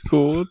same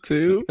school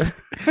too.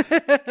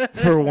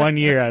 For 1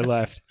 year, I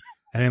left.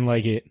 I didn't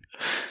like it.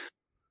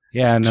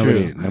 Yeah,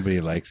 True. nobody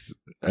likes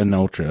an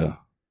ultra.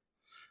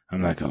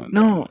 I'm not going.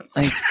 No,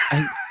 like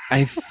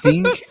I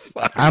think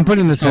I'm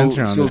putting the so.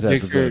 censor on So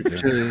this Victor,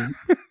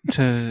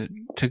 episode.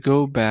 to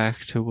go back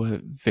to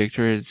what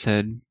Victor had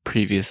said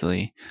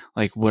previously,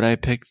 like would I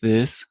pick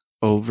this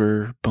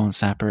over Bone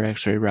Snapper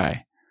X-Ray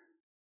Rye?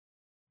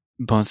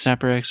 Bone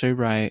Snapper X-Ray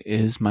Rye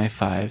is my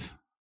 5,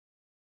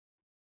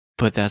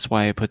 but that's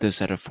why I put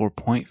this at a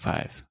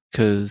 4.5.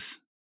 Because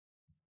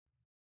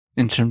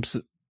in terms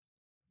of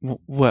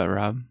what,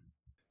 Rob?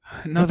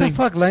 What the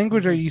fuck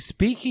language are you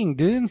speaking,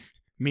 dude?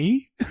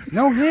 Me?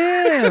 No,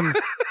 him.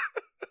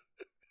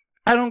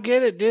 I don't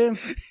get it, dude.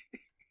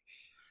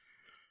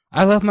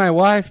 I love my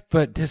wife,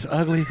 but this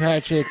ugly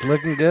fat chick's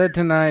looking good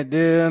tonight,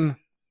 dude.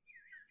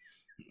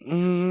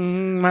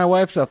 My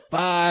wife's a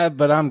 5,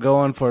 but I'm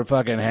going for a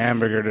fucking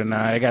hamburger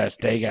tonight. I got a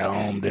steak at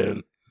home,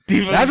 dude.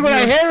 That's what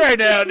I hear right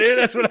now, dude.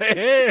 That's what I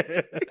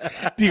hear.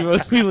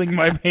 Devo's feeling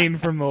my pain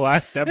from the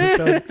last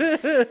episode.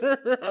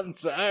 I'm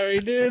sorry,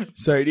 dude.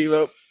 Sorry,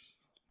 Devo.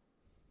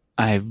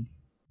 I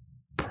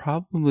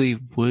probably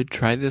would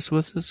try this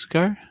with a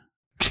cigar.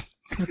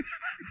 Would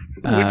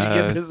you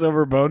get this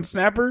over Bone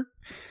Snapper?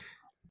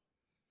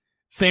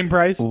 Same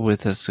price?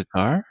 With a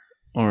cigar?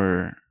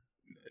 Or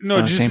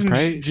No, same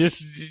price?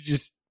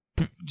 just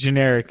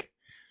generic.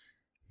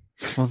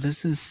 well,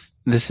 this is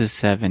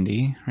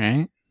 70,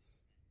 right?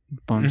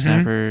 Bone Mhm.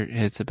 Snapper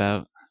hits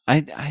about.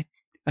 I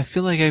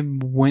feel like I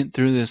went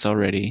through this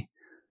already.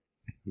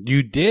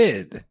 You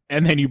did.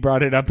 And then you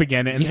brought it up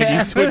again, and then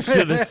you switched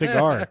to the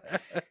cigar.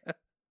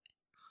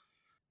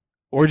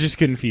 Or just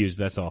confused,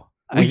 that's all.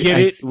 We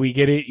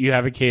get it. You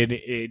have a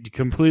kid.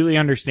 Completely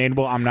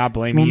understandable. I'm not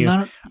blaming you.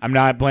 I'm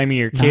not blaming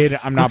your kid.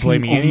 I'm not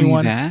blaming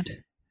anyone. That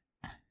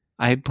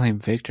I blame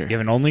Victor. You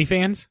have an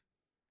OnlyFans?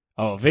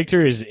 Oh,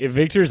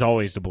 Victor's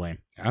always to blame.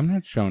 I'm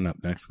not showing up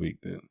next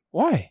week, dude.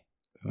 Why?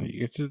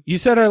 You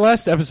said our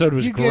last episode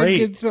was you great.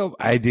 Get so,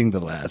 I think the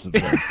last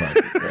episode was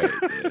fucking great,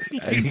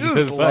 dude. I think You it was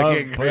just love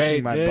fucking pushing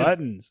great, my dude.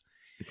 buttons.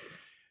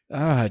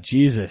 Ah,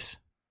 Jesus.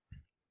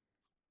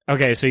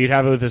 Okay, so you'd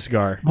have it with a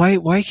cigar.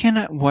 Why can't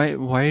I?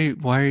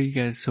 Why are you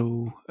guys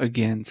so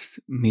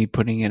against me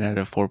putting it at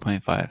a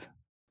 4.5?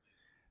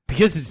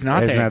 Because it's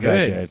not that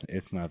good.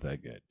 It's not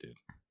that good, dude.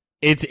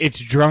 It's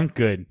drunk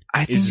good.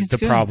 I think Is it's the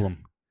good.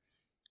 problem.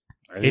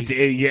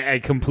 I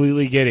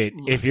completely get it.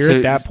 If you're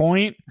at that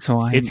point,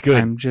 So it's good.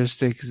 I'm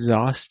just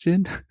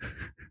exhausted,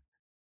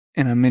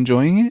 and I'm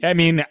enjoying it. I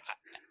mean,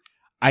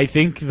 I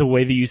think the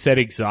way that you said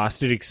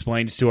exhausted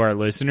explains to our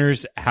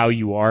listeners how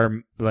you are,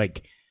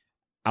 like,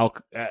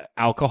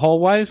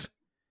 alcohol-wise.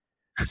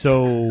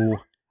 So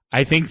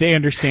I think they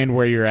understand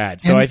where you're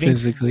at. So And I think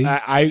physically.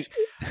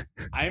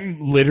 I'm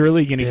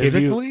literally going to give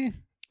you. Physically?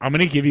 I'm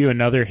going to give you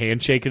another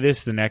handshake of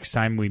this the next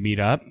time we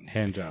meet up.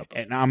 Hand job.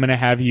 And I'm going to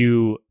have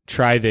you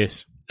try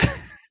this.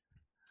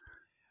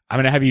 I'm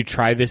going to have you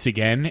try this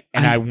again,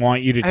 and I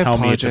want you to tell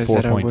me it's a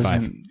apologize that I 4.5.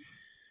 wasn't-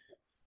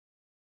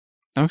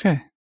 Okay,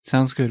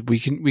 sounds good. We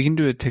can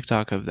do a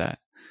TikTok of that.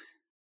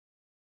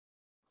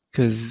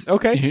 Because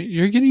Okay.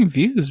 you're getting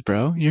views,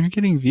 bro. You're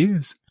getting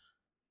views.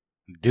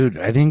 Dude,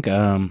 I think,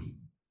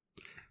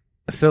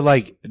 so,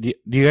 like, do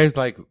you guys,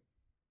 like,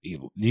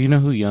 do you know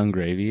who Young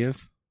Gravy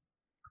is?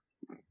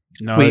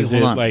 No, Wait, is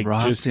hold it on. like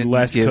Rob just didn't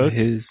less give cooked?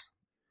 his.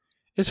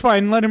 It's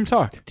fine. Let him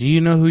talk. Do you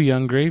know who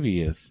Young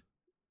Gravy is?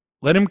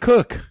 Let him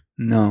cook.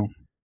 No,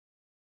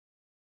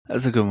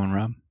 that's a good one,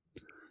 Rob.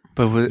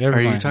 But Never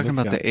are you mind. talking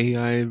Let's about go. the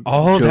AI?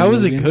 Oh, Joe that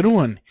was Rogan? a good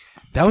one.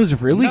 That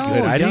was really No,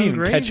 good. I didn't Young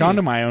even catch Gravy. on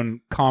to my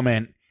own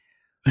comment.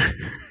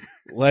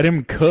 Let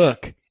him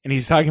cook. And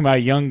he's talking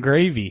about Young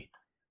Gravy.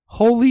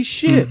 Holy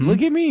shit. Mhm.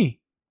 Look at me.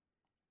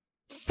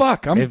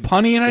 Fuck, I'm If-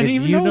 punny and I If didn't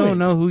even you know don't it.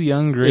 know who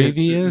Young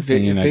Gravy is,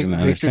 then you're not going to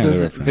Victor understand the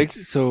doesn't.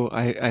 reference. So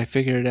I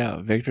figured it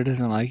out. Victor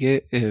doesn't like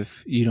it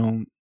if you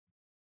don't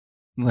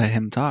let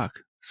him talk.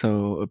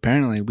 So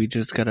apparently, we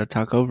just gotta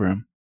talk over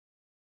him.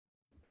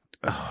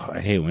 Oh, I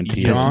hate when Young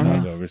Tia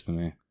talk over to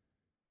me.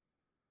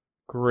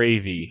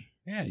 Gravy.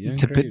 Yeah, Young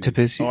To Gravy.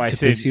 piss you Oh, I to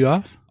said- piss you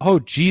off. Oh,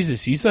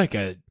 Jesus. He's like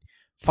a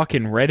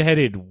fucking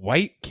redheaded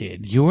white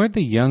kid. You're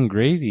the Young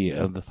Gravy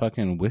of the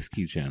fucking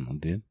whiskey channel,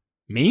 dude.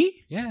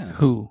 Me? Yeah.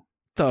 Who?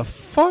 The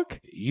fuck?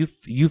 You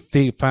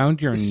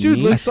found your This niche. dude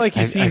looks like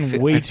he's I seen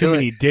feel- way I too feel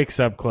many dicks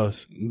up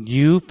close.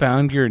 You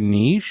found your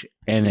niche,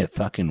 and it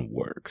fucking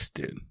works,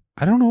 dude.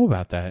 I don't know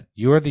about that.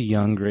 You are the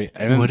Young Gravy.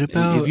 What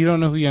about- if you don't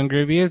know who Young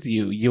Gravy is?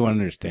 You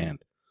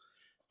understand.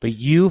 But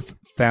you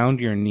found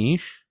your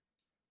niche,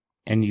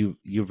 and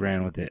you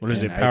ran with it. What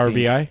is And it, Power I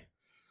think- BI?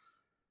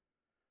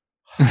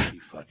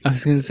 You fucking- I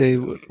was gonna say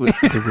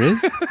the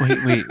Riz.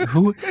 Wait,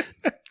 who?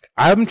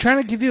 I'm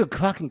trying to give you a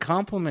fucking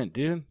compliment,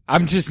 dude.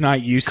 I'm just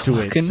not used to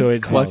it, Clucking, so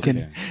it's clucking.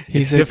 Okay.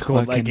 He's It's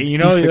difficult, like, you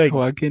know, he's like-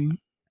 clucking.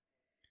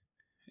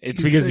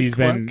 it's He's because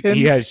like clucking.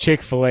 he has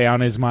Chick-fil-A on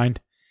his mind.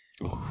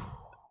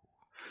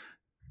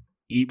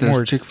 Eat Does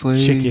more Chick-fil-A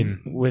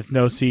chicken with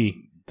no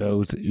C.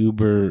 Those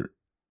Uber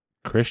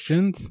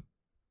Christians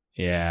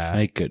Yeah,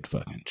 make good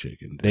fucking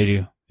chicken. Dude. they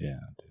do. Yeah.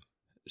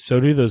 So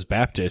do those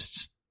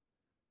Baptists.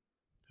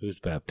 Who's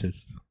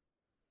Baptist?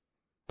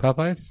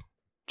 Popeyes?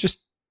 Just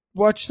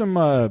watch some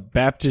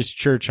Baptist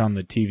church on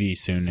the TV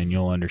soon, and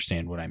you'll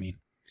understand what I mean.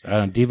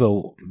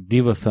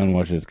 Devo's son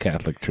watches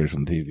Catholic church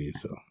on TV,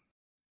 so.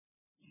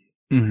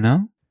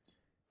 No?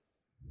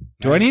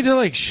 Do I need to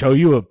like show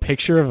you a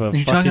picture of a Are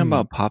you fucking talking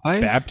about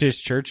Popeyes?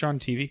 Baptist church on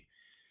TV?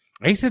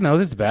 I used to know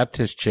this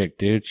Baptist chick,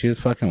 dude. She was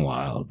fucking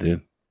wild,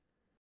 dude.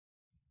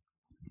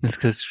 It's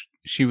because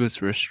she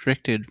was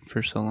restricted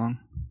for so long.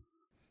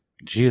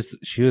 She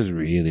was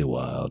really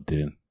wild,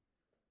 dude.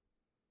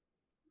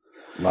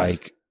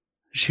 Like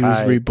She was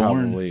I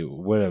reborn. Probably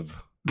would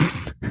have.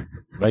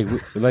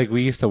 like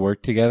we used to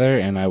work together,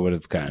 and I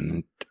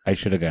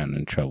should have gotten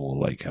in trouble.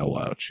 Like how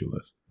wild she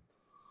was.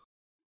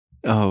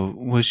 Oh,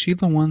 was she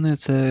the one that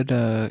said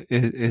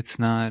it's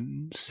not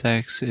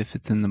sex if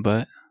it's in the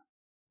butt?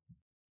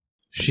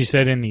 She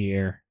said in the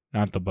air,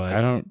 not the butt.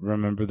 I don't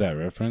remember that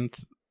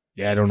reference.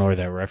 Yeah, I don't know where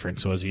that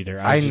reference was either.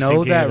 I was just know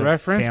thinking that of the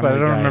reference, but I Family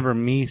don't Guy. remember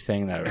me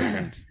saying that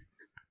reference.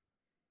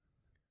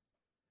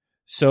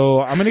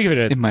 So I'm gonna give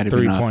it It might have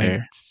been off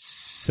air.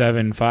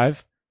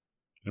 3.75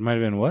 It might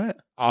have been what?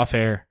 off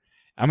air.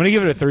 I'm gonna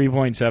give it a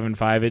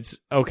 3.75. It's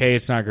okay.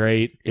 It's not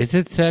great. Is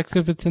it sex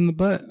if it's in the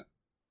butt?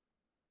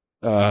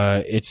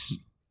 It's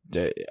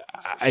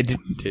I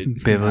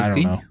don't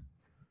Biblically? know.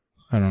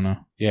 I don't know.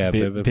 Yeah,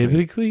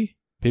 Biblically.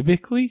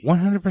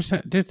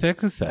 100%. Dude,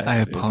 sex is sex.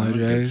 I dude.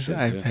 apologize. Shit,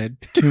 I've dude. had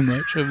too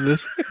much of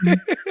this.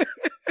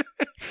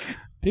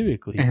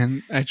 Biblically.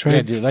 And I tried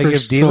Yeah, dude, like for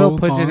if so Devo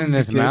puts it long in to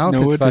his get mouth,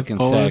 Noah it's to fucking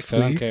fall sex. I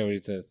don't asleep. care what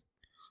he says.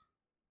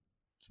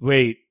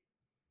 Wait,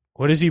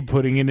 what is he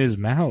putting in his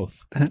mouth?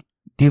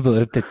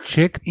 Devo, if the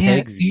chick Yeah,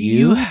 pegs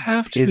you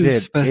have to is it-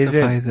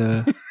 specify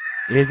the...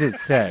 is it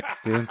sex,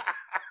 dude?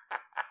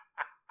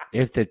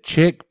 If the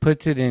chick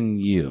puts it in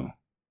you,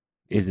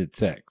 is it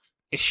sex?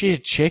 Is she a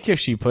chick if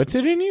she puts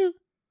it in you?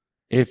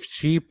 If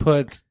she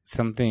puts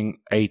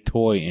a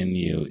toy in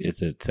you,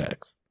 is it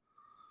sex?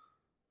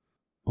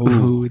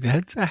 Ooh,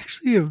 that's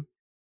actually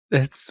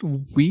that's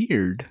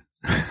weird.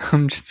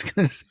 I'm just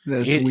gonna say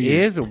that's It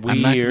weird. is I'm not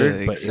gonna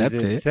weird, but is accept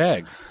it it.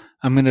 sex?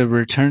 I'm gonna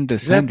return to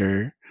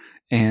sender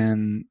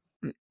and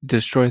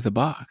destroy the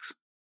box.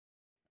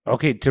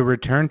 Okay, to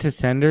return to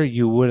sender,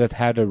 you would have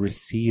had to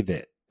receive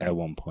it at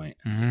one point.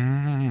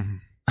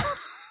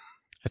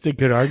 That's a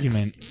good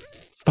argument.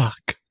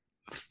 Fuck.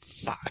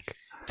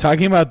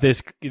 Talking about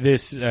this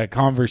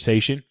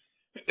conversation,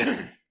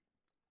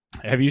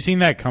 have you seen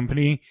that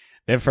company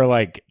that for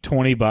like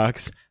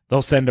 $20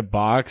 they'll send a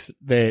box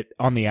that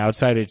on the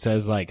outside it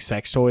says like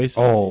sex toys?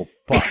 Oh,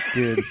 fuck,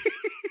 dude.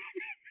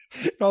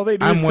 All they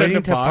do I'm is send waiting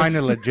a to box, find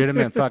a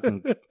legitimate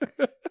fucking...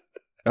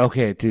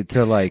 Okay, dude,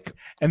 to like...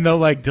 and they'll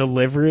like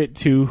deliver it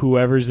to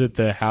whoever's at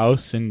the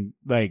house and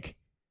like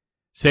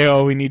say,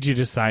 "Oh, we need you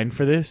to sign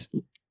for this."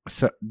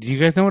 So, do you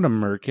guys know what a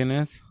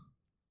merkin is?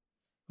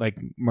 Like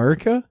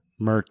Merca?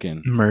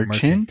 Merkin.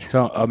 Merchant?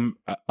 So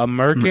a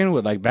merkin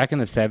would, like, back in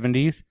the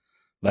 70s,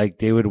 like,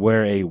 they would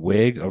wear a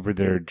wig over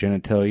their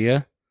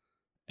genitalia,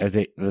 as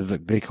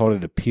they called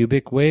it a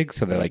pubic wig,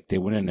 so they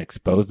wouldn't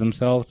expose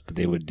themselves, but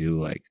they would do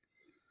like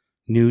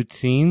nude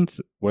scenes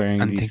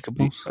wearing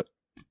Unthinkables?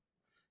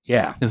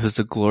 yeah. It was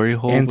a glory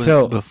hole And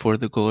so- before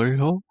the glory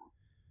hole?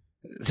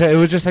 So it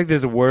was just like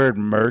this word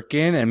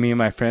merkin, and me and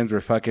my friends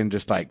were fucking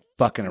just like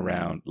fucking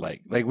around,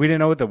 like we didn't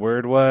know what the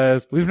word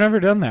was, We've never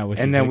done that with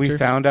and you, then we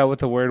Victor. found out what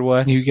the word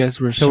was. You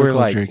guys were So we're circle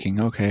like- jerking.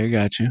 Okay, I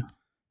got you.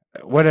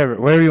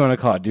 Whatever you want to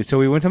call it, dude. So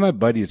we went to my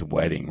buddy's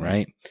wedding,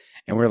 right?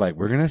 And we're like,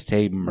 we're gonna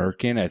say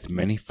merkin as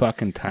many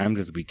fucking times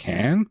as we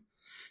can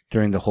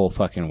during the whole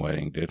fucking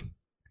wedding, dude.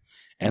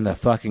 And the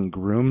fucking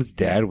groom's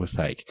dad was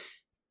like,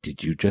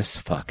 "Did you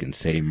just fucking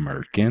say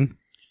merkin?"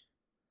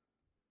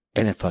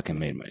 And it fucking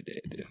made my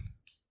day, dude.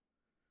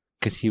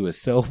 Because he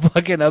was so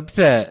fucking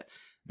upset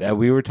that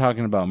we were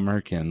talking about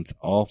merkins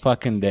all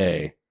fucking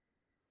day.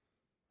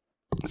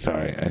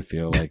 Sorry, I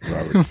feel like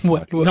Robert's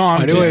fucking... No, Why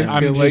I'm do just- I I'm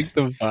feel just-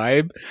 like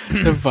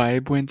the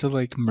vibe went to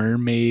like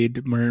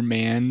mermaid,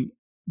 merman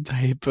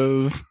type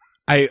of...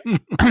 I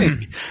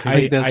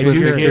Like, that's I what do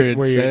Victor get had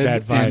where you're said,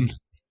 that vibe. and-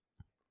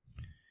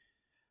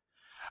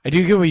 I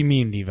do get what you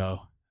mean, Devo.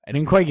 I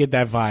didn't quite get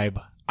that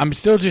vibe. I'm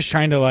still just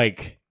trying to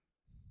like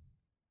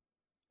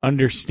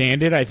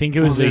understand it. I think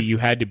it was Well, a this- you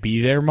had to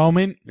be there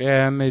moment.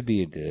 Yeah, maybe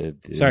you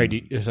did. Dude.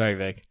 Sorry, sorry,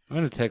 Vic. I'm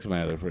going to text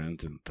my other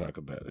friends and talk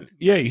about it.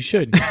 Yeah, you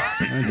should.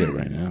 I'm going to do it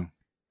right now.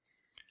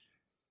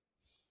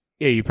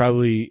 Yeah, it would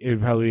probably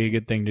be a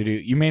good thing to do.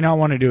 You may not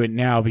want to do it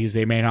now because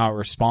they may not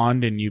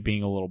respond, and you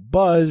being a little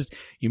buzzed,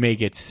 you may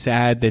get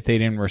sad that they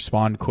didn't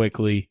respond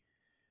quickly.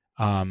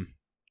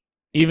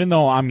 Even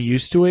though I'm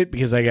used to it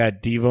because I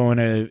got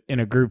Devo in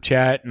a group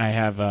chat and I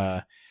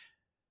have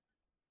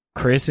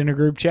Chris in a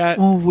group chat.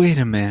 Oh, wait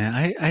a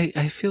minute.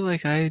 I feel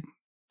like I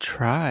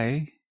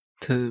try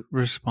to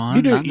respond.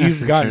 You do. Not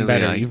You've gotten necessarily,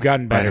 better. like, You've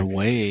gotten better. right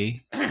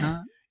away.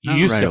 Not You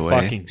used right to away.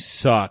 fucking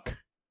suck.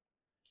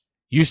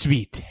 Used to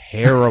be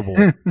terrible.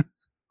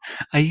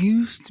 I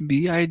used to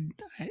be.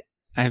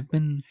 I've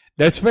been.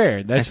 That's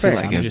fair. That's I feel fair.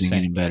 like I'm I've just been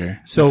saying. getting better.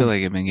 So- I feel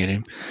like I've been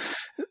getting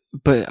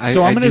But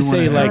So I'm I going to do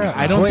say, wanna- like,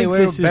 I don't think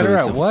this is better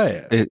it's at a-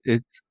 what?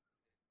 It's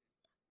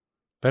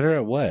Better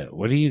at what?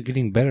 What are you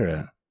getting better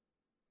at?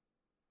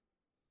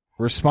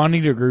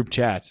 responding to group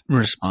chats.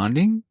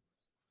 responding.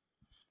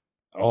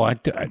 Oh,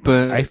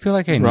 But I feel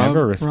like I Rob,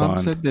 never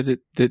respond. Rob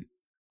said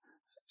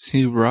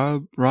See,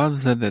 Rob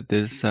said that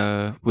this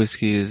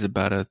whiskey is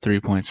about a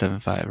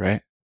 3.75,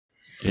 right?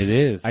 It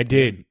is. I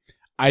did.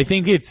 I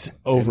think it's And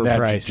overpriced.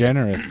 that's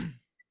generous.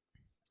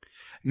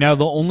 Now,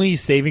 the only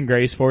saving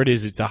grace for it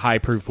is it's a high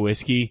proof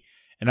whiskey,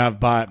 and I've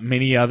bought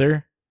many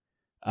other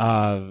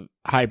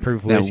high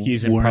proof That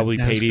whiskeys and weren't probably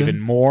as paid good? even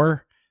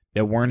more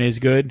that weren't as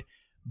good.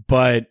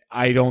 But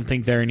I don't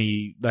think they're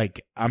any,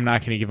 like, I'm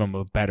not going to give them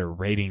a better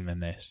rating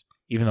than this,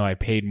 even though I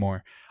paid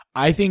more.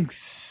 I think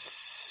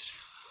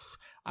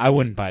I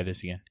wouldn't buy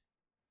this again.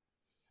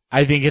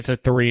 I think it's a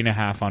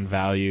 3.5 on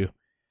value.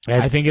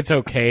 I think it's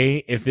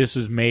okay if this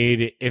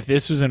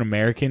was an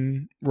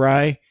American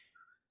rye,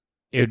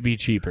 it would be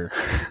cheaper.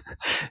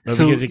 But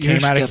So because it you're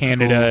came out of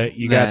skeptical Canada,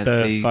 you got that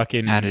the they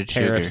fucking added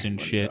tariffs sugar. and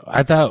shit.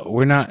 I thought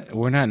we're not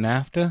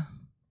NAFTA.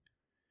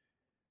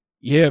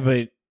 Yeah,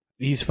 but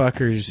these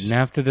fuckers,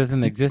 NAFTA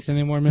doesn't exist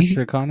anymore, Mr.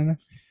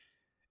 Economist.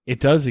 it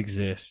does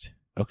exist,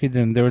 Okay,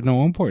 then there was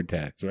no import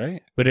tax,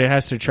 right? but it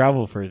has to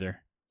travel further.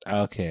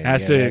 Okay, It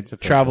has to that's a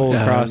fair travel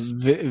point. across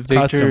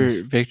customs.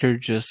 Victor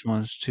just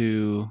wants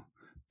to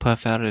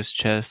puff out his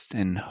chest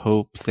and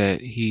hope that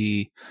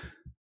he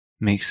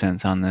makes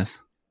sense on this.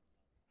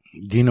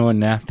 Do you know what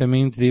NAFTA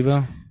means,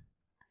 Devo?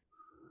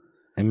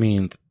 It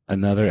means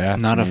another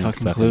afternoon Not a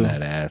fucking clue.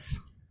 that ass.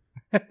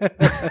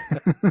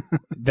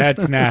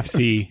 That's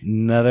NAFC.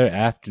 Another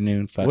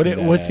afternoon fucking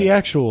that What's ass. the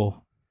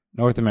actual?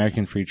 North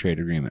American Free Trade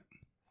Agreement?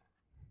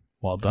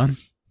 Well done.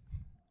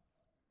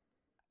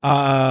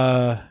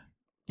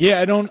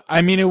 Yeah,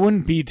 it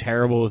wouldn't be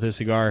terrible with a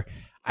cigar.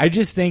 I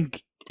just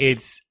think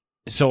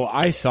so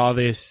I saw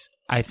this.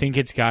 I think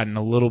it's gotten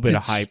a little bit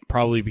of hype,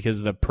 probably because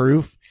of the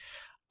proof.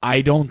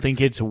 I don't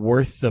think it's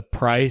worth the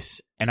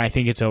price, and I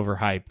think it's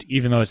overhyped,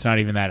 even though it's not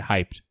even that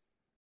hyped.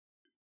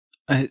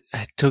 I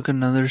took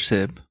another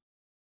sip.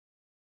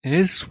 It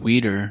is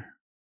sweeter,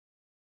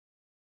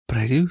 but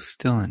I do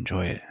still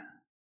enjoy it.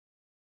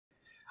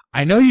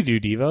 I know you do,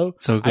 Devo.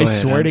 So go I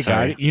ahead. swear I'm to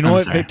sorry. God. You know I'm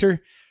what, sorry.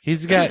 Victor?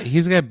 He's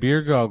got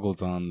beer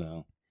goggles on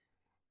though.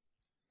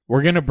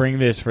 We're going to bring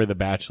this for the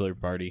bachelor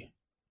party.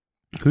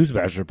 Whose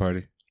bachelor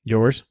party?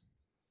 Yours?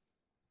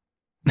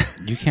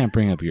 You can't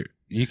bring up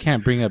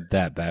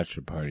that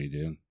bachelor party,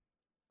 dude.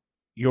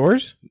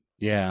 Yours?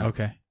 Yeah.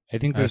 Okay. I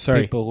think there's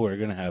sorry. people who are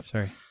gonna have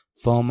Sorry.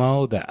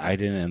 FOMO that I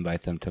didn't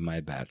invite them to my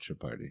bachelor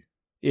party.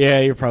 Yeah,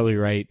 you're probably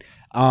right.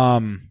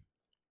 But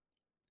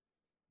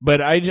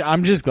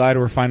I'm just glad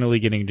we're finally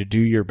getting to do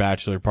your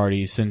bachelor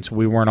party since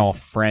we weren't all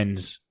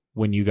friends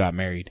when you got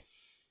married.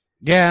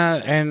 Yeah,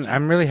 and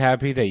I'm really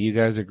happy that you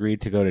guys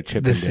agreed to go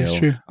to This is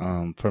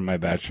Chippendale for my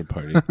bachelor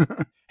party.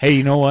 Hey,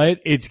 you know what?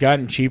 It's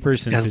gotten cheaper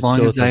since As it's long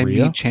still as at the I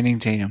Rio. meet Channing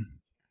Tatum,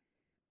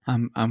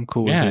 I'm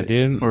cool with Yeah, it.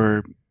 dude.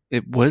 Or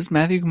it was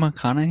Matthew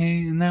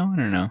McConaughey in that one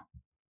or no?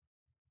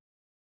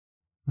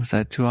 Was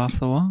that too off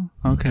the wall?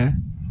 Okay.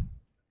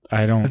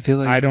 I don't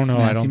know. I don't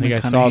Matthew think I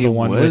saw the McConaughey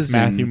one with was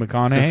Matthew in the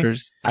McConaughey.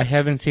 first- I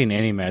haven't seen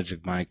any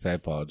Magic Mike's. I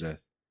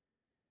apologize.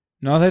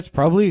 No, that's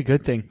probably a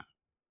good thing.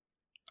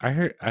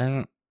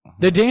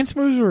 The dance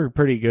moves were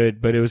pretty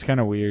good, but it was kind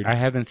of weird. I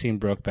haven't seen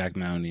Brokeback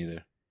Mountain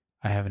either.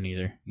 I haven't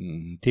either.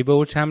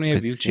 Tebow, how many have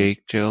with you seen?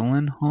 Jake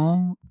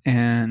Gyllenhaal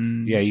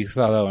and Yeah, you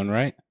saw that one,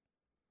 right?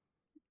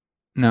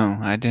 no,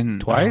 I didn't.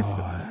 Twice?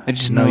 Oh, I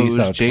just No, know you it saw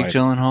was it Jake twice.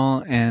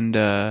 Gyllenhaal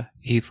and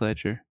Heath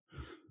Ledger.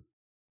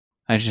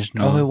 I just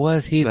know. Oh, it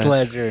was Heath that's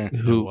Ledger.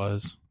 who it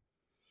was.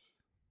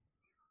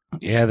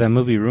 Yeah, that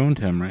movie ruined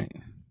him, right?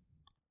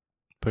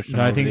 Pushed him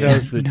No, I over think the that edge.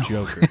 was the No.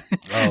 Joker.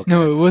 Oh, okay.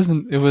 No, it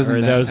wasn't. It wasn't.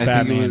 Or that was I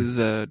think Batman. it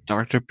was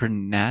Dr.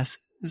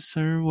 Parnassus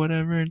or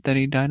whatever that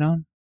he died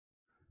on.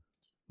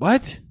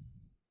 What?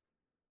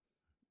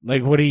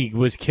 Like what he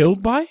was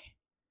killed by?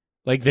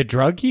 Like the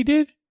drug he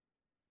did?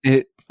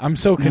 I'm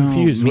so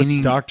confused. What's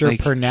meaning, Dr. like,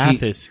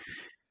 Parnassus?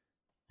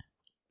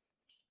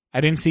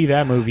 I didn't see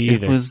that movie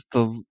either.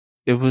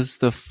 It was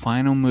the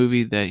final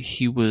movie that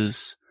he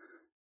was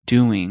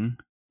doing,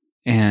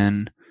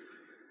 and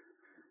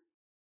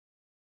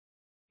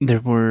there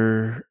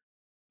were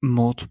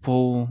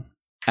multiple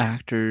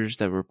actors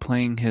that were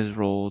playing his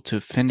role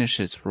to finish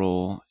his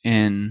role,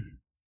 and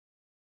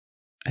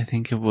I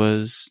think it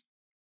was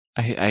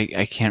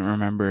I can't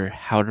remember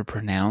how to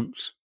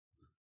pronounce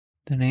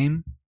the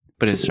name,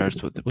 but it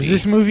starts with the Was P.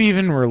 this movie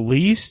even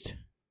released?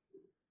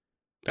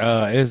 It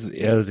was a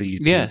YouTube.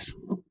 Yes.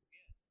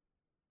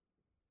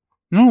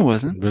 No, it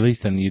wasn't.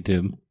 Released on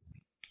YouTube.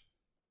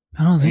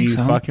 I don't Are think you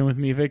so. fucking with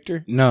me,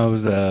 Victor? No, it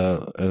was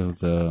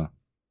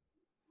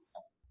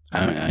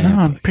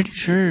I'm pretty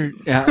sure.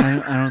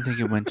 I don't think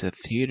it went to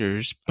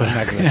theaters, but I'm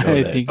not gonna go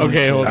I there. think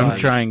Okay, hold on. I'm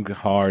trying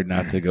hard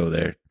not to go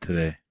there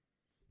today.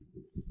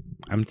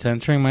 I'm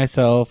censoring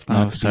myself. Not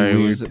Oh, to be sorry.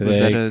 weird Was today.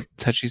 that a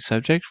touchy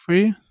subject for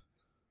you?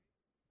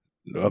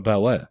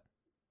 About what?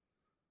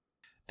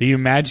 The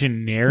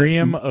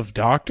Imaginarium of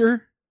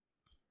Doctor?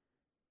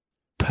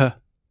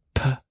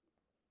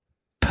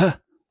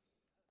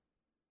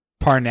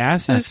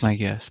 Parnassus? That's my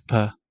guess.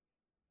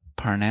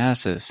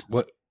 Parnassus.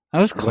 What? I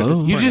was What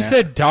close. does You just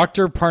said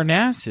Dr.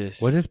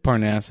 Parnassus. What does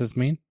Parnassus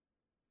mean?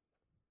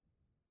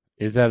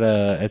 Is that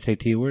a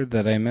SAT word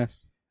that I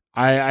miss?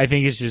 I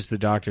think it's just the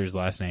doctor's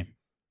last name.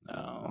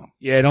 Oh.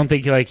 Yeah, I don't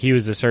think like he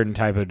was a certain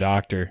type of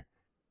doctor.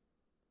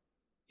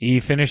 He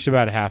finished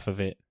about half of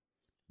it.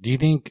 Do you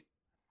think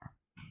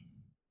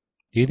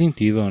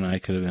Devo and I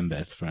could have been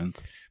best friends?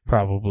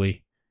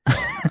 Probably.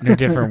 In a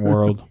different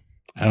world.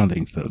 I don't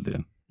think so,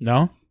 dude.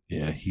 No?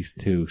 Yeah, he's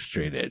too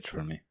straight edge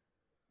for me.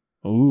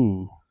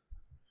 Ooh.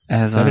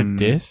 As Is that a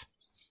diss?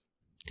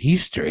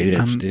 He's straight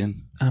edge, dude.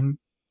 I'm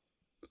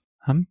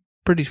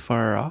pretty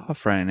far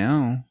off right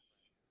now.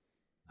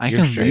 I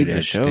You're can straight lead the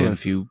edge, show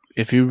dude.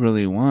 if you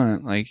really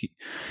want. Like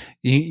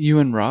you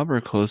and Rob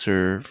are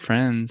closer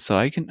friends, so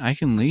I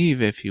can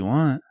leave if you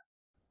want.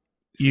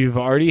 You've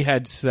already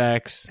had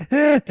sex,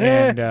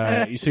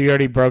 and so you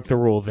already broke the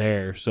rule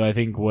there. So I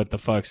think what the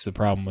fuck's the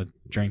problem with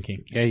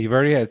drinking? Yeah, you've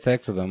already had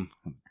sex with him.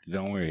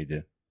 Don't worry,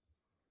 dude.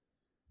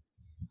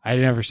 I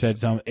never said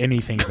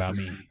anything about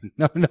me.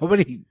 No,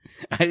 nobody.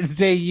 I didn't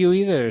say you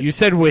either. You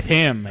said with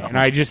him, and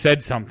I just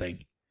said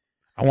something.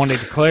 I wanted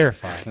to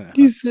clarify.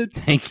 You said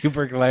Thank you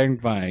for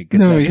clarifying.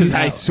 No, Because he's-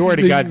 I swear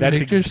to God, that's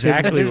Victor said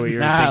exactly that what is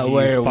you're not thinking,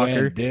 where you it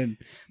fucker. went, dude.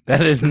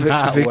 That is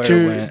not where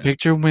it went.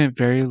 Victor went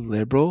very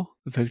liberal.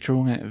 Victor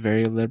went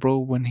very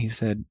liberal when he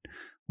said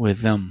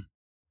with them.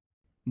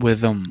 With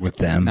them.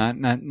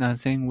 Not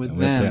saying with With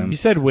them. them. You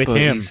said with but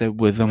him. He said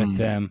with them. With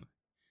them.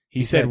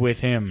 He said with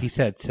him. He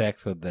said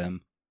sex with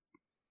them.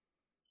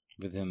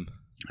 With him.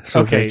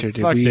 So Okay, Victor,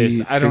 did fuck we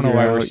this. I don't know figure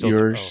why we're out still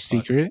your oh, fuck.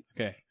 secret?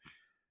 Okay.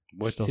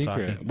 What Still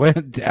secret? talking.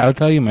 What? I'll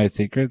tell you my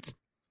secrets.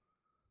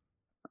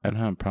 I don't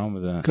have a problem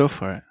with that. Go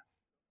for it.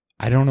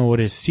 I don't know what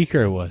his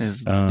secret was.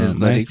 Is my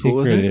Letty cool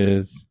with secret it?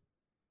 is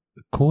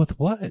cool with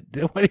what?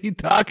 What are you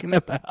talking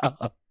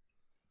about?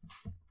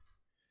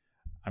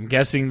 I'm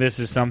guessing this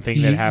is something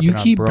You- that you happened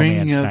on keep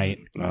bringing Bromance up-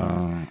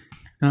 Night.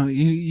 No,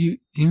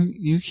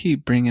 you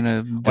keep bringing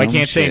up. Well, I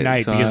can't say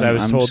night because I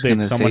was told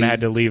that someone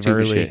had to leave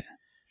early.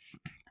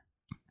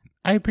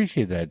 I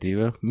appreciate that,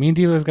 Devo. Me and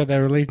Devo's got that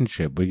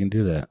relationship. We can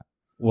do that.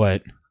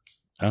 What?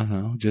 I don't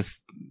know.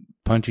 Just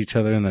punch each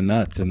other in the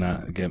nuts and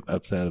not get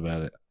upset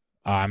about it.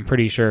 I'm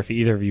pretty sure if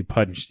either of you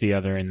punched the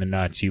other in the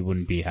nuts, you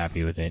wouldn't be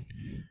happy with it.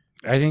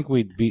 I think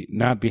we'd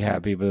not be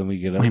happy, but then we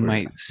get over We it.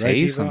 might Right,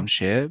 say Devo? some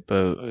shit,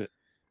 but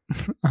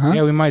huh?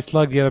 Yeah, we might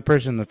slug the other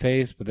person in the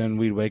face, but then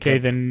we'd wake Okay,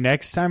 up. the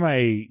next time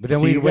I But then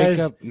see we'd you wake guys,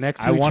 up next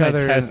to I each want to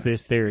other. test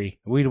this theory.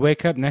 We'd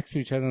wake up next to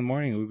each other in the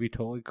morning. It would be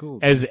totally cool.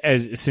 As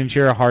since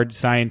you're a hard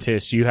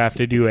scientist, you have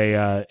to do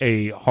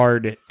a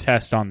hard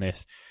test on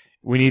this.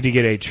 We need to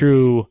get a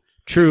true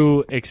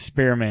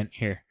experiment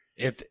here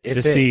if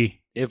to see,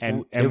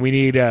 and we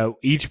need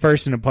each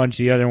person to punch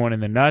the other one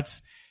in the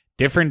nuts,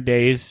 different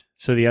days,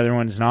 so the other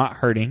one's not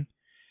hurting,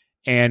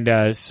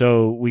 and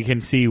so we can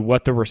see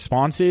what the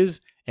response is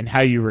and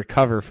how you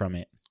recover from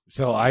it.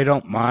 So I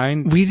don't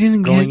mind we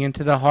didn't going get.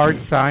 into the hard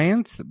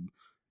science,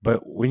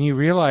 but when you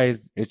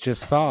realize it's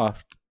just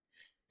soft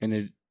and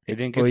it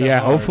didn't get Well, that yeah,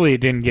 hard, hopefully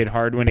it didn't get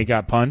hard when it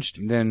got punched.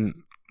 then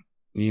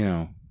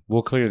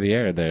we'll clear the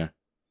air there.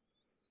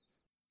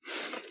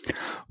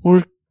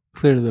 Or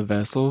clear the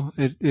vessel.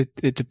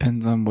 It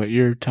depends on what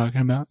you're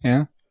talking about.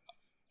 Yeah.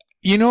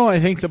 You know, I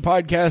think the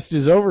podcast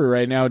is over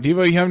right now.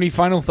 Devo, you have any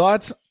final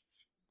thoughts?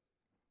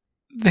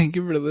 Thank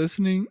you for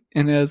listening,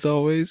 and as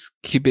always,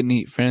 keep it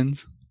neat,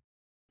 friends.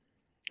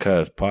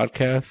 Because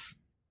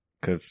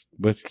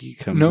whiskey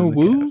comes No in the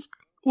woo? cask.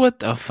 What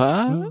the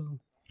fuck?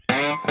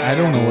 I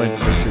don't know what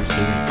Victor's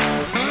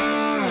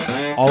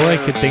doing. All I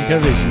could think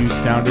of is you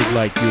sounded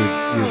like you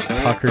were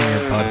puckering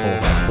your butthole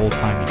the whole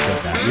time you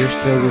said that. You're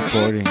still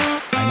recording.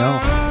 I know.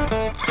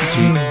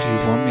 Do you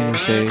want me to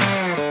say,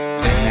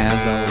 and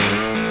as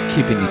always,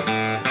 keep it neat?